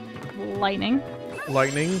 Lightning.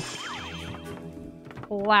 Lightning.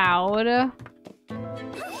 Cloud.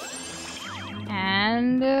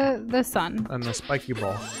 And the sun. And the spiky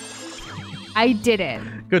ball. I did it.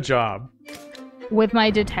 Good job. with my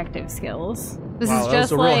detective skills. This Wow, is that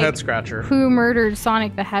just was a real like head scratcher. who murdered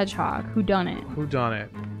Sonic the Hedgehog? Who done it? Who done it?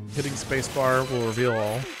 Hitting spacebar will reveal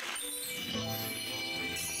all.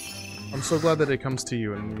 I'm so glad that it comes to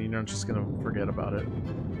you and you're not just gonna forget about it.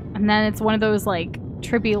 And then it's one of those like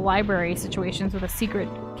trippy library situations with a secret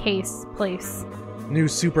case place. New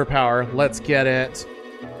superpower, let's get it.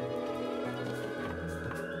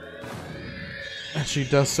 And she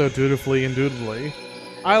does so dutifully and dutifully.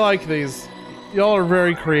 I like these. Y'all are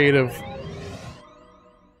very creative.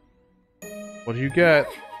 What do you get?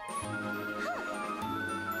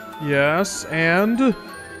 Yes, and...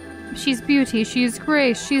 She's Beauty, she's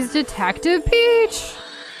Grace, she's Detective Peach!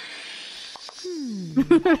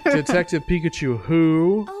 Detective Pikachu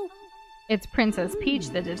who? It's Princess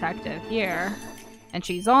Peach the detective here. And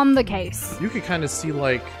she's on the case. You could kind of see,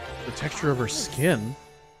 like, the texture of her skin.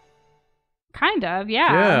 Kind of,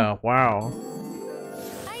 yeah. Yeah, wow.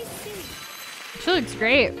 She looks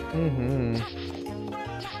great. Mm-hmm.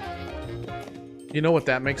 You know what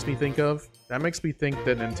that makes me think of? That makes me think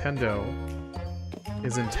that Nintendo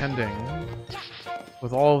is intending,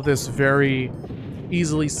 with all of this very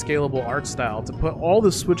easily scalable art style, to put all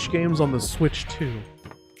the Switch games on the Switch too.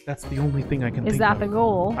 That's the only thing I can think of. Is that the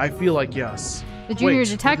goal? I feel like yes. The junior Wait,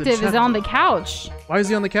 detective is on the couch. Why is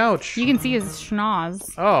he on the couch? You can see his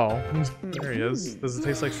schnoz. Oh, there he is. Does it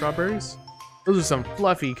taste like strawberries? Those are some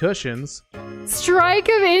fluffy cushions. Strike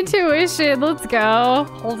of intuition. Let's go.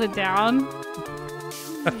 Hold it down.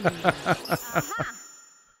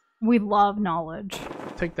 We love knowledge.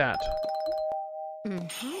 Take that.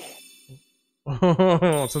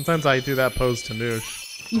 Sometimes I do that pose to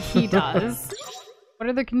Nush. He does. What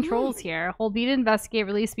are the controls here? Hold B to investigate,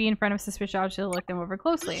 release B in front of suspicious objects to look them over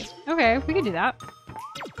closely. Okay, we can do that.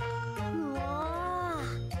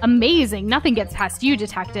 Amazing! Nothing gets past you,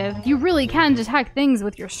 detective. You really can detect things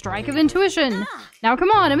with your strike of intuition. Now come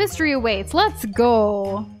on, a mystery awaits. Let's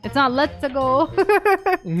go. It's not let's go.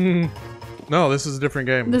 No, this is a different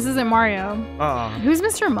game. This isn't Mario. Who's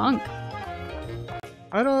Mr. Monk?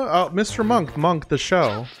 I don't. Oh, Mr. Monk, the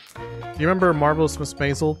show. You remember Marvelous Miss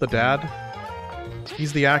Maisel, the dad?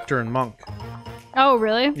 He's the actor in Monk. Oh,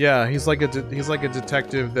 really? Yeah, he's like a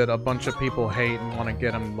detective that a bunch of people hate and want to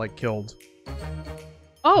get him like killed.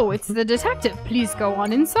 Oh, it's the detective. Please go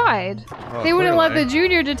on inside. Oh, they wouldn't let clearly. the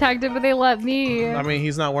junior detective, but they let me. I mean,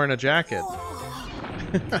 he's not wearing a jacket.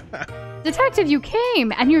 Detective, you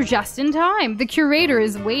came, and you're just in time. The curator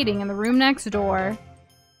is waiting in the room next door.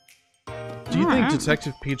 Do you think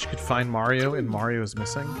Detective Peach could find Mario and Mario is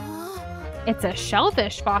missing? It's a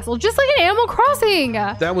shellfish fossil, just like in Animal Crossing!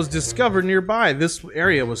 That was discovered nearby. This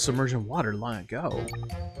area was submerged in water long ago.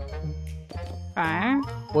 Okay.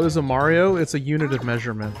 What is a Mario? It's a unit of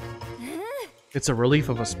measurement. It's a relief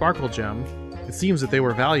of a sparkle gem. It seems that they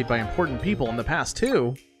were valued by important people in the past,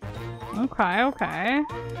 too. Okay, okay.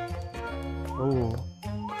 Oh.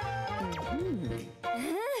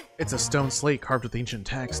 It's a stone slate carved with ancient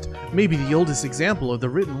text. Maybe the oldest example of the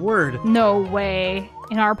written word. No way.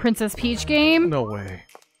 In our Princess Peach game? No way.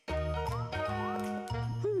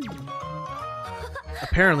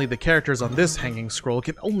 Apparently, the characters on this hanging scroll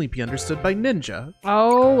can only be understood by ninja.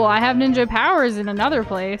 Oh, well, I have ninja powers in another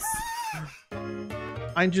place.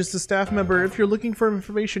 I'm just a staff member. If you're looking for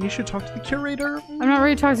information, you should talk to the curator. I'm not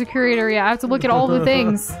ready to talk to the curator yet. I have to look at all the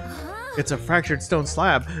things. It's a fractured stone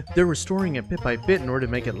slab. They're restoring it bit by bit in order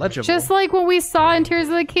to make it legible. Just like what we saw in Tears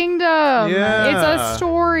of the Kingdom. Yeah. It's a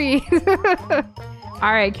story.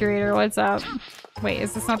 All right, curator, what's up? Wait,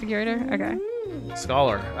 is this not the curator? Okay.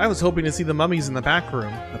 Scholar, I was hoping to see the mummies in the back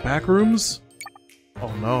room. The back rooms?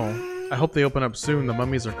 Oh no. I hope they open up soon. The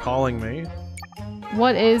mummies are calling me.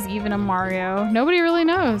 What is even a Mario? Nobody really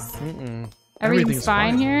knows. Everything's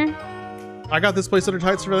fine here? I got this place under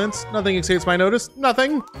tight surveillance. Nothing escapes my notice.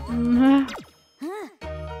 Nothing.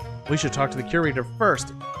 We should talk to the curator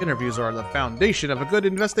first. Interviews are the foundation of a good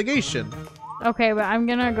investigation. Okay, but I'm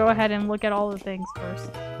gonna go ahead and look at all the things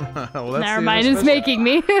first. Well, that's Never mind, it's making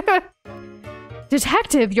me.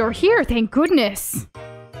 Detective, you're here, thank goodness.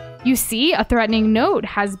 You see, a threatening note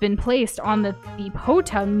has been placed on the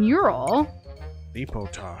Thipota mural.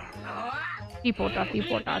 Thipota.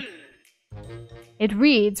 Thipota. It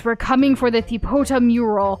reads, "We're coming for the Thipota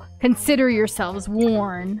mural. Consider yourselves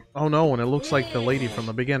warned." Oh no, and it looks like the lady from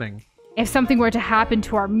the beginning. If something were to happen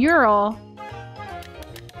to our mural...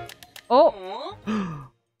 Oh!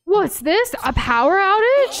 What's this? A power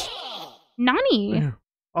outage? Nani?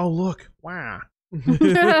 Oh look! Wow!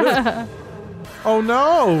 Oh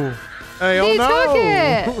no! Hey! Oh He no! took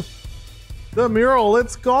it! The mural,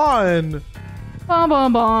 it's gone. Bum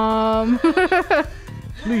bum bum.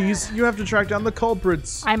 Please, you have to track down the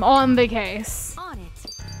culprits. I'm on the case. On it.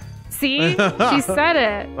 See? She said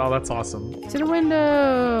it. Oh, that's awesome. To the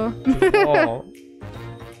window. Oh.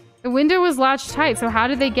 The window was latched tight, so how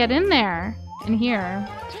did they get in there? In here?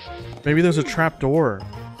 Maybe there's a trap door.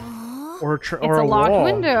 Or It's or a locked wall.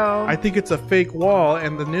 window. I think it's a fake wall,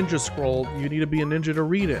 and the ninja scroll, you need to be a ninja to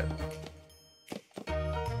read it.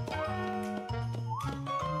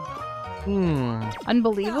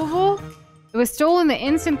 Unbelievable. It was stolen the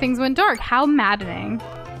instant things went dark. How maddening.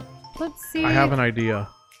 Let's see. I have an idea.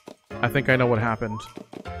 I think I know what happened.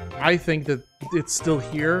 I think that it's still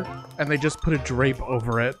here, and they just put a drape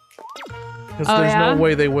over it. Because there's no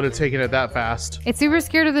way they would have taken it that fast. It's super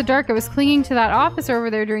scared of the dark. It was clinging to that officer over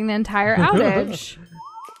there during the entire outage.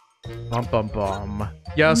 Bum bum bum.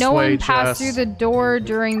 Yes, No one wait, passed Jess. through the door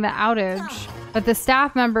during the outage, but the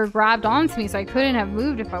staff member grabbed onto me, so I couldn't have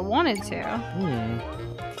moved if I wanted to.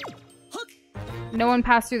 No one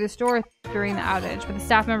passed through this door during the outage, but the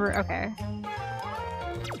staff member... Okay.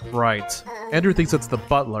 Right. Andrew thinks it's the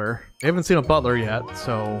butler. They haven't seen a butler yet,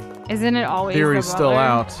 so... Isn't it always Theory's the still butler?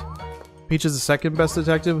 out. Peach is the second best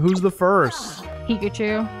detective. Who's the first?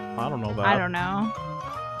 Pikachu? I don't know that. I don't know.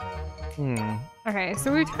 Okay,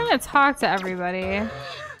 so we've kind of talked to everybody.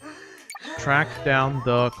 Track down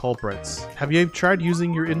the culprits. Have you tried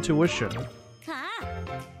using your intuition?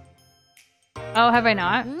 Oh, have I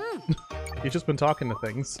not? You've just been talking to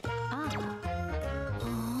things.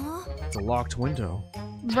 It's a locked window.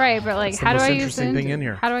 Right, but like, That's the how do most I use interesting thing in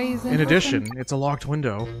here. How do I use the In intuition? addition, it's a locked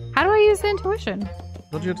window. How do I use the intuition?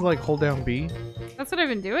 Don't you have to like hold down B? That's what I've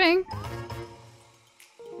been doing.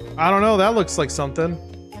 I don't know. That looks like something.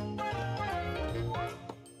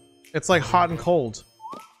 It's like hot and cold.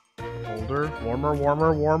 Colder, warmer,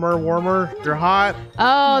 warmer, warmer, warmer. You're hot.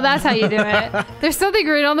 Oh, that's how you do it. There's something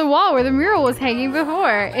written on the wall where the mural was hanging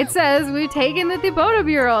before. It says, "We've taken the Thibodeau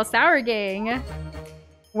mural, Sour Gang."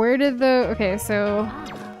 Where did the... Okay, so...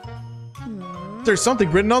 There's something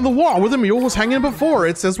written on the wall where the mule was hanging before.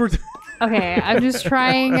 It says we're... Okay, I'm just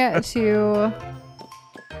trying to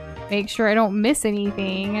make sure I don't miss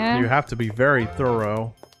anything. You have to be very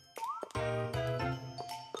thorough.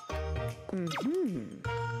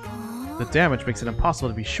 The damage makes it impossible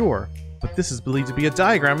to be sure, but this is believed to be a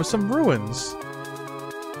diagram of some ruins.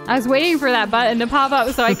 I was waiting for that button to pop up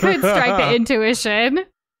so I could strike the intuition.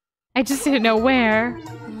 I just didn't know where.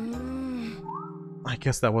 I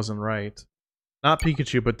guess that wasn't right. Not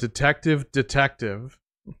Pikachu, but Detective.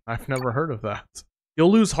 I've never heard of that.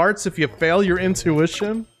 You'll lose hearts if you fail your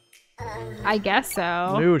intuition? I guess so.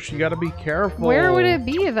 Noosh, you gotta be careful. Where would it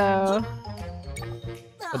be, though?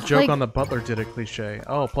 A joke like- on the butler did a cliche.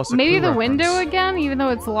 Oh, plus a Maybe clue the window reference. again, even though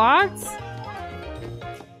it's locked?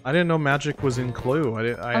 I didn't know magic was in Clue.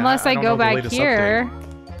 Unless I don't go know the back latest here.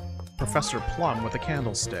 update. Professor Plum with a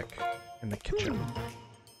candlestick in the kitchen.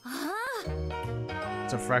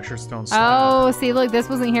 It's a fractured stone slab. Oh, see, look, this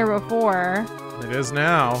wasn't here before. It is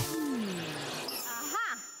now.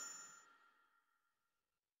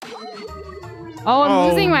 Oh, I'm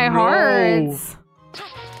losing my no. hearts.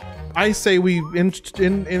 I say we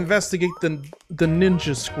investigate the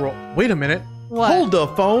ninja scroll. Wait a minute. What? Hold the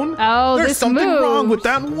phone. Oh, There's this something wrong with moved.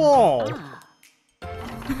 that wall.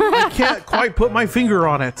 I can't quite put my finger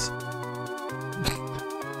on it.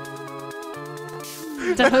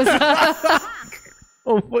 Doza.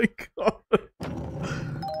 Oh my god.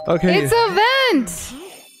 Okay. It's a vent!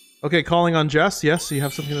 Okay, calling on Jess. Yes, you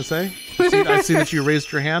have something to say? I see that you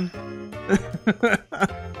raised your hand.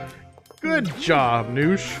 Good job,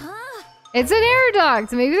 Noosh. It's an air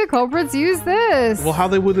duct. Maybe the culprits use this. Well, how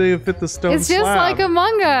would they have fit the stone It's just slab? like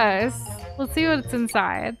Among Us. Let's see what's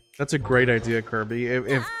inside. That's a great idea, Kirby.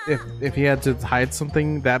 If he had to hide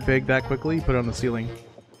something that big that quickly, put it on the ceiling.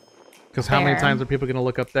 Because how many Fair. times are people going to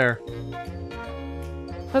look up there?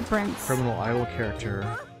 Footprints. Criminal idol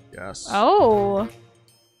character. Yes. Oh,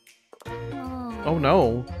 Oh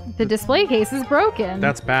no. the display case is broken.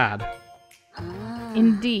 That's bad.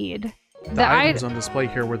 Indeed. The items on display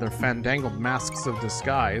here were their fandangled masks of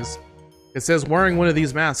disguise. It says wearing one of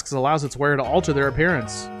these masks allows its wearer to alter their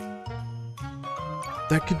appearance.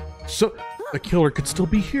 The killer could still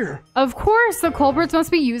be here. Of course, the culprits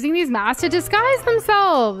must be using these masks to disguise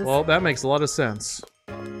themselves. Well, that makes a lot of sense.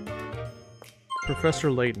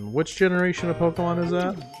 Professor Layton. Which generation of Pokemon is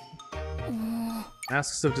that?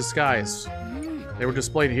 Masks of disguise. They were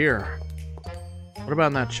displayed here. What about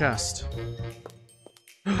in that chest?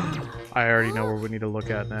 I already know where we need to look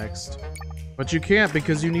at next. But you can't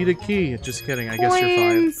because you need a key. Just kidding, I guess you're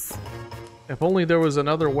fine. Coins. If only there was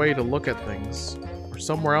another way to look at things. Or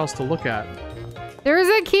somewhere else to look at. There's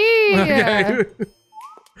a key. Okay.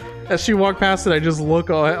 As she walked past it, I just look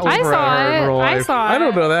over at her I saw in it. real life. I saw I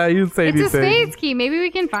don't it. know that. You didn't say It's a anything. spades key. Maybe we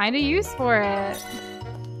can find a use for it.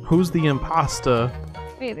 Who's the imposter?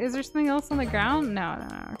 Wait, is there something else on the ground? No,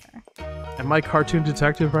 okay. Am I cartoon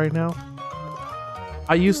detective right now?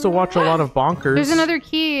 I used to watch a lot of Bonkers. There's another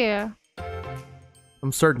key.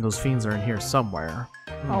 I'm certain those fiends are in here somewhere.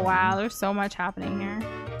 Oh wow, there's so much happening here.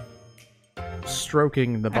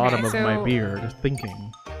 Stroking the bottom of my so- beard,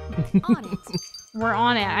 thinking. On it. We're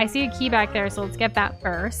on it. I see a key back there, so let's get that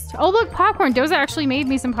first. Oh look, popcorn. Doza actually made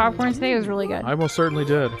me some popcorn today. It was really good. I most certainly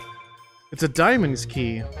did. It's a diamond's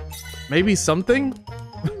key. Maybe something?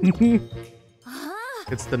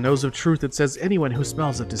 It's the nose of truth that says anyone who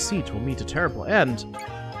smells of deceit will meet a terrible end.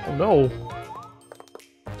 Oh no.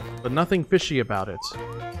 But nothing fishy about it.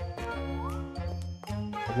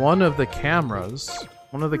 One of the cameras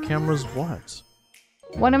what?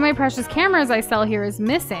 One of my precious cameras I sell here is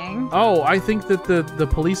missing. Oh, I think that the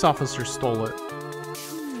police officer stole it.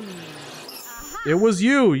 It was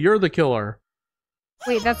you. You're the killer.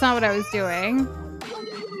 Wait, that's not what I was doing.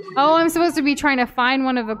 Oh, I'm supposed to be trying to find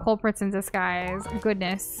one of the culprits in disguise.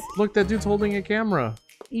 Goodness. Look, that dude's holding a camera.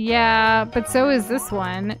 Yeah, but so is this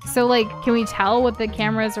one. So, like, can we tell what the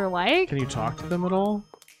cameras are like? Can you talk to them at all?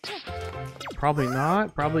 Probably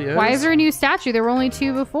not. Probably is. Why is there a new statue? There were only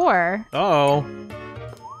 2 before. Uh-oh.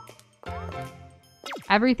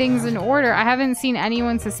 Everything's in order. I haven't seen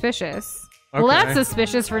anyone suspicious. Well, Okay. that's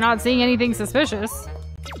suspicious for not seeing anything suspicious.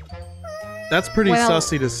 That's pretty Well,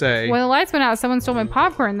 sussy to say. When the lights went out, someone stole my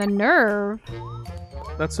popcorn. The nerve.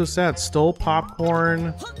 That's so sad. Stole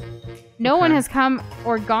popcorn. No Okay. one has come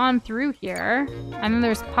or gone through here. And then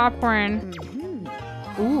there's popcorn.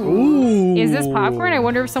 Ooh. Is this popcorn? I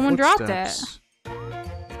wonder if someone dropped it. Footsteps.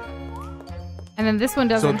 And then this one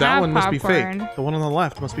So doesn't that have one must be popcorn. fake. The one on the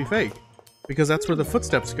left must be fake. Because that's where the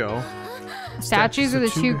footsteps go. Statues are the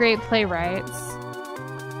 2 two- great playwrights.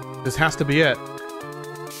 This has to be it.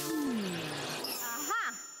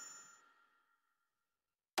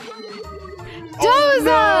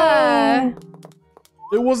 Doza!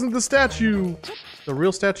 It wasn't the statue. The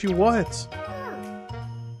real statue what?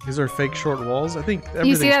 These are fake short walls? I think You see that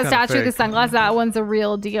everything's kinda statue with the fake. sunglasses? That one's a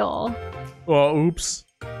real deal. Oh, oops.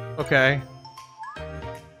 Okay.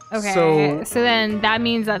 Okay, So- so then that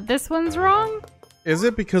means that this one's wrong? Is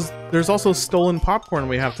it? Because there's also stolen popcorn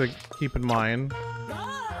we have to keep in mind.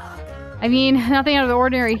 I mean, nothing out of the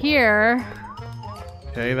ordinary here.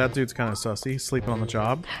 Okay, that dude's kind of sussy. Sleeping on the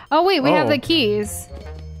job. Oh wait, we have Oh. the keys.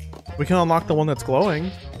 We can unlock the one that's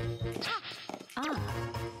glowing.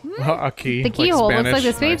 A key. The keyhole looks like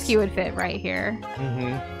the Spanish. spades Nice. key would fit right here.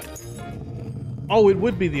 Oh, it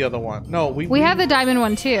would be the other one. No, We have the diamond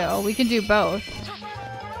one too. We can do both.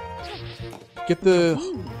 get the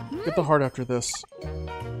heart after this.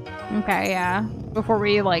 Okay, yeah. Before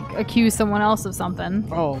we like accuse someone else of something.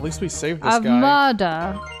 Oh, at least we saved this Of guy.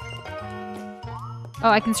 murder. Oh,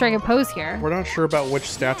 I can strike a pose here. We're not sure about which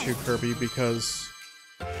statue, Kirby, because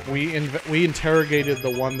we interrogated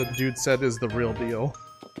the one the dude said is the real deal.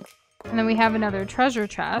 And then we have another treasure There's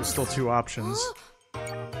chest. still 2 options.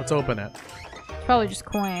 Let's open it. It's probably just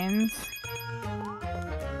coins.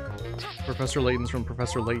 Professor Layton's from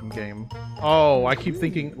Professor Layton game. Oh, I keep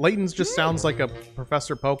thinking Layton's just sounds like a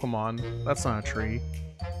Professor Pokemon. That's not a tree.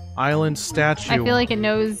 Island statue. I feel like it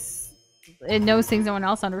knows things no one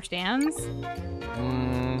else understands.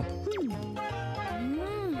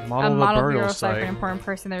 Model A of the model burial bureau site for site. an important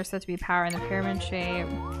person. There's said to be power in the pyramid shape.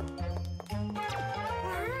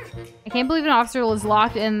 I can't believe an officer was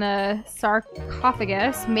locked in the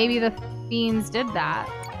sarcophagus. Maybe the fiends did that.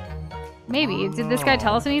 Maybe. Did this guy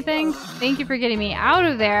tell us anything? Thank you for getting me out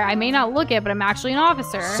of there. I may not look it, but I'm actually an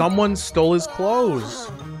officer. Someone stole his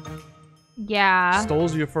clothes. Yeah. Stole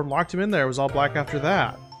his uniform, locked him in there. It was all black after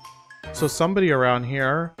that. So somebody around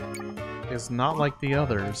here is not like the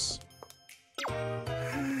others.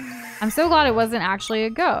 I'm so glad it wasn't actually a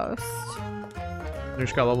ghost. You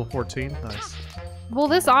just got level 14? Nice. Well,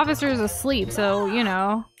 this officer is asleep, so, you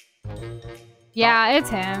know. Yeah, it's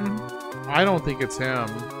him. I don't think it's him.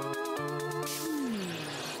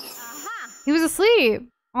 He was asleep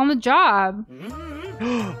on the job.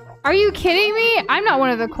 Are you kidding me? I'm not one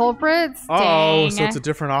of the culprits. Oh, Dang. so it's a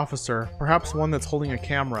different officer. Perhaps one that's holding a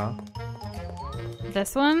camera.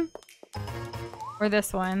 This one? Or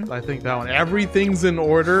this one? I think that one. Everything's in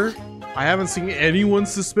order. I haven't seen anyone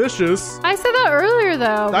suspicious. I said that earlier,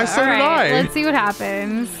 though. I said it. Alright, let's see what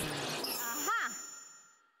happens.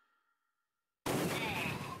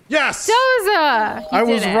 Yes! Doza! I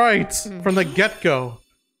was did it. right from the get-go.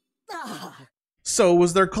 So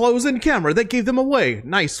was their clothes and camera that gave them away.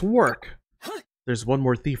 Nice work. There's one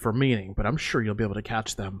more thief remaining, but I'm sure you'll be able to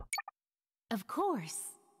catch them. Of course.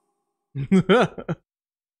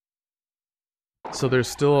 So there's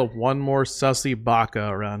still one more sussy baka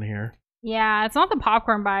around here. Yeah, it's not the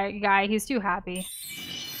popcorn guy. He's too happy.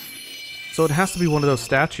 So it has to be one of those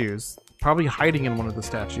statues. Probably hiding in one of the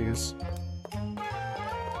statues.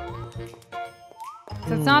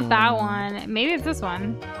 So it's not that one. Maybe it's this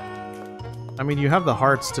one. I mean, you have the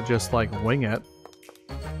hearts to just, like, wing it.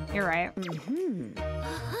 You're right.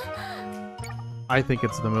 I think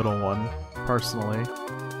it's the middle one, personally.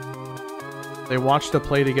 They watched a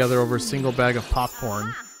play together over a single bag of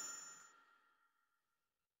popcorn.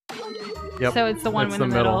 Yep, So it's the one it's in the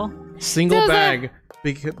middle. Single Doza! bag.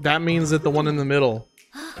 Because that means that the one in the middle.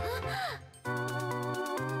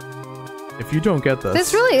 If you don't get this...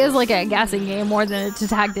 This really is like a guessing game more than a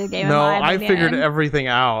detective game. No, in my I opinion. figured everything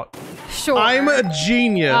out. Sure. I'm a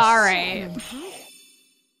genius. All right.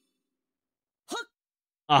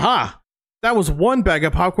 Aha! That was one bag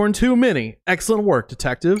of popcorn too many. Excellent work,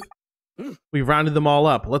 detective. We rounded them all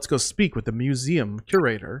up. Let's go speak with the museum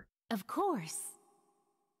curator. Of course.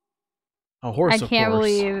 A horse, I of can't course.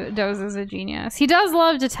 believe Doza's a genius. He does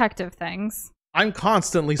love detective things. I'm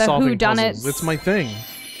constantly The solving whodunits. puzzles. It's my thing.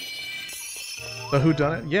 The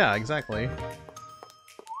whodunit? Yeah, exactly.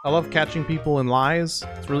 I love catching people in lies.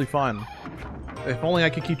 It's really fun. If only I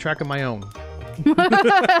could keep track of my own.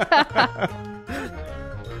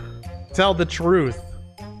 Tell the truth.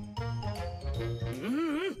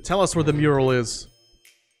 Tell us where the mural is.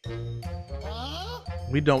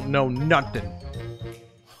 We don't know nothing.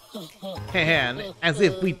 And as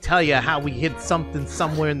if we tell you how we hid something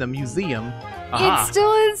somewhere in the museum. Aha. It's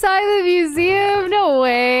still inside the museum? No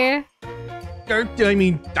way. I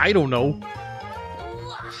mean, I don't know.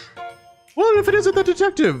 Well, if it isn't the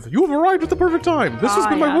detective, you have arrived at the perfect time. This has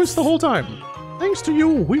been my voice the whole time. Thanks to you,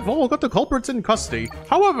 we've all got the culprits in custody.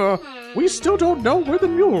 However, we still don't know where the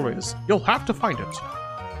mural is. You'll have to find it.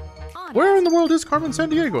 Where in the world is Carmen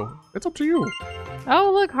Sandiego? It's up to you.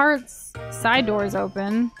 Oh, look, Heart's side door's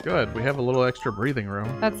open. Good, we have a little extra breathing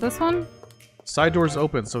room. That's this one? Side door's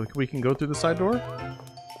open, so we can go through the side door?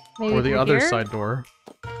 Maybe Or the through other here? side door.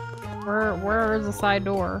 Where is the side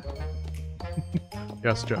door?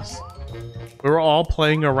 Yes, Jess. We were all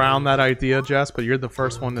playing around that idea, Jess, but you're the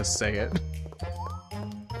first one to say it.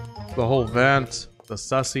 The whole vent, the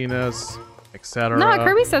sussiness, etc. No,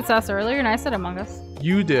 Kirby said sus earlier, and I said Among Us.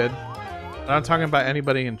 You did. I'm talking about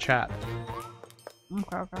anybody in chat.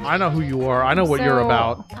 Okay. I know who you are. I know what you're So-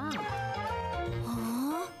 about. Huh?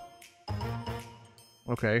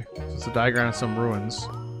 Okay, it's a diagram of some ruins.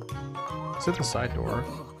 It's at the side door.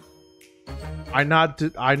 I'm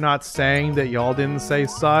not saying that y'all didn't say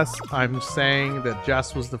sus. I'm saying that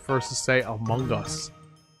Jess was the first to say Among Us.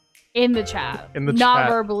 In the chat. In the Not chat.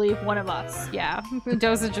 verbally, one of us. Yeah.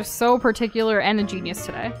 Doza is just so particular and a genius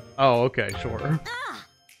today. Oh, okay, sure.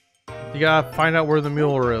 You gotta find out where the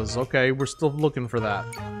mural is. Okay, we're still looking for that.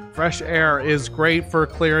 Fresh air is great for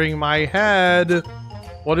clearing my head.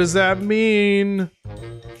 What does that mean?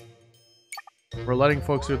 We're letting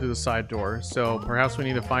folks go through the side door, so perhaps we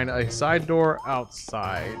need to find a side door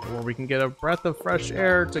outside where we can get a breath of fresh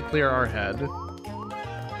air to clear our head.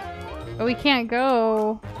 But we can't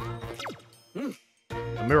go.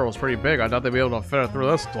 The mural's pretty big. I thought they'd be able to fit it through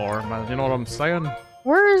this door, but you know what I'm saying?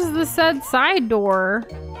 Where's the said side door?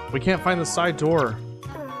 We can't find the side door.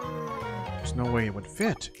 There's no way it would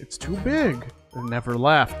fit. It's too big. It never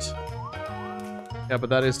left. Yeah, but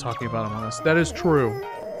that is talking about Among Us. That is true.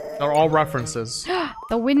 They're all references.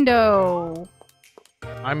 The window.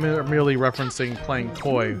 I'm merely referencing playing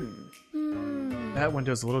toy. That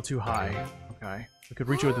window's a little too high. Okay. We could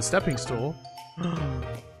reach it with a stepping stool. Is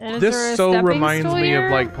there This a so stepping reminds stool me here?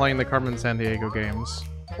 of like playing the Carmen Sandiego games.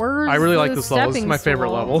 Where's I really like the this level. This is stepping my favorite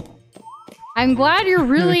stool? level. I'm glad you're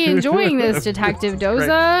really enjoying this, Detective Great.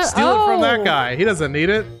 Doza. Steal it from that Oh. guy. He doesn't need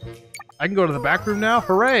it. I can go to the back room now.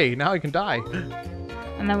 Hooray! Now I can die.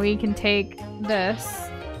 And then we can take this.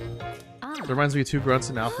 It reminds me of Two Grunts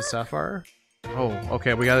and Alpha Sapphire. Oh,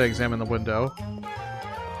 okay, we gotta examine the window.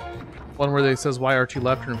 One where they says, why Archie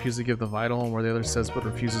left and refused to give the vital, and where the other says, but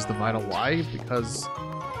refuses the vital. Why? Because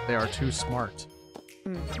they are too smart.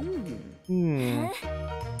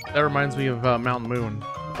 That reminds me of Mount Moon,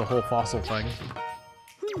 the whole fossil thing.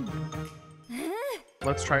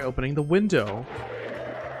 Let's try opening the window.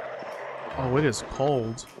 Oh, it is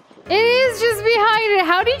cold. It is just behind it.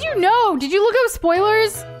 How did you know? Did you look up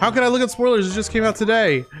spoilers? How can I look at spoilers? It just came out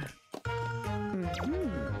today.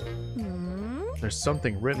 There's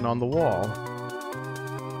something written on the wall.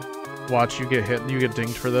 Watch, you get hit, you get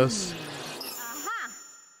dinged for this.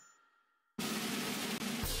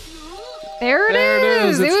 There it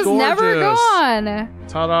is. It It's was never gorgeous. gone.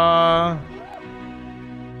 Ta-da!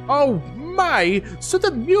 Oh my! So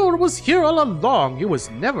the mule was here all along. It was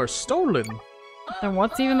never stolen. Then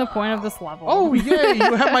what's even the point of this level? Oh yay!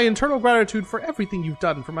 You have my eternal gratitude for everything you've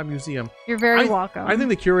done for my museum. You're very I- welcome. I think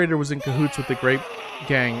the curator was in cahoots with the Grape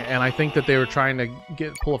gang, and I think that they were trying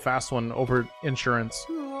to pull a fast one over insurance.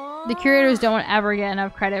 the curators don't ever get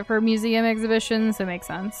enough credit for museum exhibitions, so it makes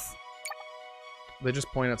sense. They just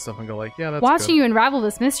point at stuff and go like, "Yeah, that's Watching good." you unravel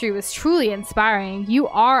this mystery was truly inspiring. You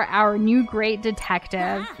are our new great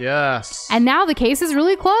detective. Yes. And now the case is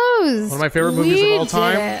really closed. One of my favorite movies We of all did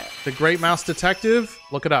time, it. The Great Mouse Detective.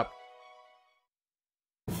 Look it up.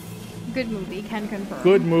 Good movie, can confirm.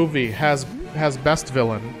 Good movie. Has best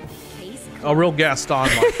villain. Case A real Gaston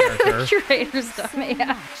character. Curators done it,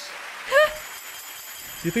 yeah.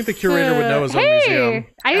 Do you think the curator would know his own hey, museum?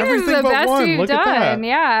 I think this is Everything the but best one. we've Look at that. done.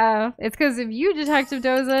 Yeah, it's because of you, Detective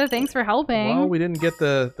Doza. Thanks for helping. Well, we didn't get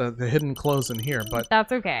the hidden clothes in here, but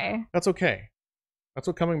That's okay. that's okay. That's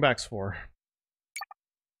what coming back's for.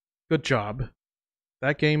 Good job.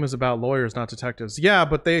 That game is about lawyers, not detectives. Yeah,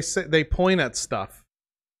 but they point at stuff.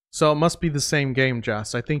 So it must be the same game,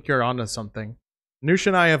 Jess. I think you're onto something. Nush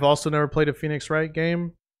and I have also never played a Phoenix Wright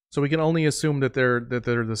game, so we can only assume that they're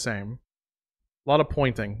the same. A lot of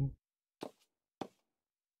pointing.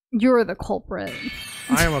 You're the culprit.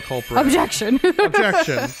 I am a culprit. Objection.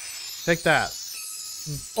 Objection. Take that.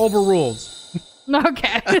 Overruled.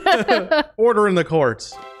 Okay. Order in the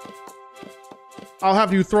courts. I'll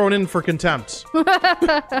have you thrown in for contempt.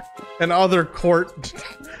 And other court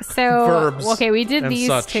So, verbs okay, we did and these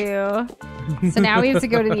such. two. So now we have to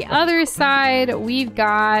go to the other side. We've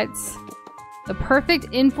got the perfect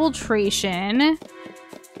infiltration.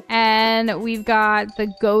 And we've got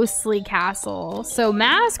the ghostly castle. So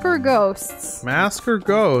mask or ghosts? Mask or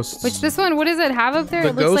ghosts? Which this one, what does it have up there? The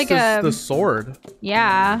It looks ghost like is a... the sword.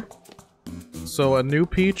 Yeah. So a new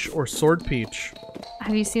peach or sword peach?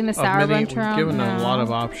 Have you seen the Of sour many, bunch we've around? given a lot No.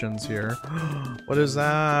 of options here. What is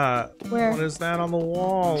that? Where? What is that on the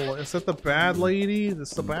wall? Is that the bad lady? This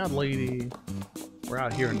is the bad lady. We're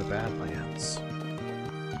out here in the Badlands.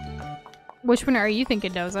 Which one are you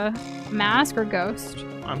thinking, Doza? Mask or ghost?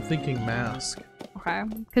 I'm thinking mask. Okay.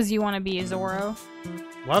 Because you want to be a Zorro.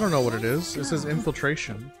 Well, I don't know what it is. It says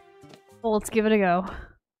infiltration. Well, let's give it a go.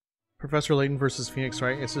 Professor Layton versus Phoenix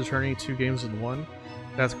Wright. It's attorney 2 games in 1.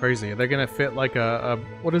 That's crazy. They're gonna fit like a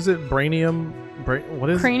what is it? Brainium? What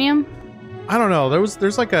is? Cranium? I don't know.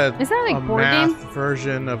 There's like a Is that like a board math game?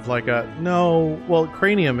 version of like a no. Well,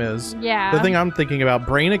 Cranium is. Yeah. The thing I'm thinking about,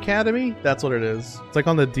 Brain Academy. That's what it is. It's like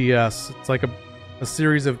on the DS. It's like a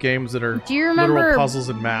series of games that are Do you literal remember puzzles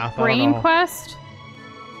and math. I Brain don't know. Quest?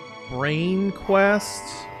 Brain Quest.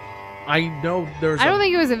 I know there's. I don't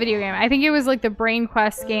think it was a video game. I think it was like the Brain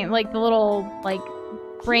Quest game, like the little like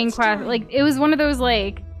Brain Quest. Like it was one of those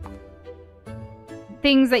like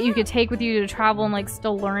things that you could take with you to travel and like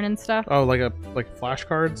still learn and stuff. Oh, like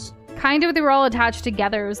flashcards. Kind of, they were all attached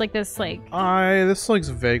together. It was like this like This looks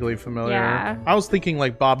vaguely familiar. Yeah. I was thinking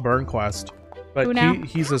like Bob Burnquist, but Who now?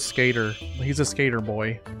 he's a skater. He's a skater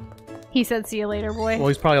boy. he said, "See you later, boy." Well,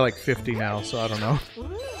 he's probably like 50 now, so I don't know.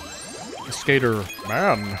 A skater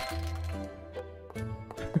man.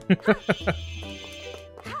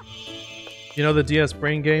 You know the DS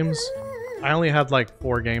Brain games? I only had like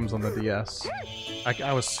 4 games on the DS.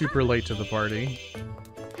 I was super late to the party.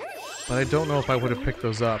 But I don't know if I would have picked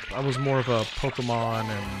those up. I was more of a Pokemon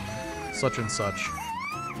and such.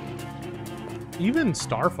 Even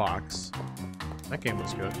Star Fox. That game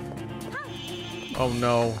was good. Oh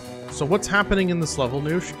no. So what's happening in this level,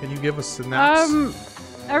 Nush? Can you give us a synapse?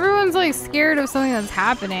 Everyone's like scared of something that's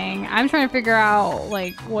happening. I'm trying to figure out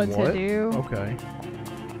like what to do. Okay.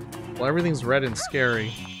 Well, everything's red and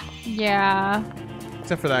scary. Yeah.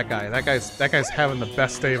 Except for that guy. That guy's having the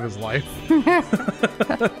best day of his life.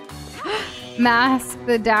 Mask,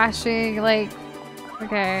 the dashing, like,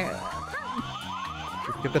 okay.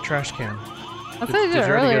 Get the trash can. That's Did- what I did did you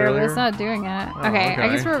already get earlier, but earlier? it's not doing it. Oh, okay, I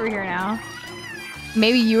guess okay. we're over here now.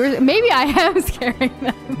 Maybe I am scaring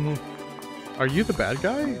them. Are you the bad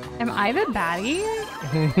guy? Am I the baddie?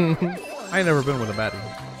 I ain't never been with a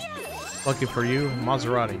baddie. Lucky for you,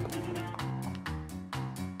 Maserati.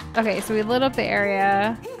 Okay, so we lit up the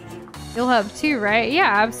area. You'll have 2, right?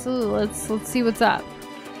 Yeah, absolutely. Let's see what's up.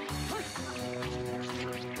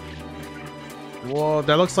 Whoa,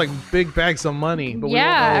 that looks like big bags of money. But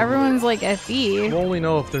Yeah, we everyone's like a thief. we'll only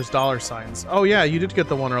know if there's dollar signs. Oh yeah, you did get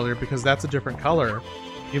the one earlier because that's a different color.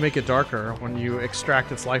 You make it darker when you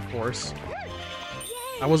extract its life force.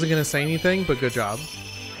 I wasn't gonna say anything, but good job.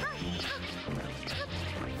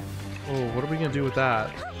 Oh, what are we gonna do with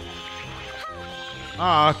that?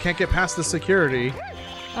 Ah, can't get past the security.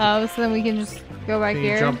 Oh, so then we can just go back Can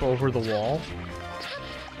here. you jump over the wall?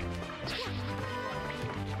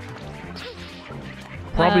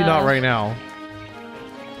 Probably not right now.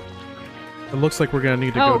 It looks like we're gonna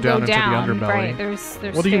need to go down into the underbelly. Right, there's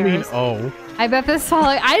What do you mean, stairs. oh? I bet this fall.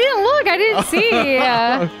 I didn't look. I didn't see.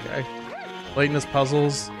 Okay. Lateness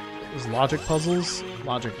puzzles. There's logic puzzles.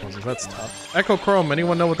 Logic puzzles. That's tough. Echo Chrome.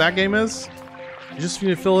 Anyone know what that game is? You just need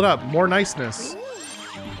to fill it up. More niceness.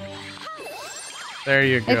 There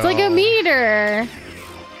you go. It's like a meter.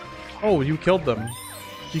 Oh, you killed them.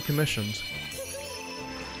 Decommissioned.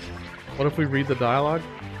 What if we read the dialogue?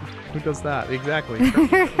 Who does that? Exactly.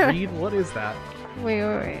 Read? What is that?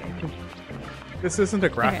 Wait. This isn't a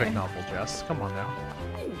graphic Okay. novel, Jess. Come on now.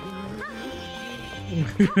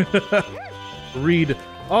 Read.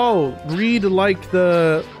 Oh, read like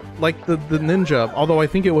the ninja. Although I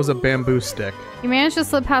think it was a bamboo stick. You managed to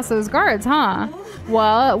slip past those guards, huh?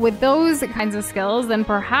 Well, with those kinds of skills, then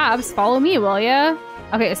perhaps follow me, will ya?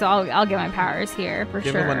 Okay, so I'll get my powers here for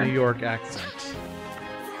Give sure. him a New York accent.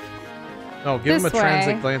 No, give him a This way.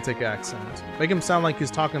 transatlantic accent. Make him sound like he's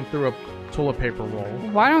talking through a toilet paper roll.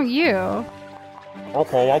 Why don't you?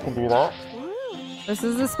 Okay, I can do that. This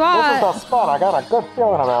is the This is spot. the spot. I got a good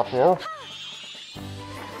feeling about you.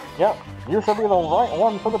 Yep, you should be the right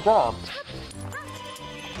one for the job.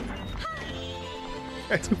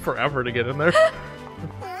 It took forever to get in there.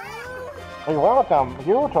 We welcome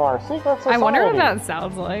you to our secret society. I wonder what that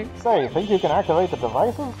sounds like. Say, think you can activate the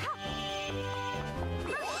devices?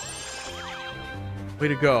 Way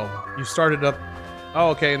to go. You started up. Oh,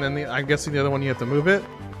 okay, and then I'm guessing the other one you have to move it?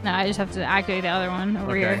 No, I just have to activate the other one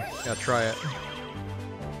over Okay, here. yeah, try it.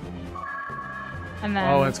 And then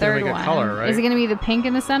Oh, the it's gonna third make a one. color, right? Is it going to be the pink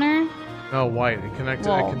in the center? No, white. It connected.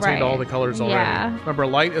 Well, it contained right. all the colors already. Yeah. Remember,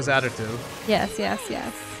 light is additive. Yes.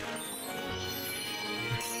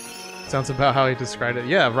 Sounds about how he described it.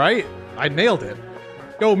 Yeah, right? I nailed it.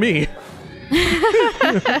 Go me.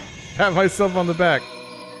 Pat myself on the back.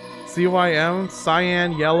 CYM,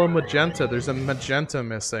 cyan, yellow, magenta. There's a magenta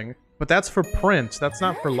missing. But that's for print. That's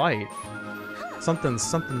not for light.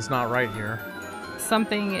 Something's not right here.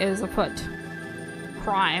 Something is afoot.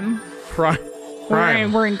 Crime.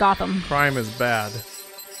 Crime. We're in Gotham. Crime is bad.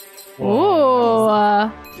 Ooh.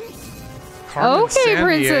 Carmen Okay, San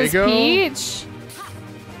Princess Diego? Peach.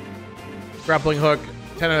 Grappling hook.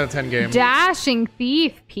 10 out of 10 game. Dashing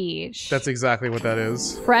Thief Peach. That's exactly what that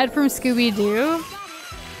is. Fred from Scooby-Doo.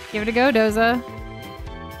 Give it a go, Doza.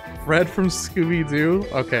 Fred from Scooby-Doo?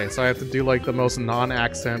 Okay, so I have to do like the most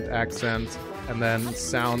non-accent accent and then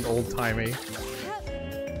sound old-timey.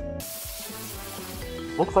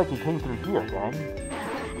 Looks like you came through here, gang.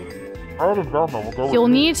 Fred and Velma will go with You'll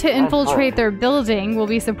me. need to I'm infiltrate Fred. their building. We'll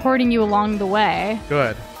be supporting you along the way.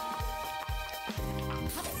 Good.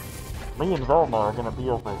 Me and Velma are gonna be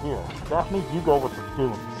over here. Daphne, you go with the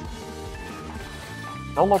goons.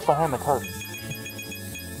 Don't look behind the curtain.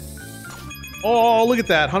 Oh, look at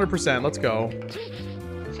that. 100%. Let's go.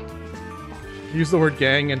 Use the word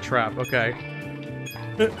gang and trap. Okay.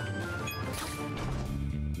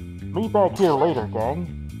 Meet back here later,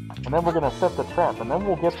 gang. And then we're gonna set the trap, and then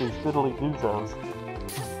we'll get these diddly doozos.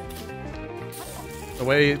 The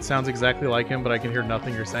way it sounds exactly like him, but I can hear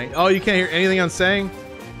nothing you're saying. Oh, you can't hear anything I'm saying?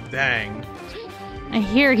 Dang. I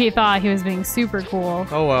hear he thought he was being super cool.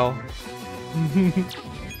 Oh well.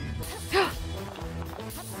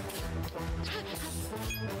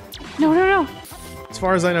 No. As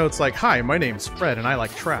far as I know, it's like, hi, my name's Fred and I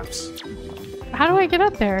like traps. How do I get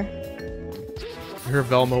up there? You heard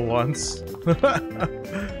Velma once.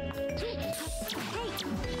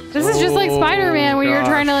 This is just like Oh, Spider-Man when you're gosh.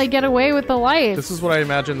 trying to like get away with the lights. This is what I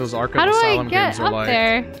imagine those Arkham How do I Asylum get games are up like.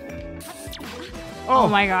 there? Oh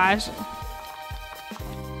my gosh.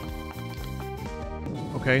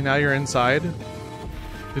 Okay, now you're inside.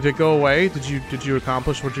 Did it go away? Did you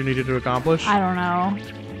accomplish what you needed to accomplish? I don't know.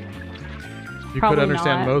 You Probably could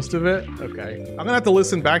understand not. most of it? Okay. I'm gonna have to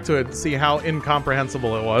listen back to it and see how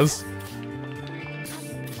incomprehensible it was.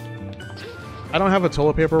 I don't have a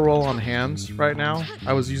toilet paper roll on hands right now.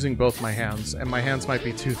 I was using both my hands, and my hands might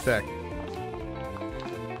be too thick.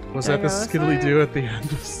 Was Did I that the go this Skiddly-Doo at the end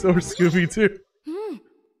of Scooby-Doo?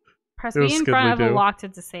 Press It was B in front of a Skiddly-Doo. lock to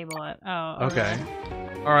disable it. Oh, Okay.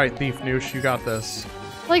 Alright, Thief Noosh, you got this.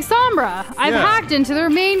 Like Sombra, I've Yeah. hacked into their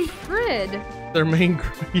main grid. Their main...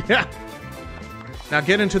 yeah! Now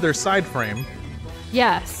get into their side frame.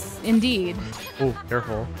 Yes, indeed. Oh,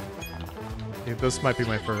 careful. Yeah, this might be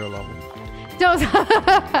my favorite level.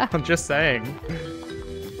 Doza. I'm just saying.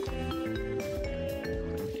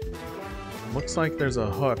 Looks like there's a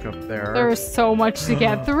hook up there. There's so much to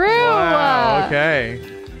get through. Wow, okay.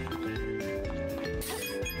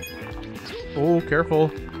 Oh, careful.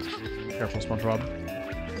 Careful, SpongeBob.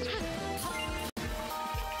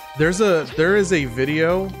 There is a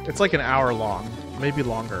video. It's like an hour long, maybe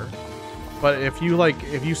longer. But if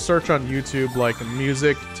you search on YouTube like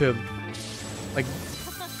music to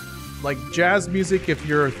like jazz music if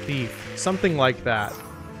you're a thief, something like that.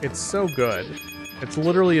 It's so good. It's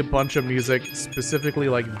literally a bunch of music specifically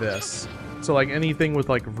like this. So like anything with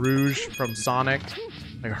like Rouge from Sonic,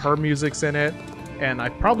 like her music's in it. And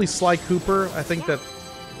probably Sly Cooper.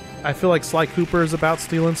 I feel like Sly Cooper is about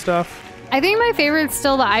stealing stuff. I think my favorite's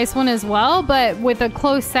still the ice one as well, but with a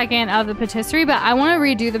close second of the patisserie. But I want to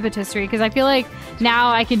redo the patisserie because I feel like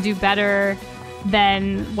now I can do better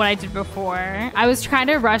than what I did before. I was kind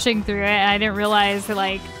of rushing through it and I didn't realize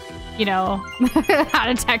like, you know, how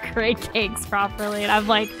to decorate cakes properly. And I'm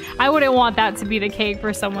like, I wouldn't want that to be the cake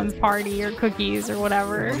for someone's party or cookies or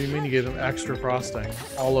whatever. What do you mean you get an extra frosting?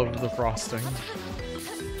 All of the frosting.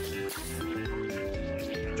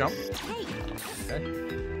 Jump. Okay.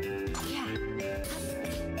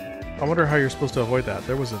 I wonder how you're supposed to avoid that.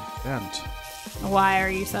 There was a vent. Why are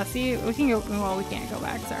you sussy? We can go. Well, we can't go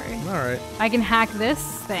back. Sorry. All right. I can hack this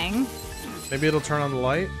thing. Maybe it'll turn on the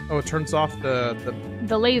light. Oh, it turns off the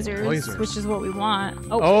lasers, which is what we want.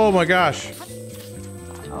 Oh my gosh.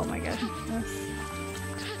 Oh my goodness.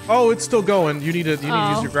 Oh, it's still going. You need to use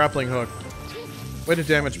your grappling hook. Way to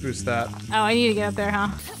damage boost that. Oh, I need to get up there, huh?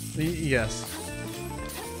 Yes.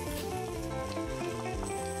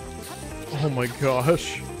 Oh my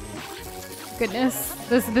gosh. Goodness.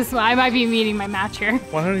 This I might be meeting my match here.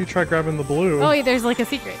 Why don't you try grabbing the blue? Oh, wait, there's like a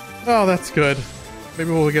secret. Oh, that's good.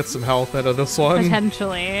 Maybe we'll get some health out of this one.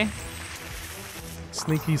 Potentially.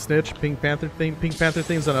 Sneaky Stitch, Pink Panther theme. Pink Panther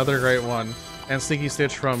theme's another great one. And Sneaky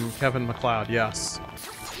Stitch from Kevin MacLeod, yes.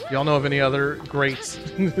 Y'all know of any other great,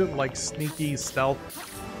 like, sneaky stealth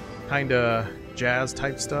kind of jazz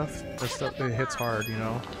type stuff? That stuff that hits hard, you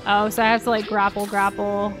know? Oh, so I have to, like, grapple.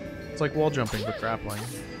 It's like wall jumping, but grappling.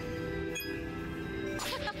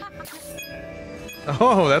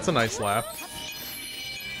 Oh, that's a nice laugh.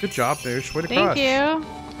 Good job, Nush. Way to crush. Thank you.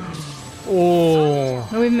 Oh.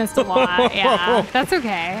 We've missed a lot. Yeah, that's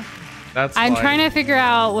okay. I'm trying to figure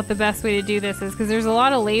out what the best way to do this is because there's a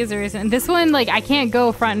lot of lasers, and this one, like, I can't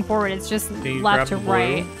go front and forward. It's just left to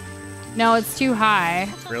right. No, it's too high.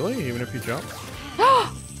 Really? Even if you jump?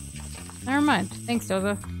 Never mind. Thanks,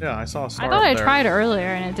 Doza. Yeah, I saw a star. I thought I there. tried earlier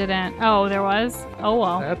and it didn't. Oh, there was? Oh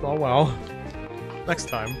well. Oh well. Next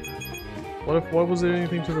time. What was there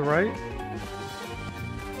anything to the right?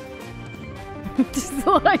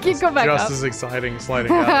 So I can go back just up. as exciting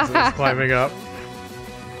sliding down as it is climbing up.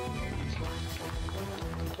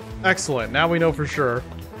 Excellent. Now we know for sure.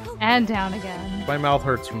 And down again. My mouth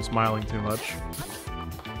hurts from smiling too much.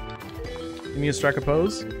 You need to strike a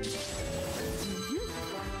pose?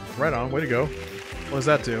 Right on. Way to go. What does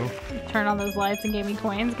that do? Turn on those lights and gave me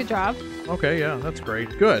coins. Good job. Okay, yeah, that's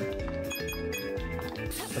great. Good.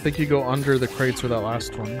 I think you go under the crates for that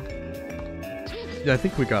last one. Yeah, I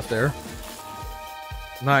think we got there.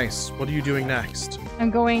 Nice. What are you doing next?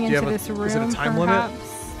 I'm going into this room. Is it a time perhaps? limit?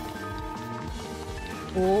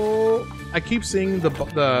 Oh, I keep seeing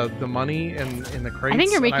the money in the crates. I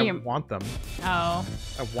think you're making I want them. Oh.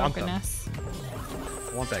 I want them. Goodness.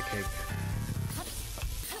 I want that cake.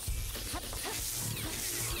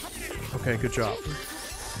 Okay, good job.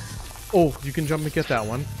 Oh, you can jump and get that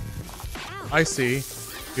one. I see.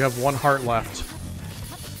 You have one heart left.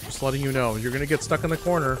 Just letting you know. You're gonna get stuck in the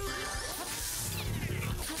corner.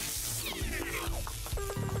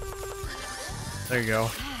 There you go.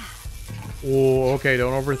 Oh, okay,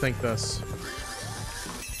 don't overthink this.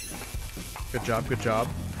 Good job, good job.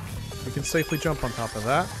 You can safely jump on top of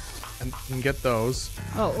that. And get those.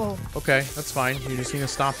 Oh. Okay, that's fine. You just need to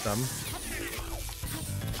stop them.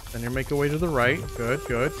 Then you make your way to the right. Good,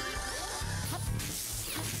 good.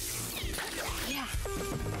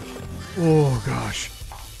 Oh, gosh.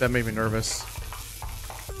 That made me nervous.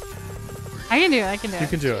 I can do it. You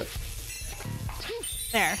can do it.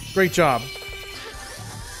 There. Great job.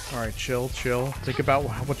 All right, chill. Think about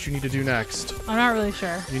what you need to do next. I'm not really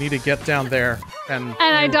sure. You need to get down there. And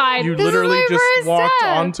I died. You This is literally my just first walked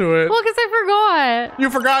step. onto it. Well, because I forgot. You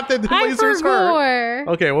forgot that the lasers hurt.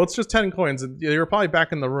 forgot. Okay, well, it's just 10 coins. You're probably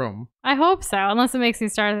back in the room. I hope so, unless it makes me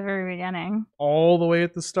start at the very beginning. All the way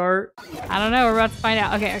at the start? I don't know. We're about to find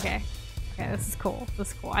out. Okay. Okay, this is cool.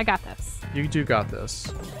 I got this. You do got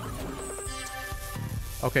this.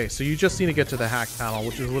 Okay, so you just need to get to the hack panel,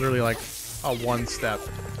 which is literally like a one-step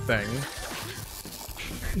thing.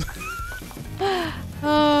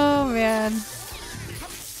 Oh man.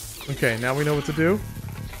 Okay, now we know what to do.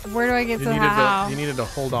 Where do I get to how? You needed to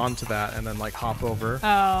hold on to that and then like hop over.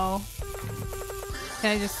 Oh.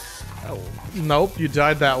 Can I just... Oh. Nope, you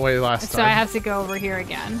died that way last time. So I have to go over here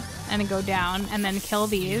again and then go down and then kill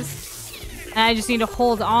these. And I just need to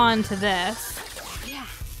hold on to this.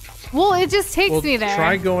 Well, it just takes me there.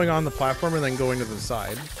 Try going on the platform and then going to the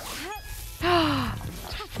side.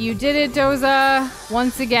 You did it, Doza.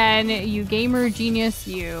 Once again, you gamer genius,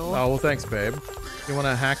 you. Oh, well, thanks, babe. You want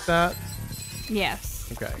to hack that? Yes.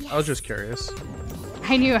 Okay, I was just curious.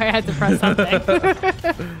 I knew I had to press something.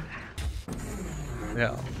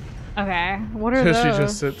 Yeah. Okay, what are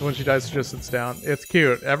those? When she dies, she just sits down. It's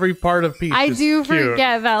cute. Every part of Peach is do cute.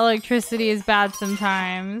 forget that electricity is bad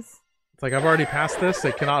sometimes. It's like, I've already passed this.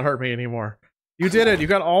 It cannot hurt me anymore. You did it. You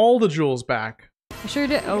got all the jewels back. I sure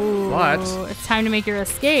did. Oh, What? It's time to make your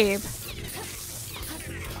escape.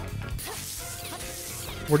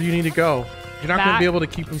 Where do you need to go? You're not going to be able to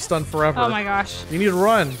keep them stunned forever. Oh my gosh. You need to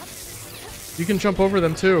run. You can jump over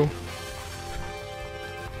them too.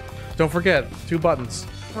 Don't forget, 2 buttons.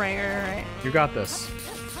 Right. You got this.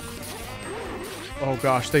 Oh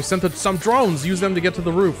gosh, they sent some drones. Use them to get to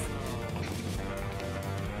the roof.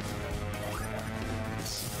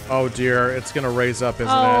 Oh dear, it's gonna raise up, isn't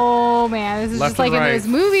it? Oh man, this is Left just like and right. in those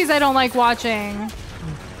movies I don't like watching.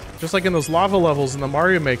 Just like in those lava levels in the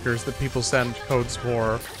Mario Makers that people send codes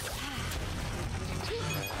for.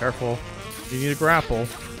 Careful. You need to grapple.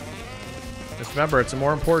 Just remember, it's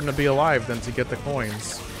more important to be alive than to get the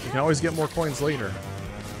coins. You can always get more coins later.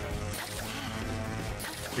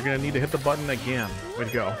 You're gonna need to hit the button again. Way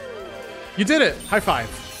to go. You did it! High five.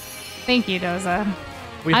 Thank you, Doza.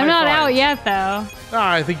 We I'm not high-fived. out yet, though.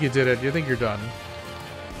 Ah, I think you did it. You think you're done.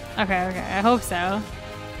 Okay. I hope so.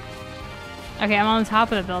 Okay, I'm on the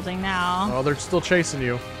top of the building now. Oh, they're still chasing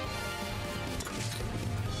you.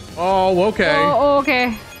 Oh, okay. Oh,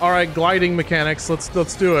 okay. All right, gliding mechanics. Let's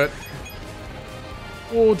do it.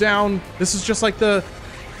 Oh, down. This is just like that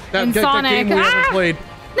Sonic. game we ever played.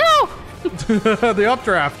 No! The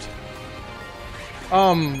updraft.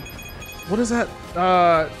 What is that?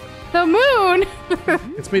 The moon!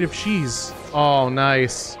 It's made of cheese. Oh,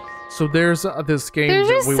 nice. So there's this game There's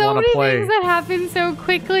that just we so want to many play. things that happen so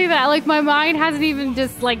quickly that like my mind hasn't even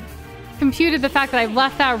just like computed the fact that I've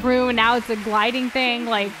left that room and now it's a gliding thing.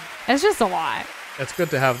 Like, it's just a lot. It's good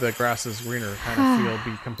to have the grass is greener kind of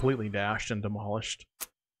feel be completely dashed and demolished.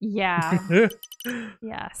 Yeah.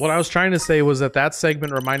 Yes. What I was trying to say was that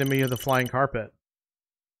segment reminded me of the flying carpet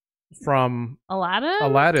from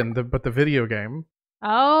Aladdin? but the video game.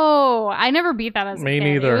 Oh, I never beat that as a Me kid.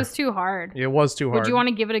 neither. It was too hard. It was too hard. Would you want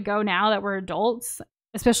to give it a go now that we're adults?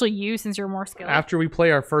 Especially you, since you're more skilled. After we play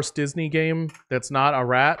our first Disney game that's not a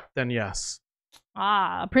rat, then yes.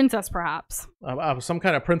 Ah, a princess, perhaps. Some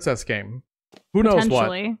kind of princess game. Who knows what?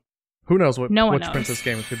 Potentially. Who knows what? No one which knows. princess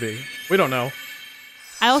game it could be? We don't know.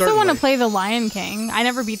 I also want Certainly. to play The Lion King. I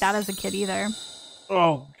never beat that as a kid either.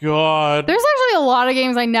 Oh God. There's actually a lot of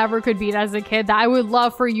games I never could beat as a kid that I would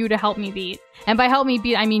love for you to help me beat. And by help me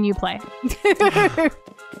beat, I mean you play.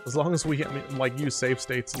 As long as we get like use save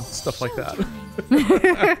states and stuff like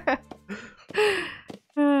that.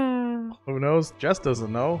 Who knows? Jess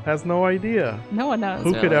doesn't know. Has no idea. No one knows.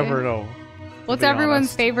 Who could really. ever know? What's be everyone's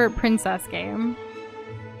honest. favorite princess game?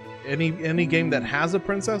 Any game that has a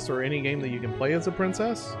princess or any game that you can play as a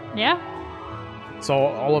princess? Yeah, So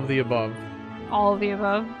all of the above. all of the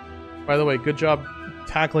above. By the way, good job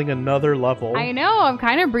tackling another level. I know, I'm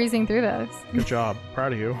kind of breezing through this. Good job.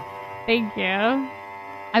 Proud of you. Thank you.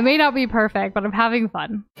 I may not be perfect, but I'm having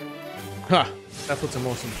fun. Ha! That's what's the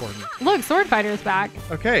most important. Look, Sword Fighter's back.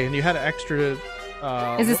 Okay, and you had extra.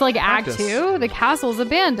 Is this like practice. Act 2? The castle's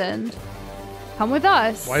abandoned. Come with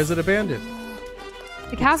us. Why is it abandoned?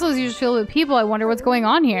 The castle is usually filled with people. I wonder what's going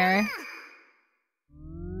on here.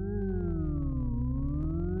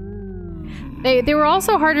 They were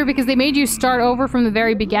also harder because they made you start over from the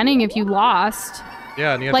very beginning if you lost.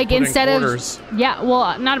 Yeah, and you have Like to put instead in of quarters. yeah,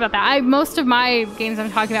 well, not about that. Most of my games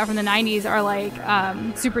I'm talking about from the 90s are like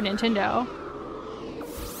Super Nintendo.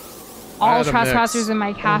 I All had a trespassers mix. in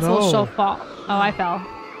my castle no. shall fall. Oh, I fell.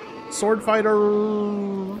 Sword Fighter.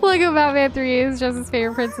 Lego Batman 3 is just his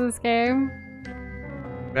favorite princess game.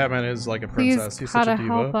 Batman is like a Please, princess. He's such a gotta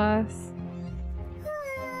help diva. us.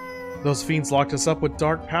 Those fiends locked us up with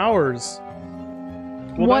dark powers.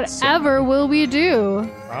 Well, that's- Whatever will we do?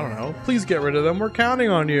 I don't know. Please get rid of them. We're counting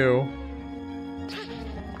on you.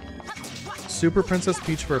 Super Princess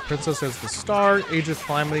Peach for Princess as the Star. Age of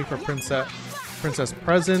Calamity for Princess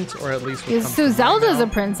Present, or at least. what comes So to mind Zelda's now. a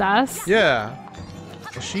princess. Yeah.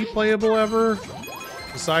 Is she playable ever?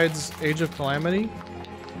 Besides Age of Calamity?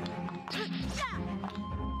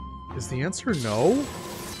 Is the answer no?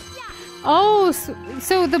 Oh,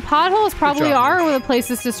 so the potholes probably job, are Nush. the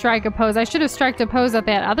places to strike a pose. I should have struck a pose at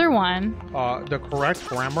that other one. The correct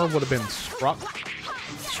grammar would have been struck.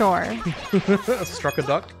 Sure. Struck a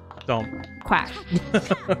duck? Don't. Quack.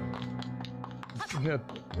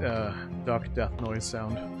 Duck death noise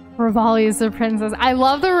sound. Rivali is the princess. I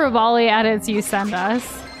love the Rivali edits you send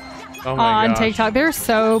us Oh my on gosh. TikTok. They're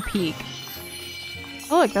so peak.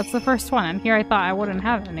 Oh, look, that's the first one. And here I thought I wouldn't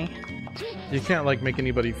have any. You can't like make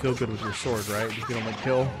anybody feel good with your sword, right? You can only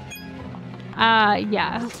kill.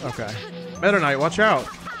 Yeah. Okay. Meta Knight, watch out!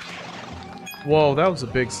 Whoa, that was a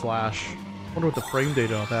big slash. Wonder what the frame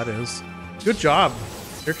data of that is. Good job.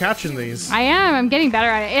 You're catching these. I am. I'm getting better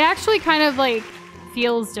at it. It actually kind of like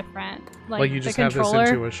feels different. Like you just the have this controller.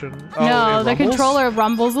 intuition. No, it the rumbles? controller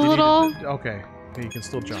rumbles a You need little. to- okay. Yeah, you can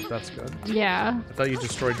still jump. That's good. Yeah. I thought you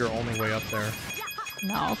destroyed your only way up there.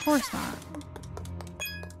 No, of course not.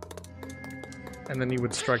 And then you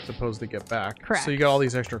would strike the pose to get back. Correct. So you got all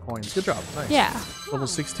these extra coins. Good job. Nice. Yeah. Level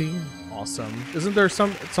 16? Awesome. Isn't there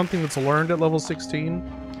something that's learned at level 16?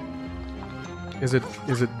 Is it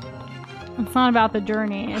It's not about the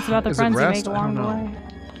journey. It's about the Is it friends you rest? make I along the don't way.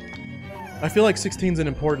 I feel like 16 is an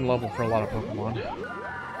important level for a lot of Pokemon.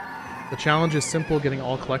 The challenge is simple, getting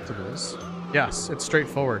all collectibles. Yes, it's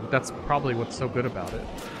straightforward. That's probably what's so good about it.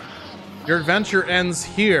 Your adventure ends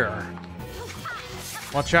here.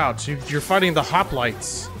 Watch out, you're fighting the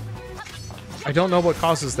hoplites. I don't know what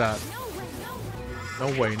causes that. No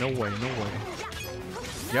way, no way, no way.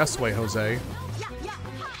 Yes way, Jose.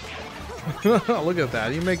 Look at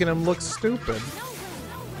that, you're making him look stupid.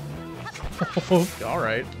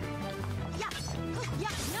 Alright.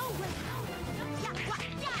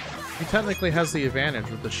 He technically has the advantage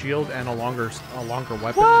with the shield and a longer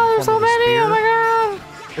weapon. Whoa, in there's the so form of a many! spear. Oh my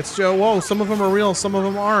god! It's Joe. Whoa, some of them are real, some of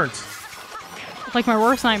them aren't. Like my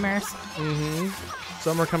worst nightmares. Mm-hmm.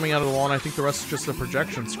 Some are coming out of the wall, and I think the rest is just a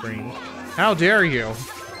projection screen. How dare you?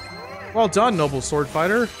 Well done, noble sword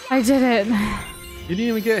fighter. I did it. You didn't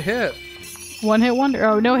even get hit. One hit wonder.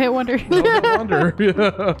 Oh, no hit wonder. No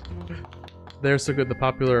wonder. They're so good. The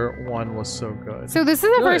popular one was so good. So this is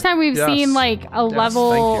the Good. first time we've Yes. seen like a Yes,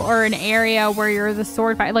 level thank you. or an area where you're the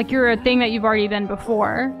sword fight. Like you're a thing that you've already been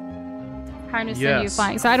before. Kind of send you Yes.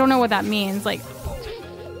 flying. So I don't know what that means. Like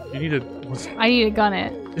You need to. I need to gun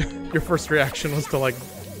it. Your first reaction was to like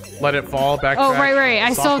let it fall, backtrack. Oh, right.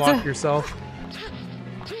 I soft still have lock to- yourself.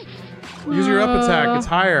 Use your up attack. It's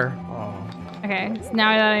higher. Oh. Okay, so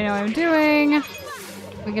now that I know what I'm doing,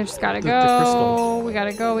 we just gotta The go. crystal. We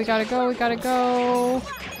gotta go.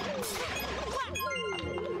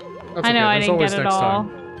 That's I know okay. I There's didn't always get it next all.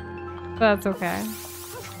 time. But that's okay.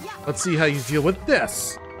 Let's see how you deal with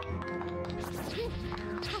this.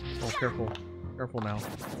 Oh, careful. Careful now.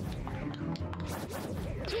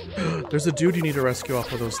 There's a dude you need to rescue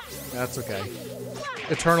off of those. That's okay.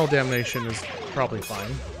 Eternal damnation is probably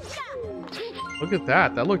fine. Look at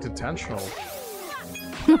that. That looked intentional.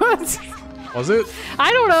 Was it?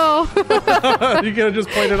 I don't know. You could have just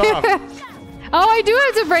played it off. Oh, I do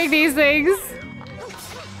have to break these things.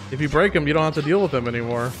 If you break them, you don't have to deal with them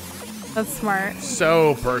anymore. That's smart.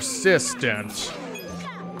 So persistent.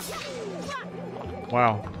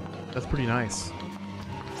 Wow. That's pretty nice.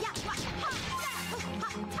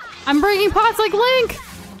 I'm breaking pots like Link.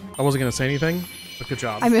 I wasn't going to say anything, but good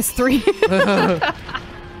job. I missed 3.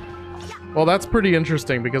 Well, that's pretty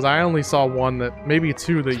interesting because I only saw one that, maybe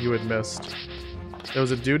 2 that you had missed. There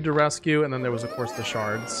was a dude to rescue, and then there was, of course, the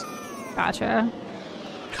shards. Gotcha.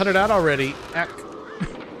 Cut it out already. Eck.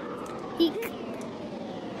 Eek.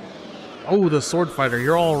 Oh, the sword fighter,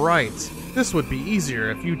 you're all right. This would be easier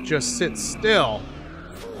if you just sit still.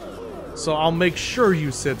 So I'll make sure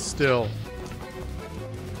you sit still.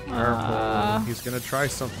 Careful. He's gonna try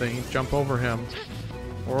something. Jump over him.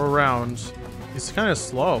 Or around. He's kind of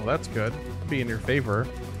slow. That's good. Be in your favor.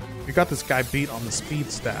 You got this guy beat on the speed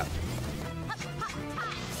stat.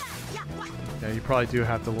 Yeah, you probably do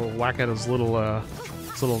have to whack at his little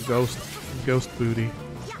ghost booty.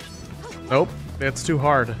 Nope, it's too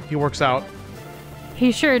hard. He works out.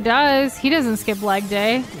 He sure does. He doesn't skip leg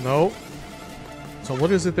day. Nope. So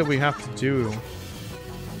what is it that we have to do?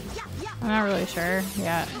 I'm not really sure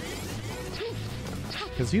yet.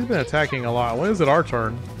 Because he's been attacking a lot. When is it our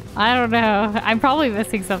turn? I don't know. I'm probably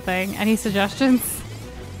missing something. Any suggestions?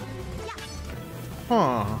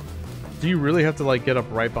 Huh. Do you really have to like get up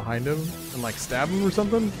right behind him and like stab him or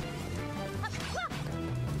something?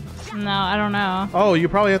 No, I don't know. Oh, you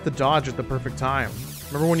probably have to dodge at the perfect time.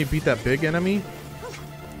 Remember when you beat that big enemy?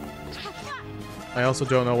 I also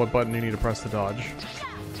don't know what button you need to press to dodge.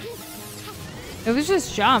 It was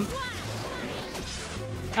just jump.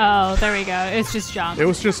 Oh, there we go. It's just jump. It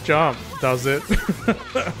was just jump, does it?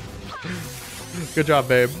 Good job,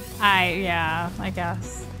 babe. Yeah, I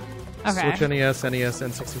guess. Okay. Switch NES,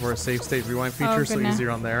 N64 save state rewind feature, so goodness. easier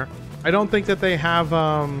on there. I don't think that they have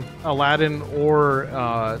Aladdin or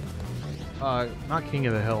not King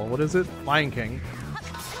of the Hill. What is it? Lion King.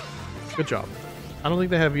 Good job. I don't think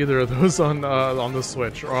they have either of those on the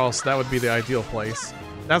Switch, or else that would be the ideal place.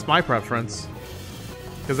 That's my preference,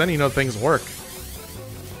 because then you know things work.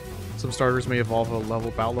 Some starters may evolve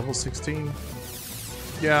about level 16.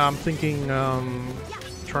 Yeah, I'm thinking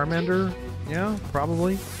Charmander. Yeah,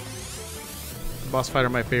 probably. Boss fight are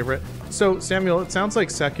my favorite. So, Samuel, it sounds like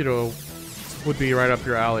Sekiro would be right up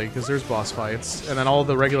your alley, because there's boss fights, and then all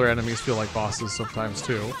the regular enemies feel like bosses sometimes,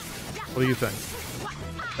 too. What do you think?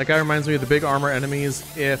 That guy reminds me of the big armor enemies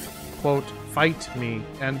if, quote, fight me,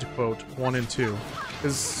 end quote, 1 and 2.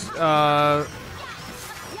 Is,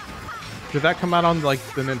 did that come out on, like,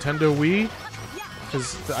 the Nintendo Wii?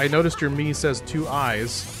 Because I noticed your Mii says 2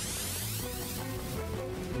 eyes,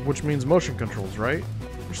 which means motion controls, right?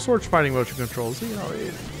 Sword fighting motion controls, you know,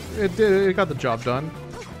 it got the job done.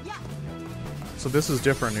 So this is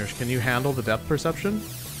different, Nush. Can you handle the depth perception?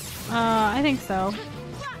 I think so.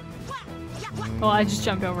 Well, I just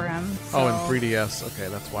jumped over him. So. Oh, in 3DS. Okay,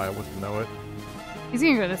 that's why I wouldn't know it. He's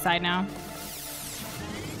gonna go to the side now.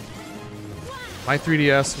 My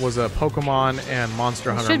 3DS was a Pokemon and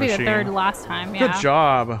Monster Hunter Should be machine. the third last time, yeah. Good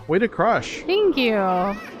job. Way to crush. Thank you.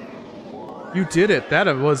 You did it. That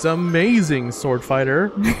was amazing, Sword Fighter.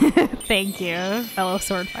 Thank you, fellow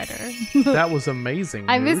sword fighter. That was amazing.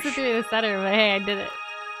 I missed Nush. it through the center, but hey, I did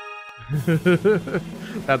it.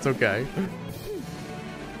 That's okay.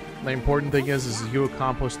 The important thing is you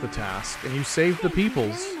accomplished the task and you saved the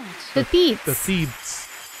peoples. The thieves. The thieves.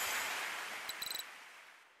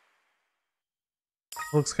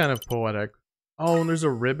 Looks kind of poetic. Oh, and there's a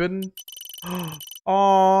ribbon.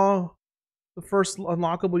 Oh, the first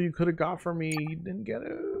unlockable you could have got for me. You didn't get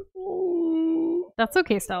it. Oh. That's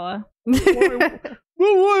okay, Stella. What?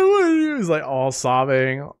 He's like all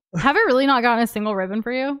sobbing. Have I really not gotten a single ribbon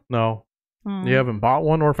for you? No, Hmm. you haven't bought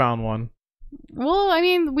one or found one. Well, I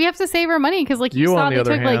mean, we have to save our money because, like, you You, saw, on the they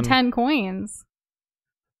other took like hand- 10 coins.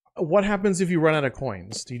 What happens if you run out of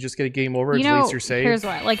coins? Do you just get a game over? You It know, deletes your save? here's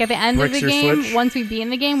what. Like, at the end Bricks of the your game, Switch? once we be in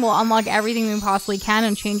the game, we'll unlock everything we possibly can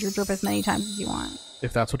and change your drip as many times as you want.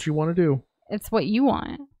 If that's what you want to do. It's what you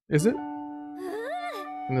want. Is it?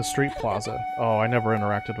 In the street plaza. Oh, I never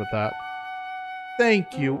interacted with that.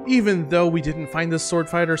 Thank you. Even though we didn't find the sword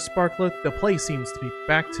fighter Sparkler, the place seems to be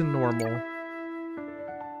back to normal.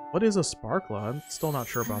 What is a Sparkler? I'm still not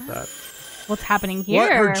sure about that. What's happening here?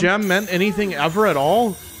 What? Her gem meant anything ever at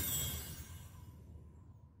all?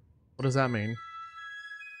 What does that mean?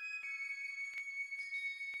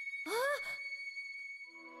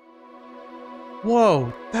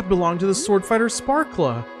 Whoa, that belonged to the sword fighter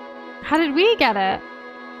Sparkler. How did we get it?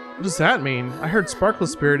 What does that mean? I heard Sparkle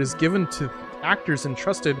Spirit is given to actors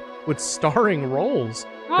entrusted with starring roles.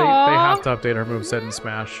 They Aw. have to update our moveset in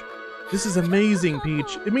Smash. This is amazing,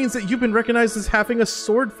 Peach. It means that you've been recognized as having a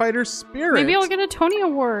sword fighter spirit. Maybe I'll get a Tony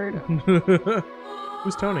Award.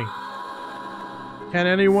 Who's Tony? Can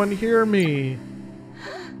anyone hear me?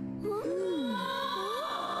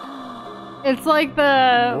 It's like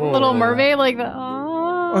the Whoa. Little Mermaid, like the.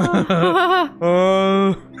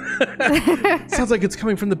 Sounds like it's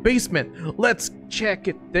coming from the basement. Let's check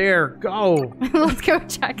it there. Go. Let's go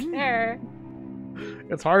check there.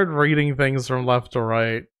 It's hard reading things from left to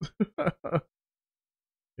right.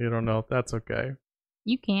 You don't know. That's okay.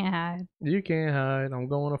 You can't hide. You can't hide. I'm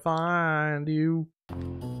going to find you.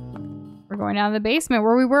 We're going down to the basement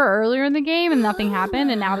where we were earlier in the game and nothing happened,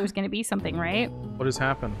 and now there's going to be something, right? What has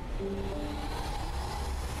happened?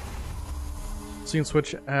 So you can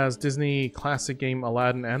switch as Disney classic game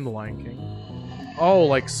Aladdin and The Lion King. Oh,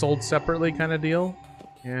 like sold separately kind of deal?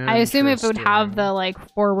 I assume if it would have Interesting. the like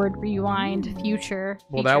forward rewind future.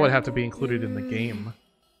 Well, that would have to be included in the game.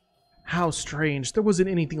 How strange. There wasn't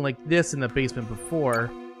anything like this in the basement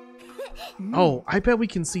before. Oh, I bet we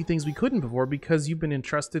can see things we couldn't before because you've been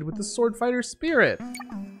entrusted with the sword fighter spirit.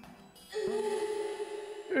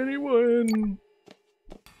 Anyone?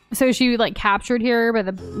 So is she like captured here by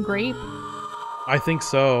the grape? I think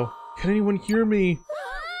so. Can anyone hear me?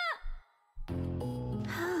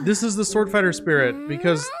 This is the sword fighter spirit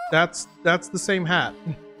because that's the same hat.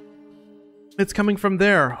 It's coming from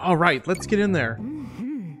there. All right, let's get in there.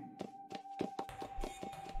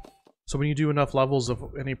 So when you do enough levels of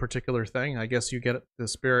any particular thing, I guess you get the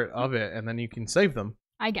spirit of it, and then you can save them.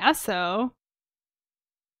 I guess so.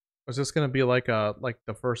 Is this gonna be like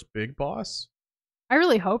the first big boss? I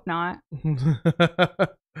really hope not.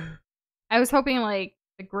 I was hoping like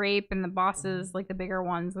the Grape and the bosses, like the bigger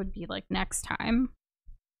ones, would be like next time.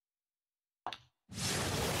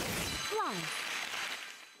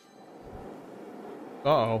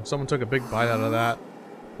 Uh-oh, someone took a big bite out of that.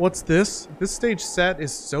 What's this? This stage set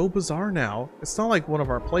is so bizarre now. It's not like one of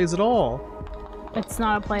our plays at all. It's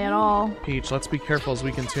not a play at all. Peach, let's be careful as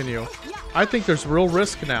we continue. I think there's real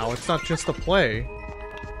risk now. It's not just a play.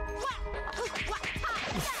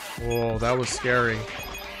 Whoa, that was scary.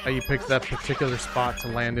 How you picked that particular spot to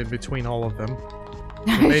land in between all of them. It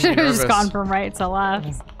I made should me have just nervous. gone from right to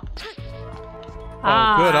left.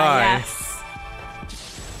 Oh, good eye. Yes.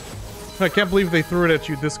 I can't believe they threw it at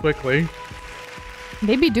you this quickly.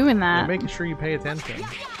 They'd be doing They're that. making sure you pay attention.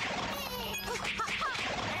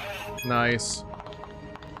 Nice.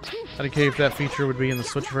 I'd okay if that feature would be in the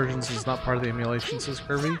Switch version since it's not part of the emulation, says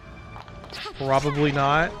Kirby. Probably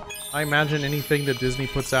not. I imagine anything that Disney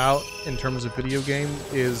puts out in terms of video game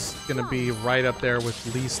is going to be right up there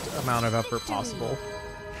with least amount of effort possible.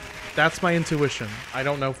 That's my intuition. I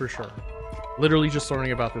don't know for sure. Literally just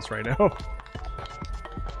learning about this right now.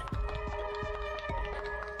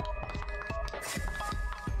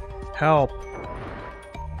 Help.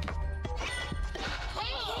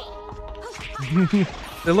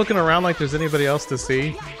 They're looking around like there's anybody else to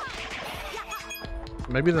see.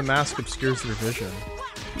 Maybe the mask obscures their vision.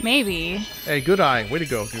 Maybe. Hey, good eye. Way to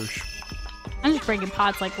go, douche. I'm just breaking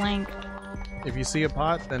pots like Link. If you see a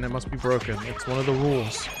pot, then it must be broken. It's one of the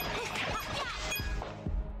rules.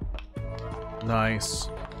 Nice.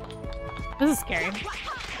 This is scary.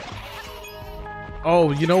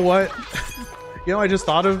 Oh, you know what? You know, I just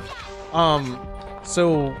thought of,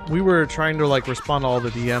 so we were trying to like respond to all the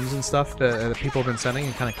DMs and stuff that people have been sending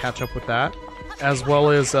and kind of catch up with that, as well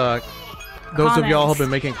as those of y'all have been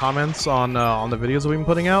making comments on the videos that we've been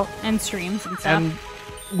putting out And streams and stuff. and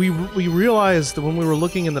we realized when we were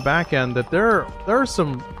looking in the back end that there are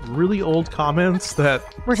some really old comments that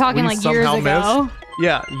We're talking we like years somehow ago. missed.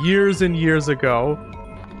 Yeah, years and years ago.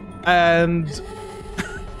 And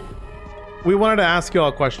we wanted to ask y'all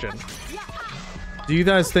a question. Do you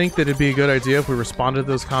guys think that it'd be a good idea if we responded to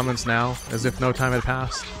those comments now, as if no time had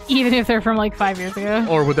passed? Even if they're from like 5 years ago.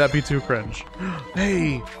 Or would that be too cringe?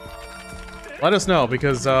 Hey, let us know,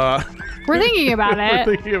 because We're thinking about it.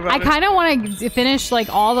 we're thinking about I it. kind of want to finish like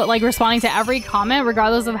all the like responding to every comment,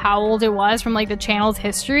 regardless of how old it was from like the channel's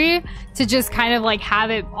history, to just kind of like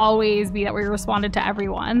have it always be that we responded to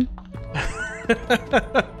everyone.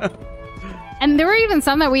 And there were even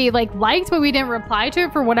some that we like liked, but we didn't reply to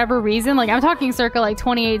it for whatever reason. Like I'm talking circa like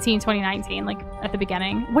 2018, 2019, like at the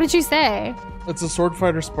beginning. What did you say? It's a Sword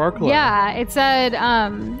Fighter Sparkler. Yeah, it said,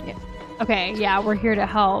 okay, yeah, we're here to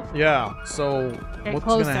help. Yeah, so Get what's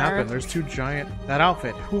closer. gonna happen? There's two giant... That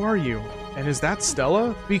outfit, who are you? And is that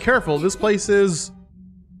Stella? Be careful, this place is...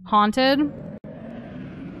 Haunted.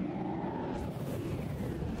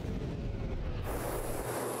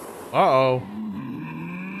 Uh-oh.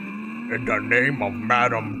 In the name of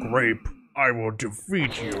Madam Grape, I will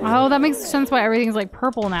defeat you. Oh, that makes sense why everything's like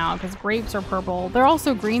purple now, because grapes are purple. They're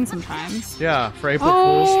also green sometimes. Yeah, for April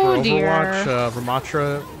Oh, Fools, for dear. Overwatch,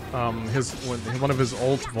 Ramatra, one of his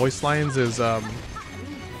old voice lines is,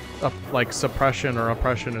 like suppression or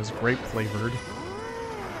oppression is grape flavored.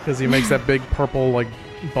 Because he makes that big purple, like,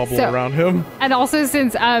 bubble So- around him. And also,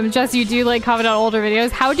 since Jess, you do like comment on older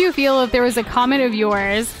videos, how do you feel if there was a comment of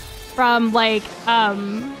yours from like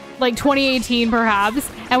 2018 perhaps,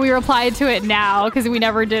 and we replied to it now because we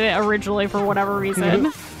never did it originally for whatever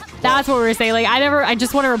reason? That's what we're saying. Like I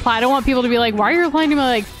just want to reply. I don't want people to be like, why are you replying to my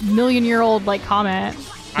like million-year-old like comment?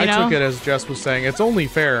 I You know? took it as Jess was saying, it's only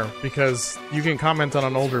fair because you can comment on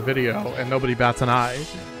an older video and nobody bats an eye.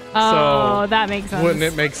 Oh, So, that makes sense. Wouldn't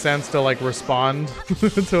it make sense to like respond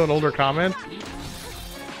to an older comment?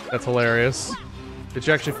 That's hilarious. Did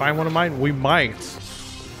you actually find one of mine? We might.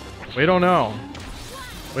 We don't know.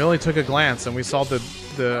 We only took a glance and we saw the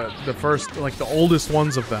first, like the oldest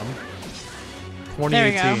ones of them. There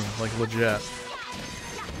we 2018, go. like legit.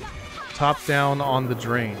 Top down on the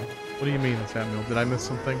drain. What do you mean, Samuel? Did I miss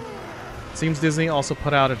something? Seems Disney also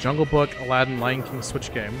put out a Jungle Book, Aladdin, Lion King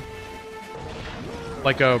Switch game.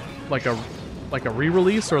 Like a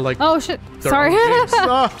re-release or like Oh shit! their Sorry. own games?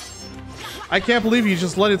 Ah, I can't believe you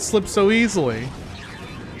just let it slip so easily.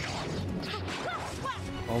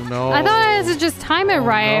 Oh no! I thought I had to just time it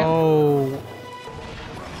right. Oh.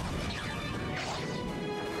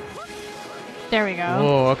 There we go.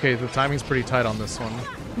 Whoa. Okay, the timing's pretty tight on this one.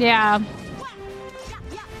 Yeah.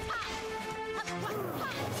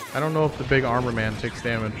 I don't know if the big armor man takes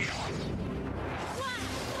damage.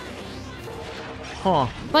 Huh.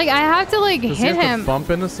 Like, I have to, like, Does he hit have him. to bump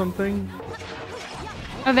into something?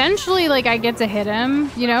 Eventually, like, I get to hit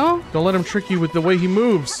him, you know? Don't let him trick you with the way he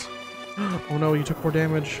moves. Oh no, you took more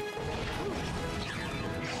damage.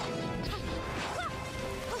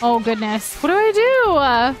 Oh, goodness. What do I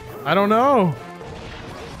do? I don't know.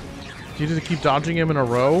 Do you need to keep dodging him in a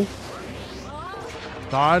row?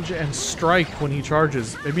 Dodge and strike when he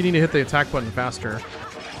charges. Maybe you need to hit the attack button faster.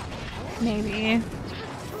 Maybe.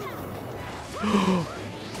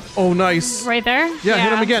 Oh, nice. Right there? Yeah,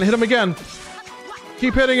 hit him again. Hit him again.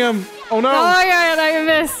 Keep hitting him. Oh, no. Oh, my God. I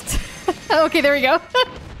missed. Okay, there we go.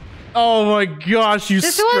 Oh, my gosh. You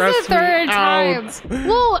This was stressed the third me time. out.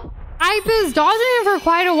 Well, I was dodging him for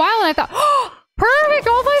quite a while, and I thought, oh, perfect,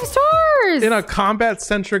 all 5 stars. In a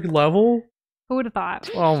combat-centric level? Who would have thought?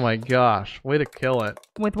 Oh, my gosh. Way to kill it.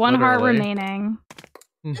 With 1 heart Literally. remaining.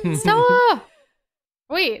 Stella!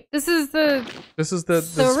 Wait, this is the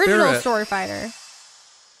original spirit. story fighter.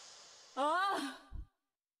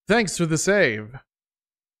 Thanks for the save.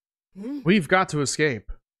 We've got to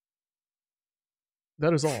escape.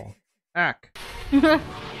 That is all. Ack. Oh!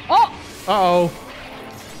 Uh-oh.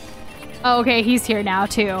 Oh, okay, he's here now,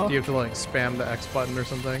 too. Do you have to, like, spam the X button or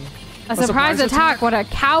something? A surprise attack, what a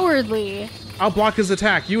cowardly. I'll block his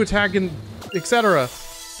attack. You attack and etc.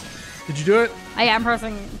 Did you do it? I am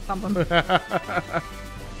pressing something.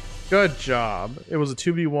 Good job. It was a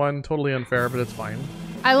 2v1, totally unfair, but it's fine.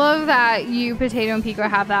 I love that you, Potato and Pico,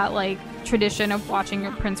 have that, like, tradition of watching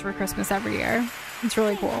your Prince for Christmas every year. It's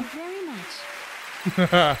really cool. Very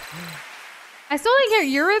much. I still didn't get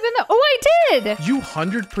your ribbon though. Oh, I did! You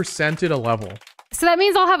 100%ed a level. So that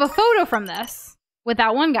means I'll have a photo from this with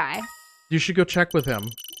that one guy. You should go check with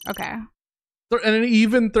him. Okay. And an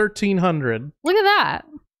even 1300. Look at that.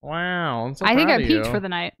 Wow. I'm so I think proud I of peaked you. for the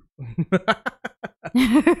night.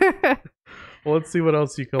 Well, let's see what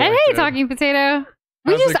else you And collected. hey, Talking Potato.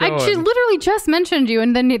 How's it I going? literally just mentioned you,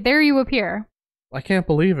 and then there you appear. I can't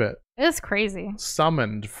believe it. It's crazy.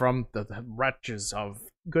 Summoned from the wretches of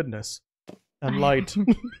goodness and light.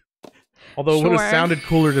 Although it would Sure. have sounded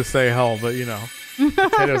cooler to say hell, but you know,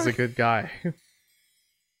 Potato's a good guy.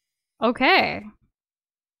 Okay.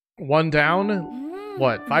 1 down.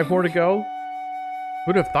 What? 5 more to go?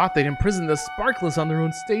 Who'd have thought they'd imprison the Sparklers on their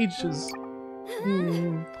own stages?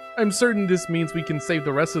 I'm certain this means we can save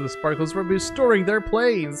the rest of the Sparklers from restoring their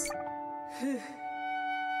plays.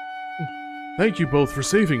 Thank you both for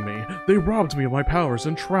saving me. They robbed me of my powers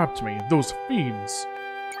and trapped me, those fiends.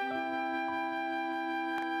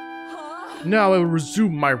 Now I will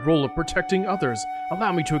resume my role of protecting others.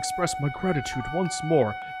 Allow me to express my gratitude once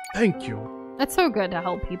more. Thank you. That's so good to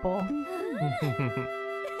help people.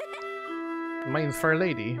 Mine's for a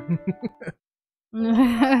lady.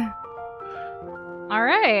 All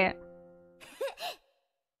right.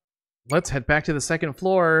 Let's head back to the 2nd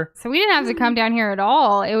floor. So we didn't have to come down here at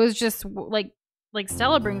all. It was just like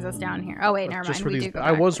Stella brings us down here. Oh wait, never Just mind. for We these, do go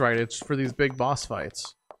I back. was right. It's for these big boss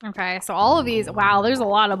fights. Okay, so all of these. Wow, there's a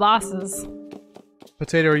lot of bosses.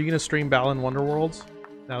 Potato, are you gonna stream Balan Wonderworld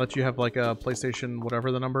now that you have like a PlayStation,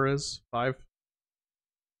 whatever the number is, 5?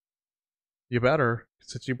 You better,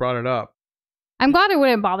 since you brought it up. I'm glad it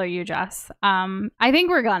wouldn't bother you, Jess. I think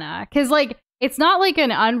we're gonna, cause like it's not like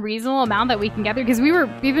an unreasonable amount that we can get through, because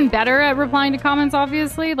we've been better at replying to comments,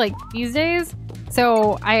 obviously, like these days.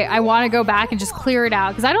 So I want to go back and just clear it out,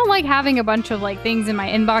 because I don't like having a bunch of like things in my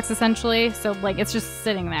inbox essentially. So like it's just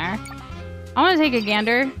sitting there. I want to take a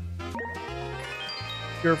gander.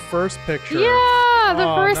 Your first picture. Yeah, the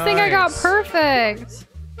Oh, first thing I got nice. perfect.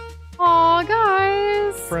 Aw,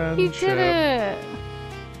 guys, he Friendship. did it.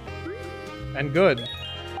 And good.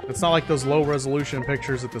 It's not like those low resolution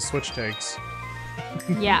pictures that the Switch takes.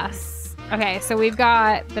 Yes. Okay, so we've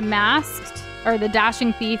got the masked, or the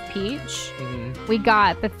dashing thief Peach. We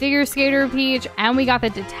got the figure skater Peach, and we got the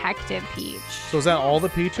detective Peach. So is that all the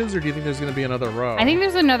peaches, or do you think there's going to be another row? I think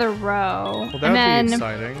there's another row. Well, And that'd then be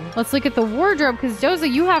exciting. let's look at the wardrobe, because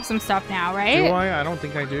Doza, you have some stuff now, right? Do I? I don't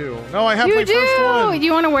think I do. No, I have You my do. first one. Do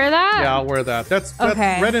you want to wear that? Yeah, I'll wear that. That's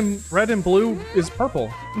Okay. red and blue is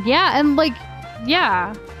purple. Yeah, and like,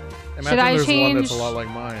 yeah. Imagine I there's one that's a change- lot like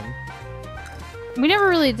mine. We never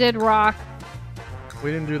really did rock.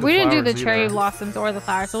 We didn't do the We didn't do the flowers cherry either. blossoms or the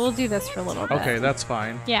flowers, so we'll do this for a little bit. Okay, that's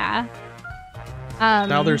fine. Yeah.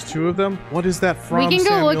 Now there's 2 of them. What is that from? We can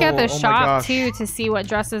go look at the Samuel? Oh my shop gosh. too to see what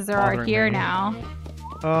dresses there are Bothering here me. now.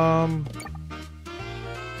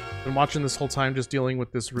 Been watching this whole time, just dealing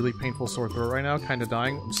with this really painful sore throat right now. Kind of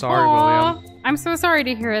dying. I'm sorry, Aw, William. I'm so sorry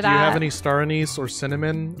to hear that. Do you have any star anise or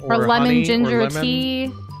cinnamon or, or lemon honey ginger or lemon?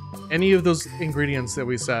 tea? Any of those ingredients that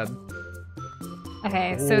we said? I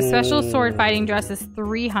Okay, so special sword fighting dress is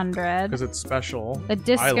 300. Because it's special. The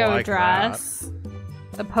disco like dress.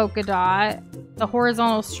 The polka dot. The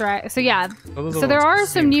horizontal stripe. So yeah. Those So there ones are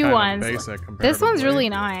some seem new kind of ones. basic This one's comparatively. really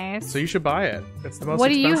nice. So you should buy it. It's the most What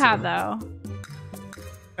do you expensive. have though?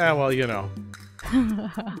 Yeah, well, you know.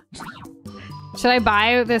 Should I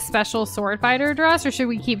buy this special sword fighter dress, or should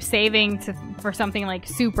we keep saving for something like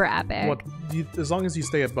super epic? What? As long as you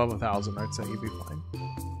stay above 1,000, I'd say you'd be fine.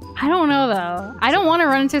 I don't know though. I don't want to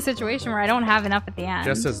run into a situation where I don't have enough at the end.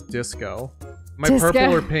 Just as disco. My Disco.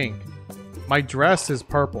 purple or pink? My dress is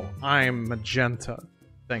purple. I'm magenta.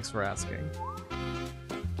 Thanks for asking.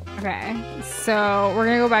 Okay, so we're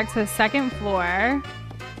gonna go back to the second floor.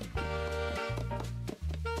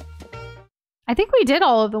 I think we did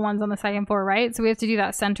all of the ones on the second floor, right? So we have to do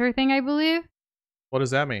that center thing, I believe. What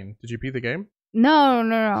does that mean? Did you beat the game?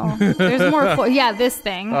 No. There's more floor. Yeah, this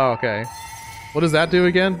thing. Oh, okay. What does that do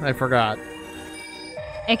again? I forgot.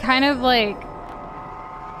 It kind of like...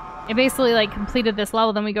 It basically like completed this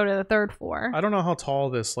level, then we go to the third floor. I don't know how tall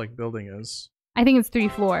this like building is. I think it's 3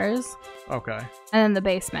 floors. Okay. And then the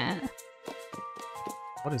basement.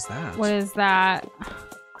 What is that? What is that?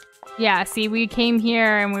 Yeah, see, we came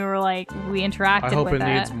here and we were like, we interacted with it. I hope it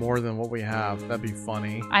needs more than what we have. That'd be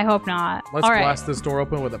funny. I hope not. Let's All right. blast this door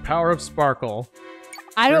open with the power of sparkle.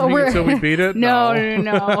 I don't. We're until we beat it. No.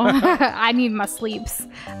 I need my sleeps.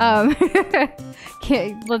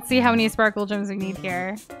 Okay, let's see how many sparkle gems we need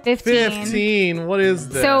here. 15. 15. What is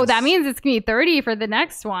this? So that means it's gonna be 30 for the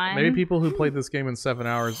next one. Maybe people who played this game in 7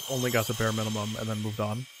 hours only got the bare minimum and then moved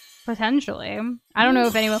on. Potentially. I don't know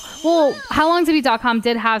if anyone. Well, HowLongToBeat.com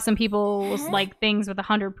did have some people's like things with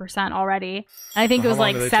 100% already. And I think it was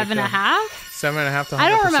like 7.5. 7.5 to 100%. I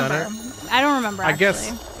don't remember. I don't remember. I Actually.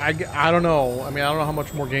 guess I don't know. I mean, I don't know how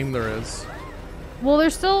much more game there is. Well,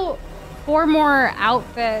 there's still 4 more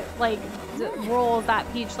outfit like roles that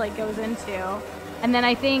Peach like goes into, and then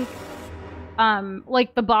I think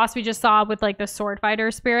like the boss we just saw with like the sword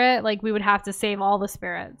fighter spirit, like we would have to save all the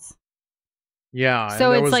spirits. Yeah.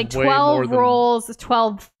 So and there it's was like way 12 more than- rolls,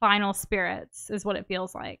 12 final spirits is what it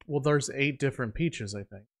feels like. Well, there's 8 different Peaches, I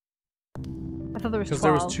think. I thought there was 12. Because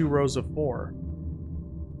there was 2 rows of 4.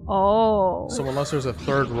 Oh. So unless there's a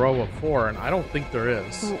 3rd row of 4, and I don't think there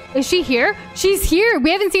is. Is she here? She's here.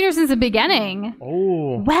 We haven't seen her since the beginning.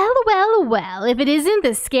 Oh. Well, if it isn't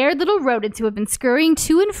the scared little rodents who have been scurrying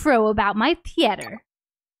to and fro about my theater.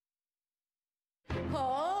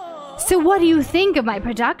 So what do you think of my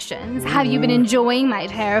productions? Have you been enjoying my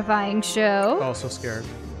terrifying show? Oh, so scared.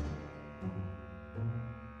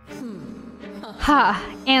 Ha,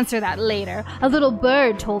 answer that later. A little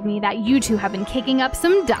bird told me that you two have been kicking up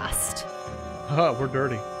some dust. We're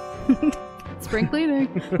dirty. Spring cleaning.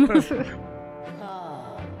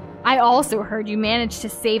 I also heard you managed to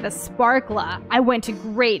save a sparkler. I went to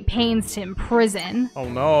great pains to imprison. Oh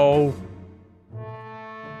no.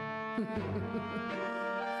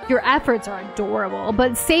 Your efforts are adorable,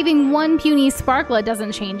 but saving one puny sparkler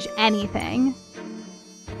doesn't change anything.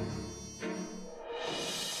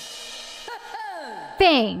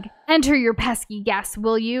 Fang, enter your pesky guests,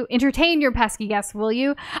 will you? Entertain your pesky guests, will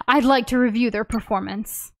you? I'd like to review their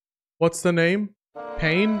performance. What's the name?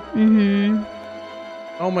 Pain? Mm-hmm.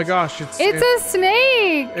 Oh my gosh, It's a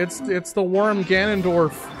snake. It's the worm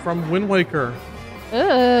Ganondorf from Wind Waker.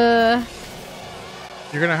 Ugh.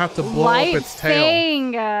 You're gonna have to blow Light up its tail.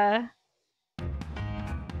 Fang.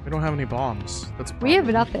 We don't have any bombs. That's a We have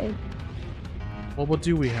problem. nothing. Well, what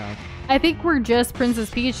do we have? I think we're just Princess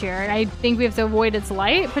Peach here, and I think we have to avoid its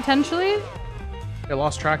light, potentially. I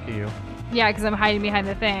lost track of you. Yeah, because I'm hiding behind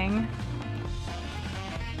the thing.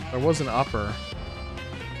 There was an upper.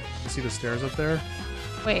 You see the stairs up there?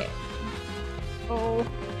 Wait. Oh.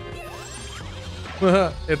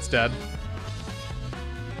 It's dead.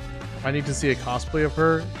 I need to see a cosplay of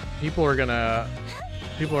her. People are gonna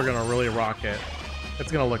really rock it.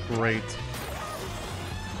 It's gonna look great.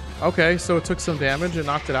 Okay, so it took some damage and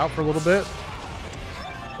knocked it out for a little bit.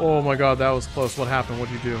 Oh my god, that was close. What happened?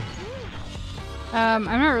 What'd you do? I'm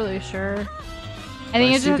not really sure. I think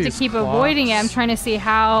I just see have to these keep avoiding it. I'm clocks. trying to see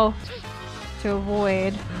how to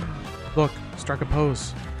avoid. Look, strike a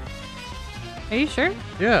pose. Are you sure?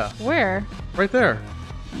 Yeah, Where? right there.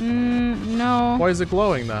 No. Why is it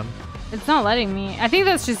glowing then? It's not letting me. I think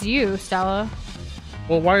that's just you, Stella.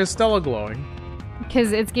 Well, why is Stella glowing?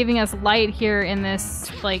 Because it's giving us light here in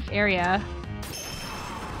this, like, area.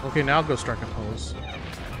 Okay, now go strike a pose.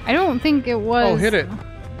 I don't think it was... Oh, hit it.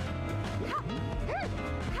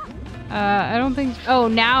 I don't think... Oh,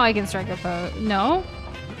 now I can strike a pose. No?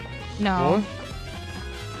 No. What?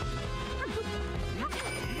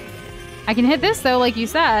 I can hit this though, like you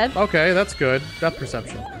said. Okay, that's good. Depth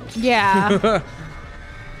perception. Yeah.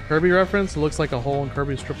 Kirby reference. It looks like a hole in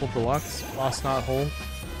Kirby's Triple Deluxe. Boss not hole.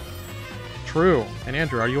 True. And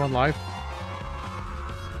Andrew, are you on live?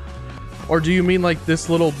 Or do you mean like this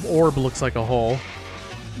little orb looks like a hole?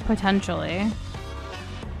 Potentially.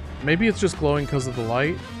 Maybe it's just glowing because of the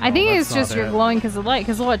light. I think that's it's just not you're it. glowing because of the light.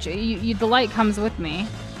 Because watch, the light comes with me.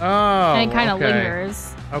 Oh, And it kind of okay.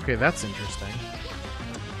 lingers. Okay, that's interesting.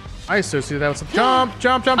 I associate that with some jump,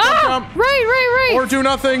 jump, jump, Ah! jump. Right. Or do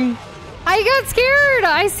nothing. I got scared.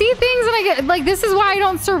 I see things and I get like, this is why I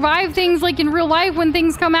don't survive things like in real life when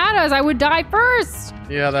things come at us. I would die first.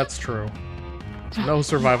 Yeah, that's true. No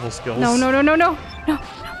survival skills. No.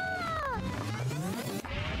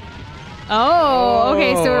 Oh,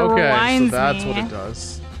 okay, so it okay, rewinds so that's me. what it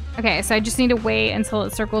does. Okay, so I just need to wait until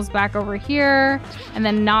it circles back over here and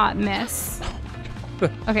then not miss.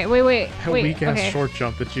 Okay, wait. That weak ass Okay. short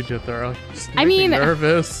jump that you did there. I mean-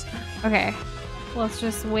 nervous. Okay, let's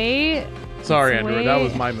just wait. Sorry, Let's Andrew. That wait.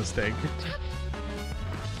 was my mistake.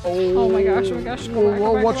 Oh my gosh. Go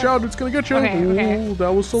back, Watch out! It's gonna get you. Okay. Ooh, that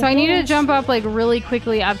was so. So I need to close. jump up like really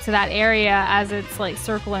quickly up to that area as it's like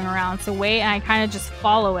circling around. So wait, and I kind of just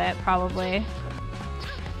follow it probably.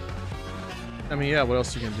 I mean, yeah. What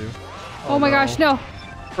else you can do? Oh my gosh, no.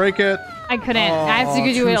 Break it. I couldn't. I have to Oh,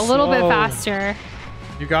 do it a too little bit slow. faster.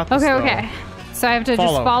 You got this. Okay, though. okay. So I have to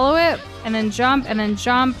Follow. just follow it and then jump and then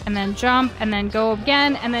jump and then jump and then go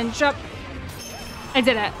again and then jump. I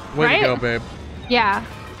did it. Way right? to go, babe. Yeah.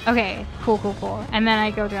 Okay. Cool. And then I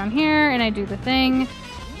go down here and I do the thing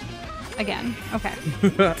again. Okay.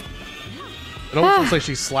 It almost looks like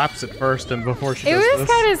she slaps it first and before she It does was this.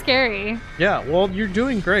 kind of scary. Yeah. Well, you're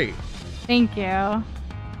doing great. Thank you. And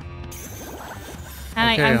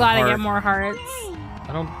Okay, I'm glad I heart. get more hearts.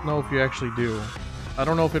 I don't know if you actually do. I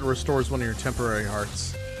don't know if it restores one of your temporary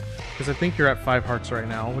hearts. Because I think you're at 5 hearts right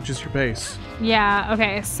now, which is your base. Yeah.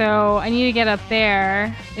 Okay. So I need to get up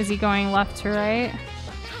there. Is he going left to right?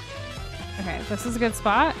 Okay. This is a good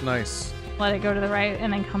spot. Nice. Let it go to the right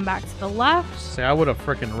and then come back to the left. See, I would have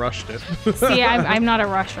freaking rushed it. See, I'm not a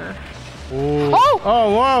rusher. Ooh. Oh!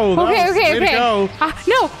 Oh, whoa! that was- way to Okay. go.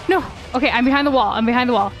 No. Okay, I'm behind the wall.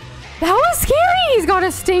 That was scary. He's got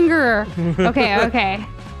a stinger. Okay.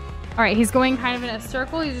 All right, he's going kind of in a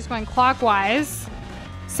circle. He's just going clockwise.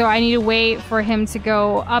 So I need to wait for him to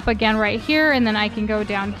go up again right here, and then I can go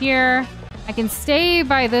down here. I can stay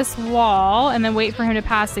by this wall and then wait for him to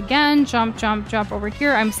pass again. Jump over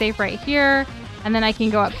here. I'm safe right here. And then I can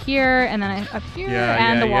go up here, and then up here,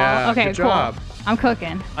 and the wall. Yeah. Okay, Good cool. job. I'm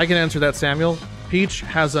cooking. I can answer that, Samuel. Peach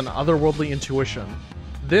has an otherworldly intuition.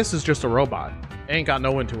 This is just a robot. Ain't got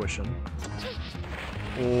no intuition.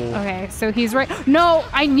 Ooh. Okay, so he's right. No,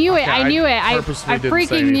 I knew it. Okay, I knew it. I purposely didn't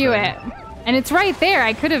say freaking knew it. anything. And it's right there.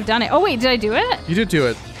 I could have done it. Oh, wait, did I do it? You did do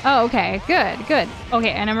it. Oh, okay. Good. Okay,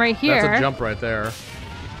 and I'm right here. That's a jump right there.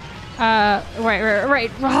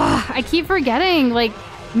 Right. I keep forgetting. Like,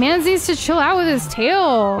 Mans needs to chill out with his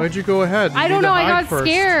tail. Why'd you go ahead? You I don't need to know. I hide got first.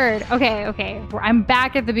 scared. Okay. I'm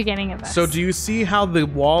back at the beginning of this. So do you see how the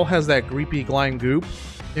wall has that creepy glime goop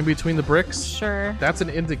in between the bricks? Sure. That's an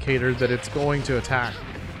indicator that it's going to attack.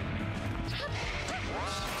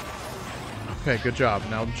 Okay, good job.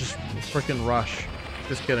 Now just freaking rush.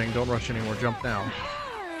 Just kidding. Don't rush anymore. Jump now.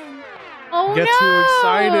 Oh, Get no! too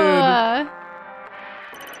excited.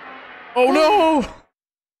 Oh no!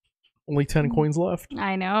 Only 10 coins left.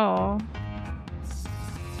 I know.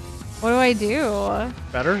 What do I do?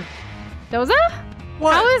 Better? Doza?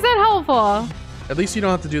 What? How is that helpful? At least you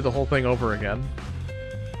don't have to do the whole thing over again.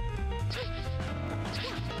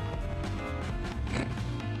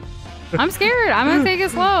 I'm scared. I'm gonna take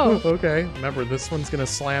it slow. Okay. Remember, this one's gonna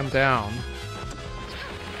slam down.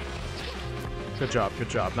 Good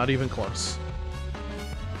job. Not even close.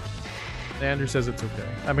 Andrew says it's okay.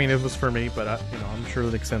 I mean, it was for me, but I'm sure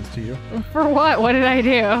it makes sense to you. For what? What did I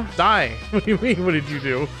do? Die! What do you mean? What did you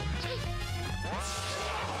do?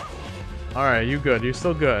 Alright, you good. You're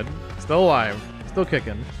still good. Still alive. Still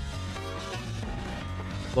kicking.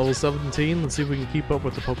 Level 17. Let's see if we can keep up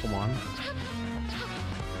with the Pokemon.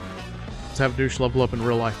 Let's have Douche level up in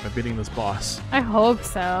real life by beating this boss. I hope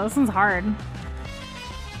so. This one's hard.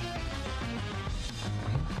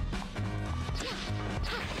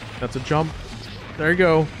 That's a jump. There you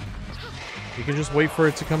go. You can just wait for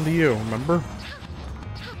it to come to you, remember?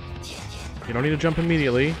 You don't need to jump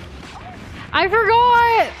immediately. I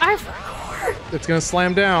forgot. It's gonna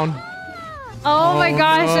slam down. Oh my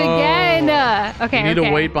gosh! no. Again. Okay. You need okay.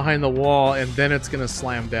 to wait behind the wall, and then it's gonna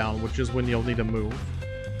slam down, which is when you'll need to move.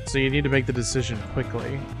 So you need to make the decision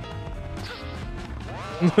quickly.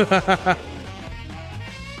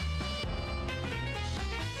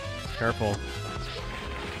 Careful.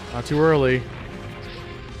 Not too early.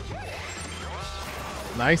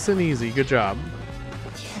 Nice and easy. Good job.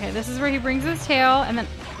 Okay, this is where he brings his tail, and then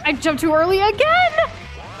I jumped too early again!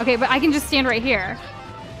 Okay, but I can just stand right here.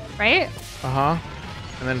 Right? Uh-huh.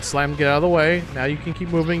 And then slam, get out of the way. Now you can keep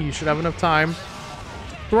moving. You should have enough time.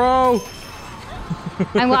 Throw!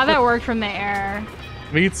 I'm glad that worked from the air.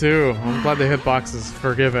 Me too. I'm glad the hitbox is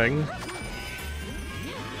forgiving.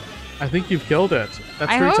 I think you've killed it.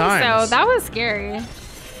 That's I 3 hope times. so. That was scary.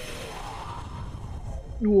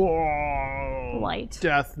 Whoa. Light.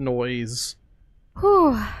 Death noise.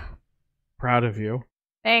 Whew. Proud of you.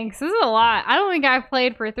 Thanks. This is a lot. I don't think I've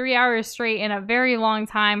played for 3 hours straight in a very long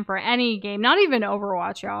time for any game. Not even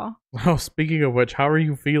Overwatch, y'all. Oh, speaking of which, how are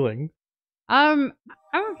you feeling? I'm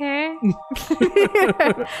okay.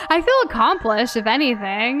 I feel accomplished, if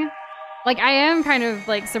anything. Like, I am kind of,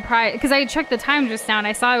 like, surprised. Because I checked the time just now, and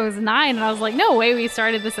I saw it was 9, and I was like, no way we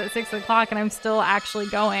started this at 6 o'clock, and I'm still actually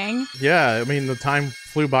going. Yeah, I mean, the time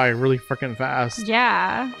flew by really freaking fast.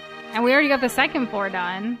 Yeah. And we already got the second floor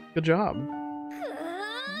done. Good job.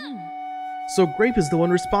 So Grape is the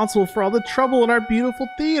one responsible for all the trouble in our beautiful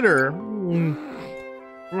theater.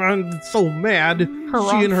 I'm so mad.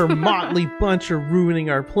 She and her motley bunch are ruining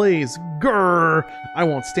our plays. Grrr! I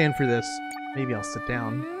won't stand for this. Maybe I'll sit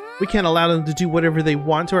down. We can't allow them to do whatever they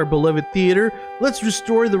want to our beloved theater. Let's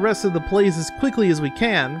restore the rest of the plays as quickly as we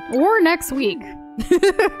can. Or next week.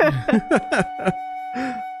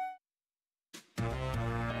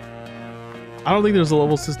 I don't think there's a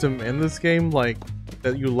level system in this game, like,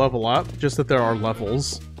 that you level up, just that there are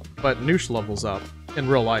levels. But Nush levels up in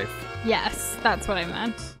real life. Yes, that's what I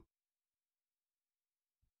meant.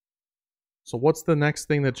 So what's the next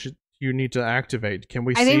thing that you need to activate? Can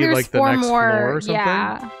we I think see, there's like, the 4 next more. floor or something?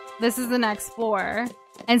 Yeah, this is the next floor.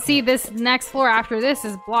 And see, this next floor after this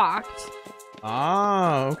is blocked.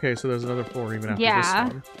 Ah, okay, so there's another floor even after Yeah.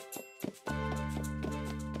 this one.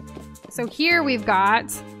 So here we've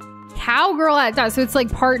got Cowgirl at Dawn. So it's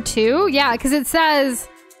like part 2. Yeah, because it says,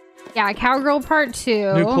 yeah, Cowgirl part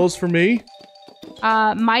 2. New clothes for me?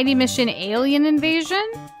 Mighty Mission Alien Invasion.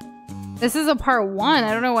 This is a part 1.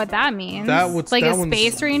 I don't know what that means. Like a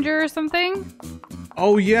Space Ranger or something.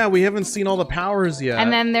 Oh yeah, we haven't seen all the powers yet.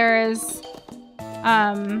 And then there's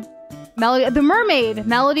the Mermaid,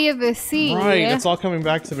 Melody of the Sea. Right, it's all coming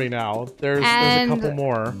back to me now. There's a couple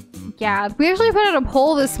more. Yeah, we actually put out a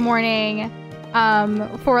poll this morning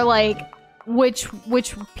for like which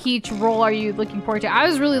Peach role are you looking forward to? I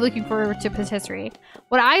was really looking forward to Patisserie.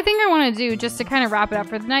 What I think I want to do, just to kind of wrap it up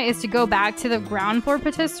for the night, is to go back to the ground floor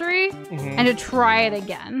Patisserie and to try it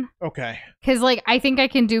again. Okay. Because like I think I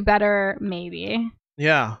can do better, maybe.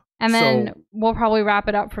 Yeah. And then we'll probably wrap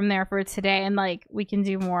it up from there for today, and like we can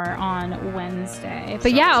do more on Wednesday.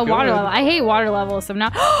 But yeah, a water level. I hate water levels. So now,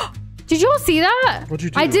 did you all see that? What'd you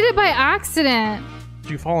do? I did it by accident.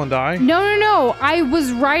 Did you fall and die? No. I was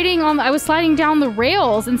sliding down the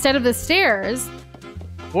rails instead of the stairs.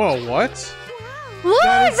 Whoa, what? Look,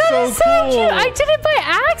 That is so cool. cute. I did it by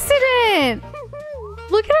accident.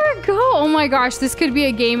 Look at her go. Oh my gosh, this could be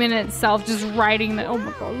a game in itself, just riding the, oh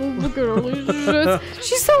my god, look at her.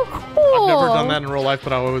 She's so cool. I've never done that in real life,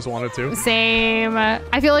 but I always wanted to. Same.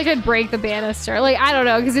 I feel like I'd break the banister. Like, I don't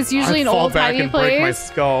know, because it's usually an old-timey place. Break my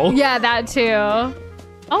skull. Yeah, that too.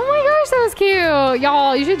 Oh my gosh, that was cute.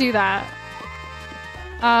 Y'all, you should do that.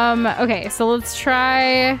 Okay, so let's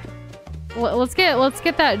try, let's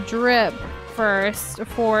get that drip first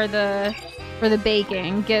for the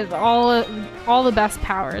baking. Get all the best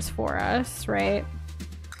powers for us, right?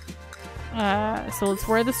 So let's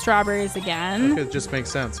wear the strawberries again. Okay, it just makes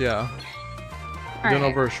sense, yeah. All Doing right.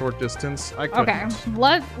 over a short distance. I couldn't. Okay,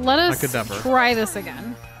 let us could never. try this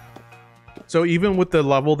again. So even with the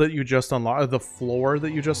level that you just unlocked, the floor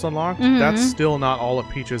that you just unlocked, that's still not all of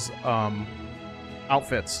Peach's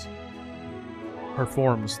outfits. Her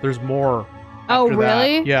forms. There's more. Oh, after that.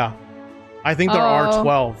 really? Yeah. I think there are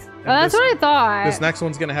 12. And That's what I thought. This next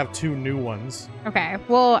one's gonna have 2 new ones. Okay,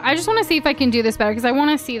 well, I just want to see if I can do this better because I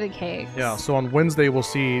want to see the cakes. Yeah, so on Wednesday we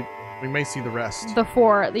may see the rest. The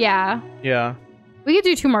 4, yeah. Yeah. We could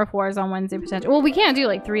do 2 more floors on Wednesday potentially. Well, we can't do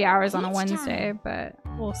like 3 hours on a Wednesday, but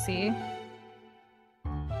we'll see.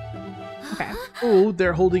 Okay. Oh,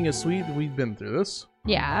 they're holding a sweet. We've been through this.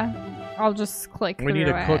 Yeah. I'll just click We need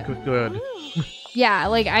through to it. cook good. Yeah,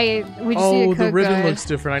 like we just need to Oh, cook the ribbon good. looks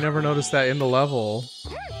different. I never noticed that in the level.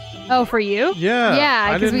 Oh, for you? Yeah. Yeah,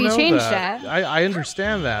 I 'cause didn't we know changed that. it. I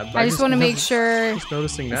understand that. But I just want to make sure. Just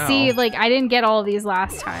noticing now. See, like I didn't get all of these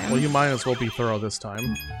last time. Well, you might as well be thorough this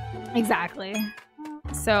time. Exactly.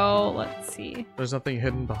 So let's see. There's nothing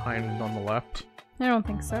hidden behind on the left. I don't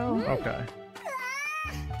think so. Okay.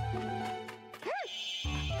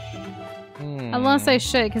 Unless I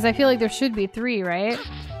should, because I feel like there should be 3, right?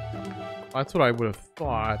 That's what I would have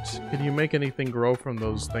thought. Can you make anything grow from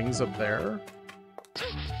those things up there?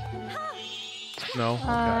 No?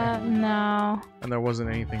 Okay. No. And there wasn't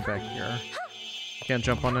anything back here. Can't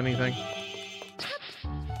jump on anything?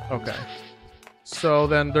 Okay. So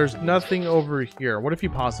then there's nothing over here. What if you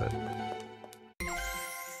pause it?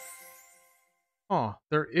 Oh,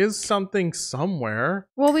 there is something somewhere.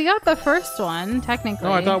 Well, we got the first one, technically.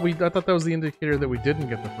 No, I thought that was the indicator that we didn't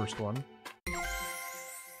get the first one.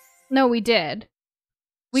 No, we did.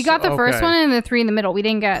 We got the first okay. one and the 3 in the middle. We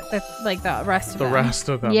didn't get the rest of them. The rest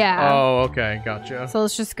of them. Yeah. Oh, okay, gotcha. So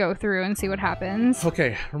let's just go through and see what happens.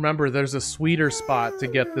 Okay, remember there's a sweeter spot to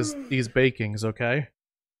get these bakings, okay?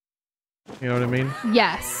 You know what I mean?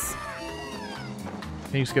 Yes.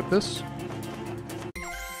 Can you skip this?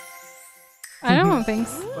 I don't think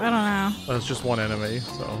so. I don't know. Oh, it's just one enemy,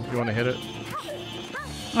 so you want to hit it?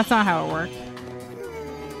 That's not how it works.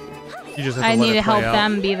 You just have to I let need it to help play out.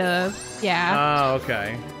 them be the... Yeah. Oh,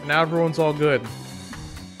 okay. Now everyone's all good.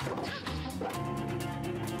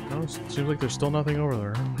 No, seems like there's still nothing over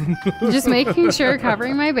there. Just making sure,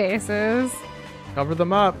 covering my bases. Cover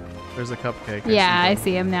them up. There's a cupcake. Yeah, I them.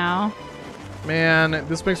 see him now. Man,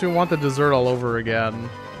 this makes me want the dessert all over again.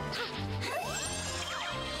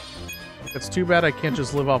 It's too bad I can't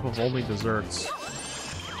just live off of only desserts.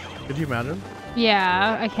 Could you imagine?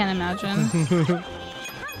 Yeah, I can't imagine.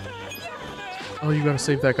 Oh, you gotta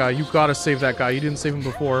save that guy. You gotta save that guy. You didn't save him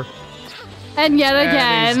before. And yet And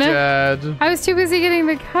again. he's dead. I was too busy getting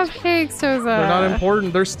the cupcakes, Doza. They're not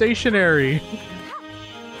important. They're stationary.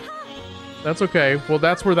 That's okay. Well,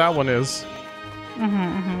 that's where that one is.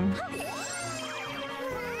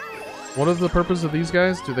 What is the purpose of these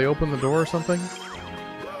guys? Do they open the door or something?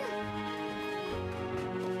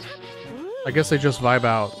 I guess they just vibe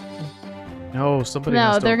out. No, somebody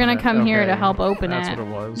has No, to they're open gonna it. come here to Okay. help open That's it. what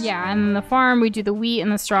it was. Yeah, and in the farm we do the wheat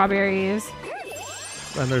and the strawberries.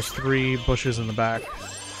 And there's 3 bushes in the back.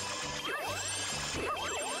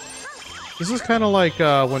 This is kind of like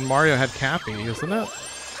when Mario had Cappy, isn't it?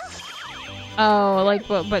 Oh, like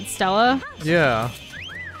but Stella? Yeah.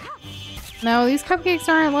 No, these cupcakes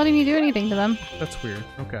aren't letting me do anything to them. That's weird.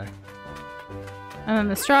 Okay. And then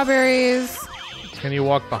the strawberries. Can you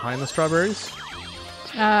walk behind the strawberries?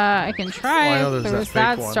 I can try. Oh, I know there's there that was fake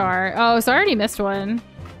that one. star. Oh, so I already missed one.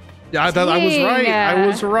 Yeah, I was right. Dang. I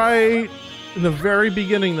was right. In the very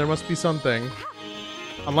beginning, there must be something.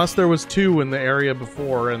 Unless there was 2 in the area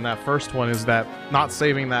before, and that first one is that not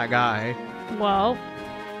saving that guy. Well,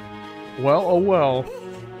 Well, oh well.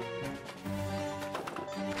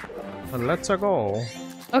 Let's go.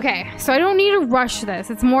 okay, so I don't need to rush this.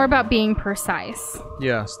 It's more about being precise.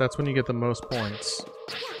 Yes, that's when you get the most points.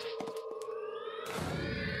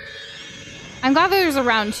 I'm glad there's a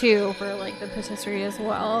round 2 for like the patisserie as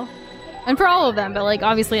well. And for all of them, but like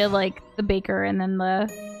obviously I like the baker and then the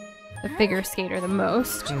figure skater the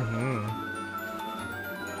most.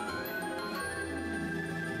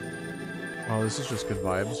 Oh, this is just good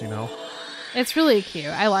vibes, you know? It's really cute.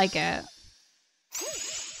 I like it.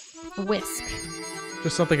 Whisk.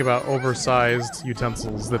 Just something about oversized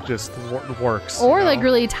utensils that just works. Or you like know?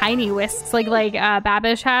 really tiny whisks like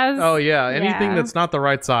Babish has. Oh yeah, anything Yeah. that's not the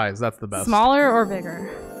right size, that's the best. Smaller or bigger?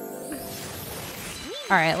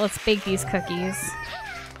 All right, let's bake these cookies.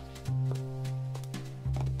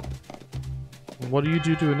 What do you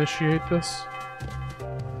do to initiate this?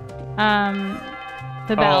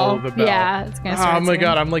 The bell. Oh, the bell. Yeah, it's gonna start Oh my soon.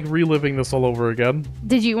 god, I'm like reliving this all over again.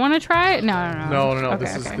 Did you want to try it? No. No.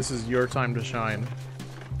 Okay, This is your time to shine.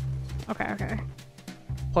 Okay.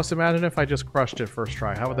 Plus, imagine if I just crushed it first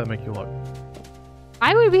try. How would that make you look?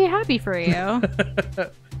 I would be happy for you.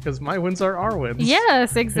 Because my wins are our wins.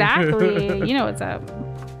 Yes, exactly. You know what's up.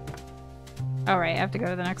 All right, I have to go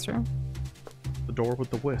to the next room. The door with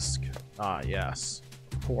the whisk. Ah, yes.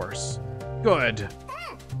 Of course. Good.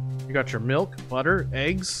 You got your milk, butter,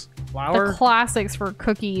 eggs, flour. The classics for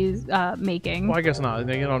cookies making. Well, I guess not.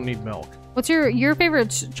 You don't need milk. What's your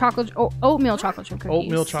favorite oatmeal chocolate chip cookies?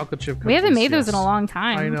 Oatmeal chocolate chip cookies. We haven't made those in yes. a long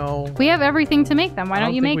time. I know. We have everything to make them. Why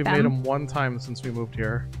don't you make we've them? made them one time since we moved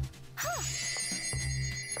here.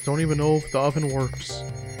 Don't even know if the oven works.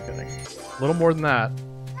 Kidding. A little more than that.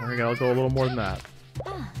 There we go. I'll go a little more than that.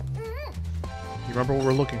 You remember what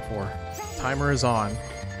we're looking for. Timer is on.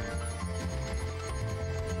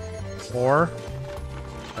 More.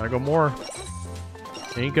 Gotta go more.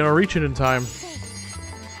 Ain't gonna reach it in time.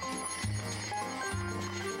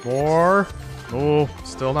 More. Oh,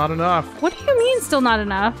 still not enough. What do you mean still not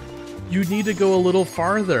enough? You need to go a little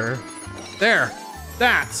farther. There.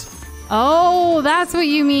 That's. Oh, that's what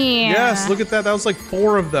you mean. Yes, look at that. That was like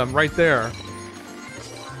 4 of them right there.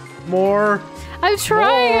 More. I'm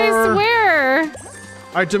trying, More. I swear.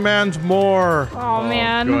 I demand more. Oh,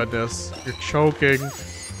 man. Goodness. You're choking.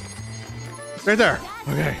 Right there.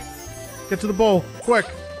 Okay. Get to the bowl. Quick.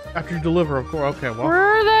 After you deliver, of course. Okay, well. Where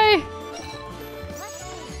are they?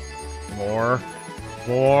 More.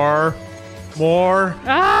 More. More.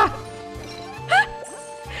 Ah!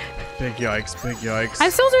 Big yikes. Big yikes. I'm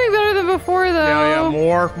still doing better than before, though. Yeah,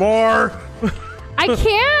 more. More. I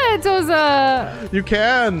can't, Doza. You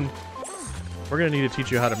can. We're gonna need to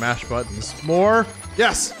teach you how to mash buttons. More.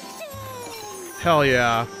 Yes. Hell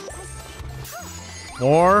yeah.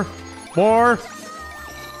 More. More.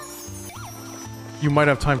 You might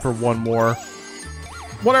have time for one more.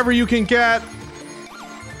 Whatever you can get.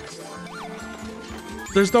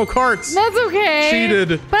 There's no carts. That's okay.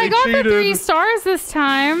 Cheated. But I They got cheated. the 3 stars this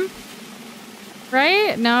time.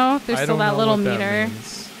 Right? No, there's I still don't that know little what that meter.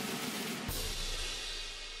 means.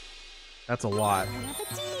 That's a lot.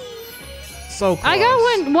 So close. I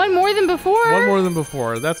got one more than before. One more than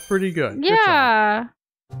before. That's pretty good. Good job. Yeah.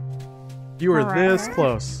 You were this Alright.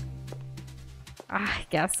 close. I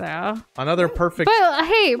guess so. Another perfect. But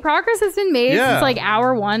hey, progress has been made Yeah. since like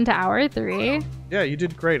hour 1 to hour 3. Yeah, you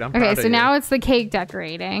did great. I'm proud Okay, of so you. now it's the cake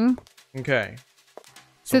decorating. Okay.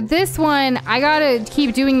 So this one, I gotta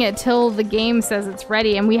keep doing it till the game says it's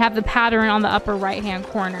ready, and we have the pattern on the upper right-hand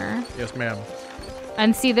corner. Yes, ma'am.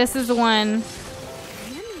 And see, this is the one.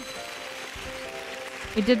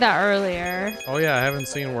 We did that earlier. Oh yeah, I haven't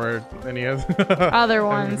seen where any of Other haven't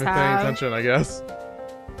ones been paying have. attention, I guess.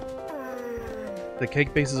 The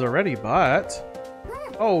cake bases are ready, but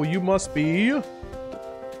oh, you must be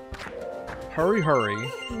Hurry.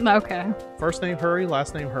 Okay. First name Hurry,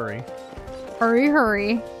 last name Hurry.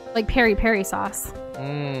 Hurry. Like peri-peri sauce.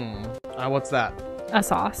 What's that? A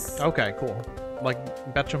sauce. Okay, cool.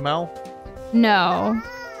 Like bechamel? No.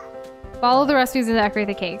 Follow the recipes and decorate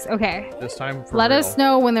the cakes. Okay. This time for Let real. us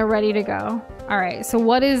know when they're ready to go. All right. So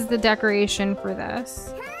what is the decoration for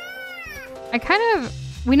this?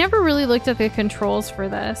 We never really looked at the controls for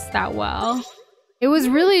this that well. It was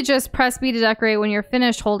really just press B to decorate. When you're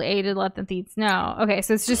finished, hold A to let the thieves know. Okay,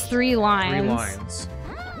 so it's just 3 lines. 3 lines.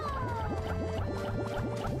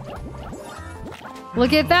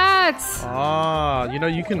 Look at that! Ah, you know,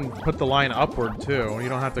 you can put the line upward too. You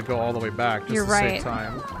don't have to go all the way back just You're to right. save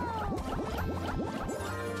time.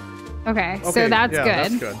 Okay, so Okay, that's yeah,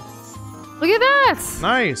 good. That's good. Look at that!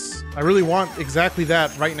 Nice. I really want exactly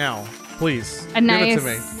that right now. Please. A nice Give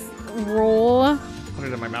it to me. roll. Put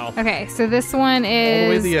it in my mouth. Okay, so this one All the way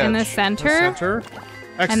to is the edge. in the center.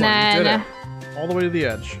 Excellent. And You did then- it. All the way to the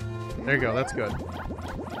edge. There you go. That's good.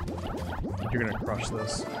 You're gonna crush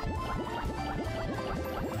this.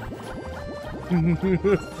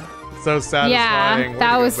 So satisfying. Yeah, Way to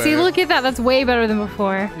that go, was. See, babe. look at that. That's way better than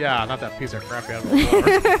before. Yeah, not that piece of crap you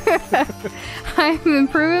had before. I'm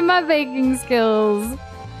improving my baking skills.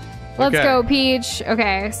 Let's Okay. go, Peach.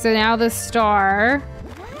 Okay, so now the star.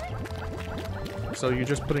 So you're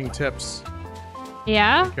just putting tips.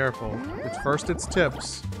 Yeah? Careful. It's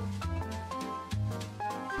tips.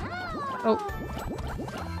 Oh.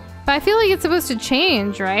 But I feel like it's supposed to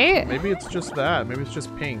change, right? Maybe it's just that. Maybe it's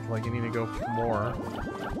just pink. Like you need to go more.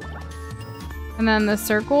 And then the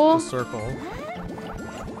circle. The circle.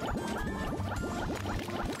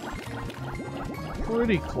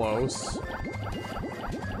 Pretty close.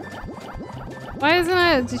 Why isn't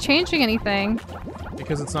it changing anything?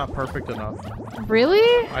 Because it's not perfect enough.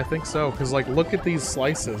 Really? I think so. Because like, look at these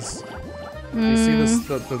slices. You see this,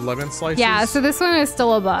 the lemon slices? Yeah, so this one is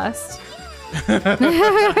still a bust. It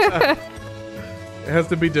has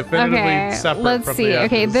to be definitively Okay, separate let's from see. the edges.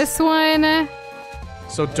 Okay, this one.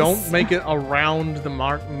 So don't make it around the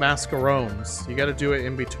mascarons. You got to do it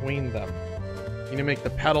in between them. You need to make the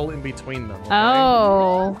petal in between them. Okay?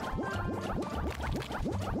 Oh.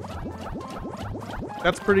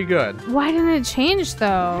 That's pretty good. Why didn't it change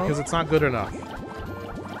though? Because it's not good enough.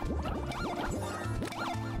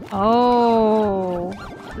 Oh.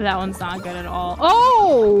 That one's not good at all.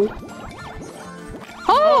 Oh! Quick,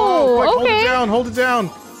 Oh, hold it okay. down, hold it down.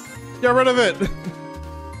 Get rid of it.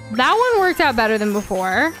 That one worked out better than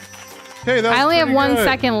before. Okay, that's I only have pretty 1 good.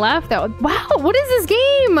 second left though. Wow, what is this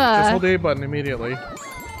game? Just hold the A button immediately.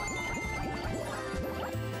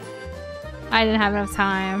 I didn't have enough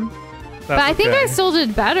time. That's But I think I okay. still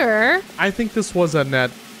did better. I think this was a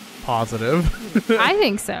net positive. I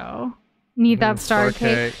think so. Need that star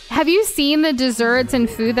okay. cake. Have you seen the desserts and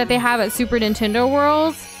food that they have at Super Nintendo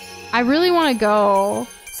World? I really want to go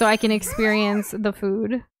so I can experience the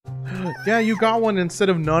food. Yeah, you got one instead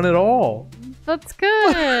of none at all. That's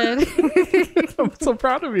good. I'm so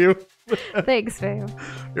proud of you. Thanks, babe.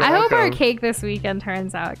 You're I hope our welcome. cake this weekend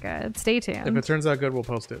turns out good. Stay tuned. If it turns out good, we'll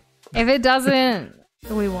post it. If it doesn't,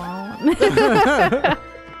 we won't.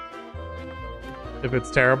 If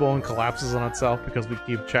it's terrible and collapses on itself because we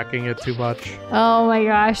keep checking it too much. Oh my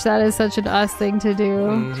gosh, that is such an us thing to do.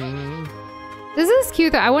 Mhm. This is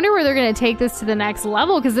cute though. I wonder where they're gonna take this to the next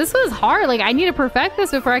level because this was hard. Like I need to perfect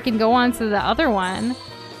this before I can go on to the other one.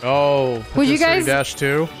 Oh, Would you guys- Dash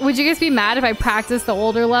 2? Would you guys be mad if I practice the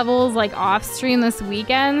older levels like off stream this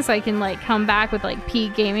weekend so I can like come back with like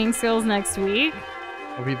peak gaming skills next week?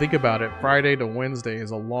 If you think about it, Friday to Wednesday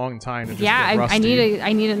is a long time to just Yeah, get rusty.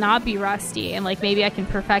 I need to not be rusty and like maybe I can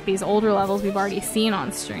perfect these older levels we've already seen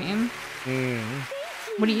on stream.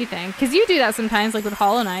 What do you think? Because you do that sometimes, like with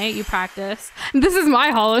Hollow Knight, you practice. This is my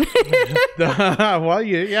Hollow Knight. Well,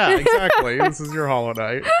 yeah, exactly. This is your Hollow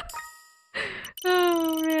Knight.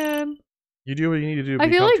 Oh man, You do what you need to do. To I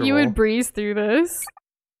be feel like you would comfortable. breeze through this.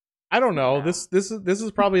 I don't know. This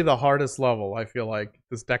is probably the hardest level. I feel like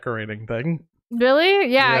this decorating thing. Really?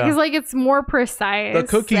 Yeah, Yeah. because like it's more precise. The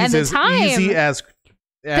cookies and the is time, easy as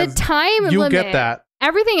the time you limit. get that.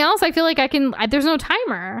 Everything else, I feel like I can. There's no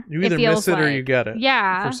timer. You either feels miss it or like. you get it.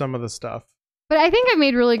 Yeah, For some of the stuff. but I think I've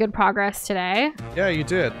made really good progress today. Yeah, you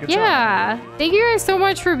did. Good job. Yeah, thank you guys so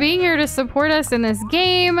much for being here to support us in this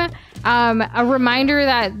game. A reminder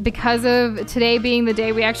that because of today being the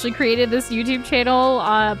day we actually created this YouTube channel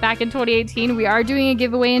back in 2018, we are doing a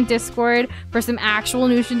giveaway in Discord for some actual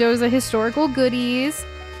Nush and Doza historical goodies.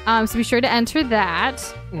 So be sure to enter that.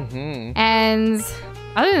 Mm-hmm. And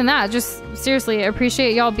other than that, just seriously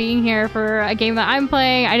appreciate y'all being here for a game that I'm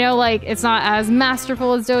playing. I know like it's not as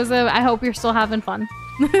masterful as Doza. I hope you're still having fun.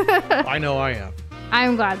 I know I am.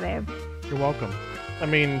 I'm glad, babe. You're welcome. I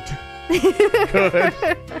mean, good.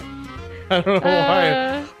 I don't know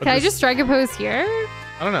why. Can I just strike a pose here?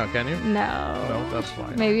 I don't know. Can you? No. No, that's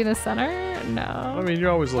fine. Maybe in the center? No. I mean,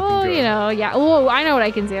 you're always looking Well, good. you know, yeah. Oh, I know what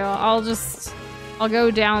I can do. I'll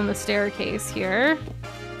go down the staircase here.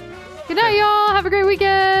 Good night, y'all. Have a great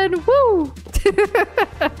weekend. Woo!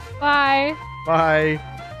 Bye. Bye.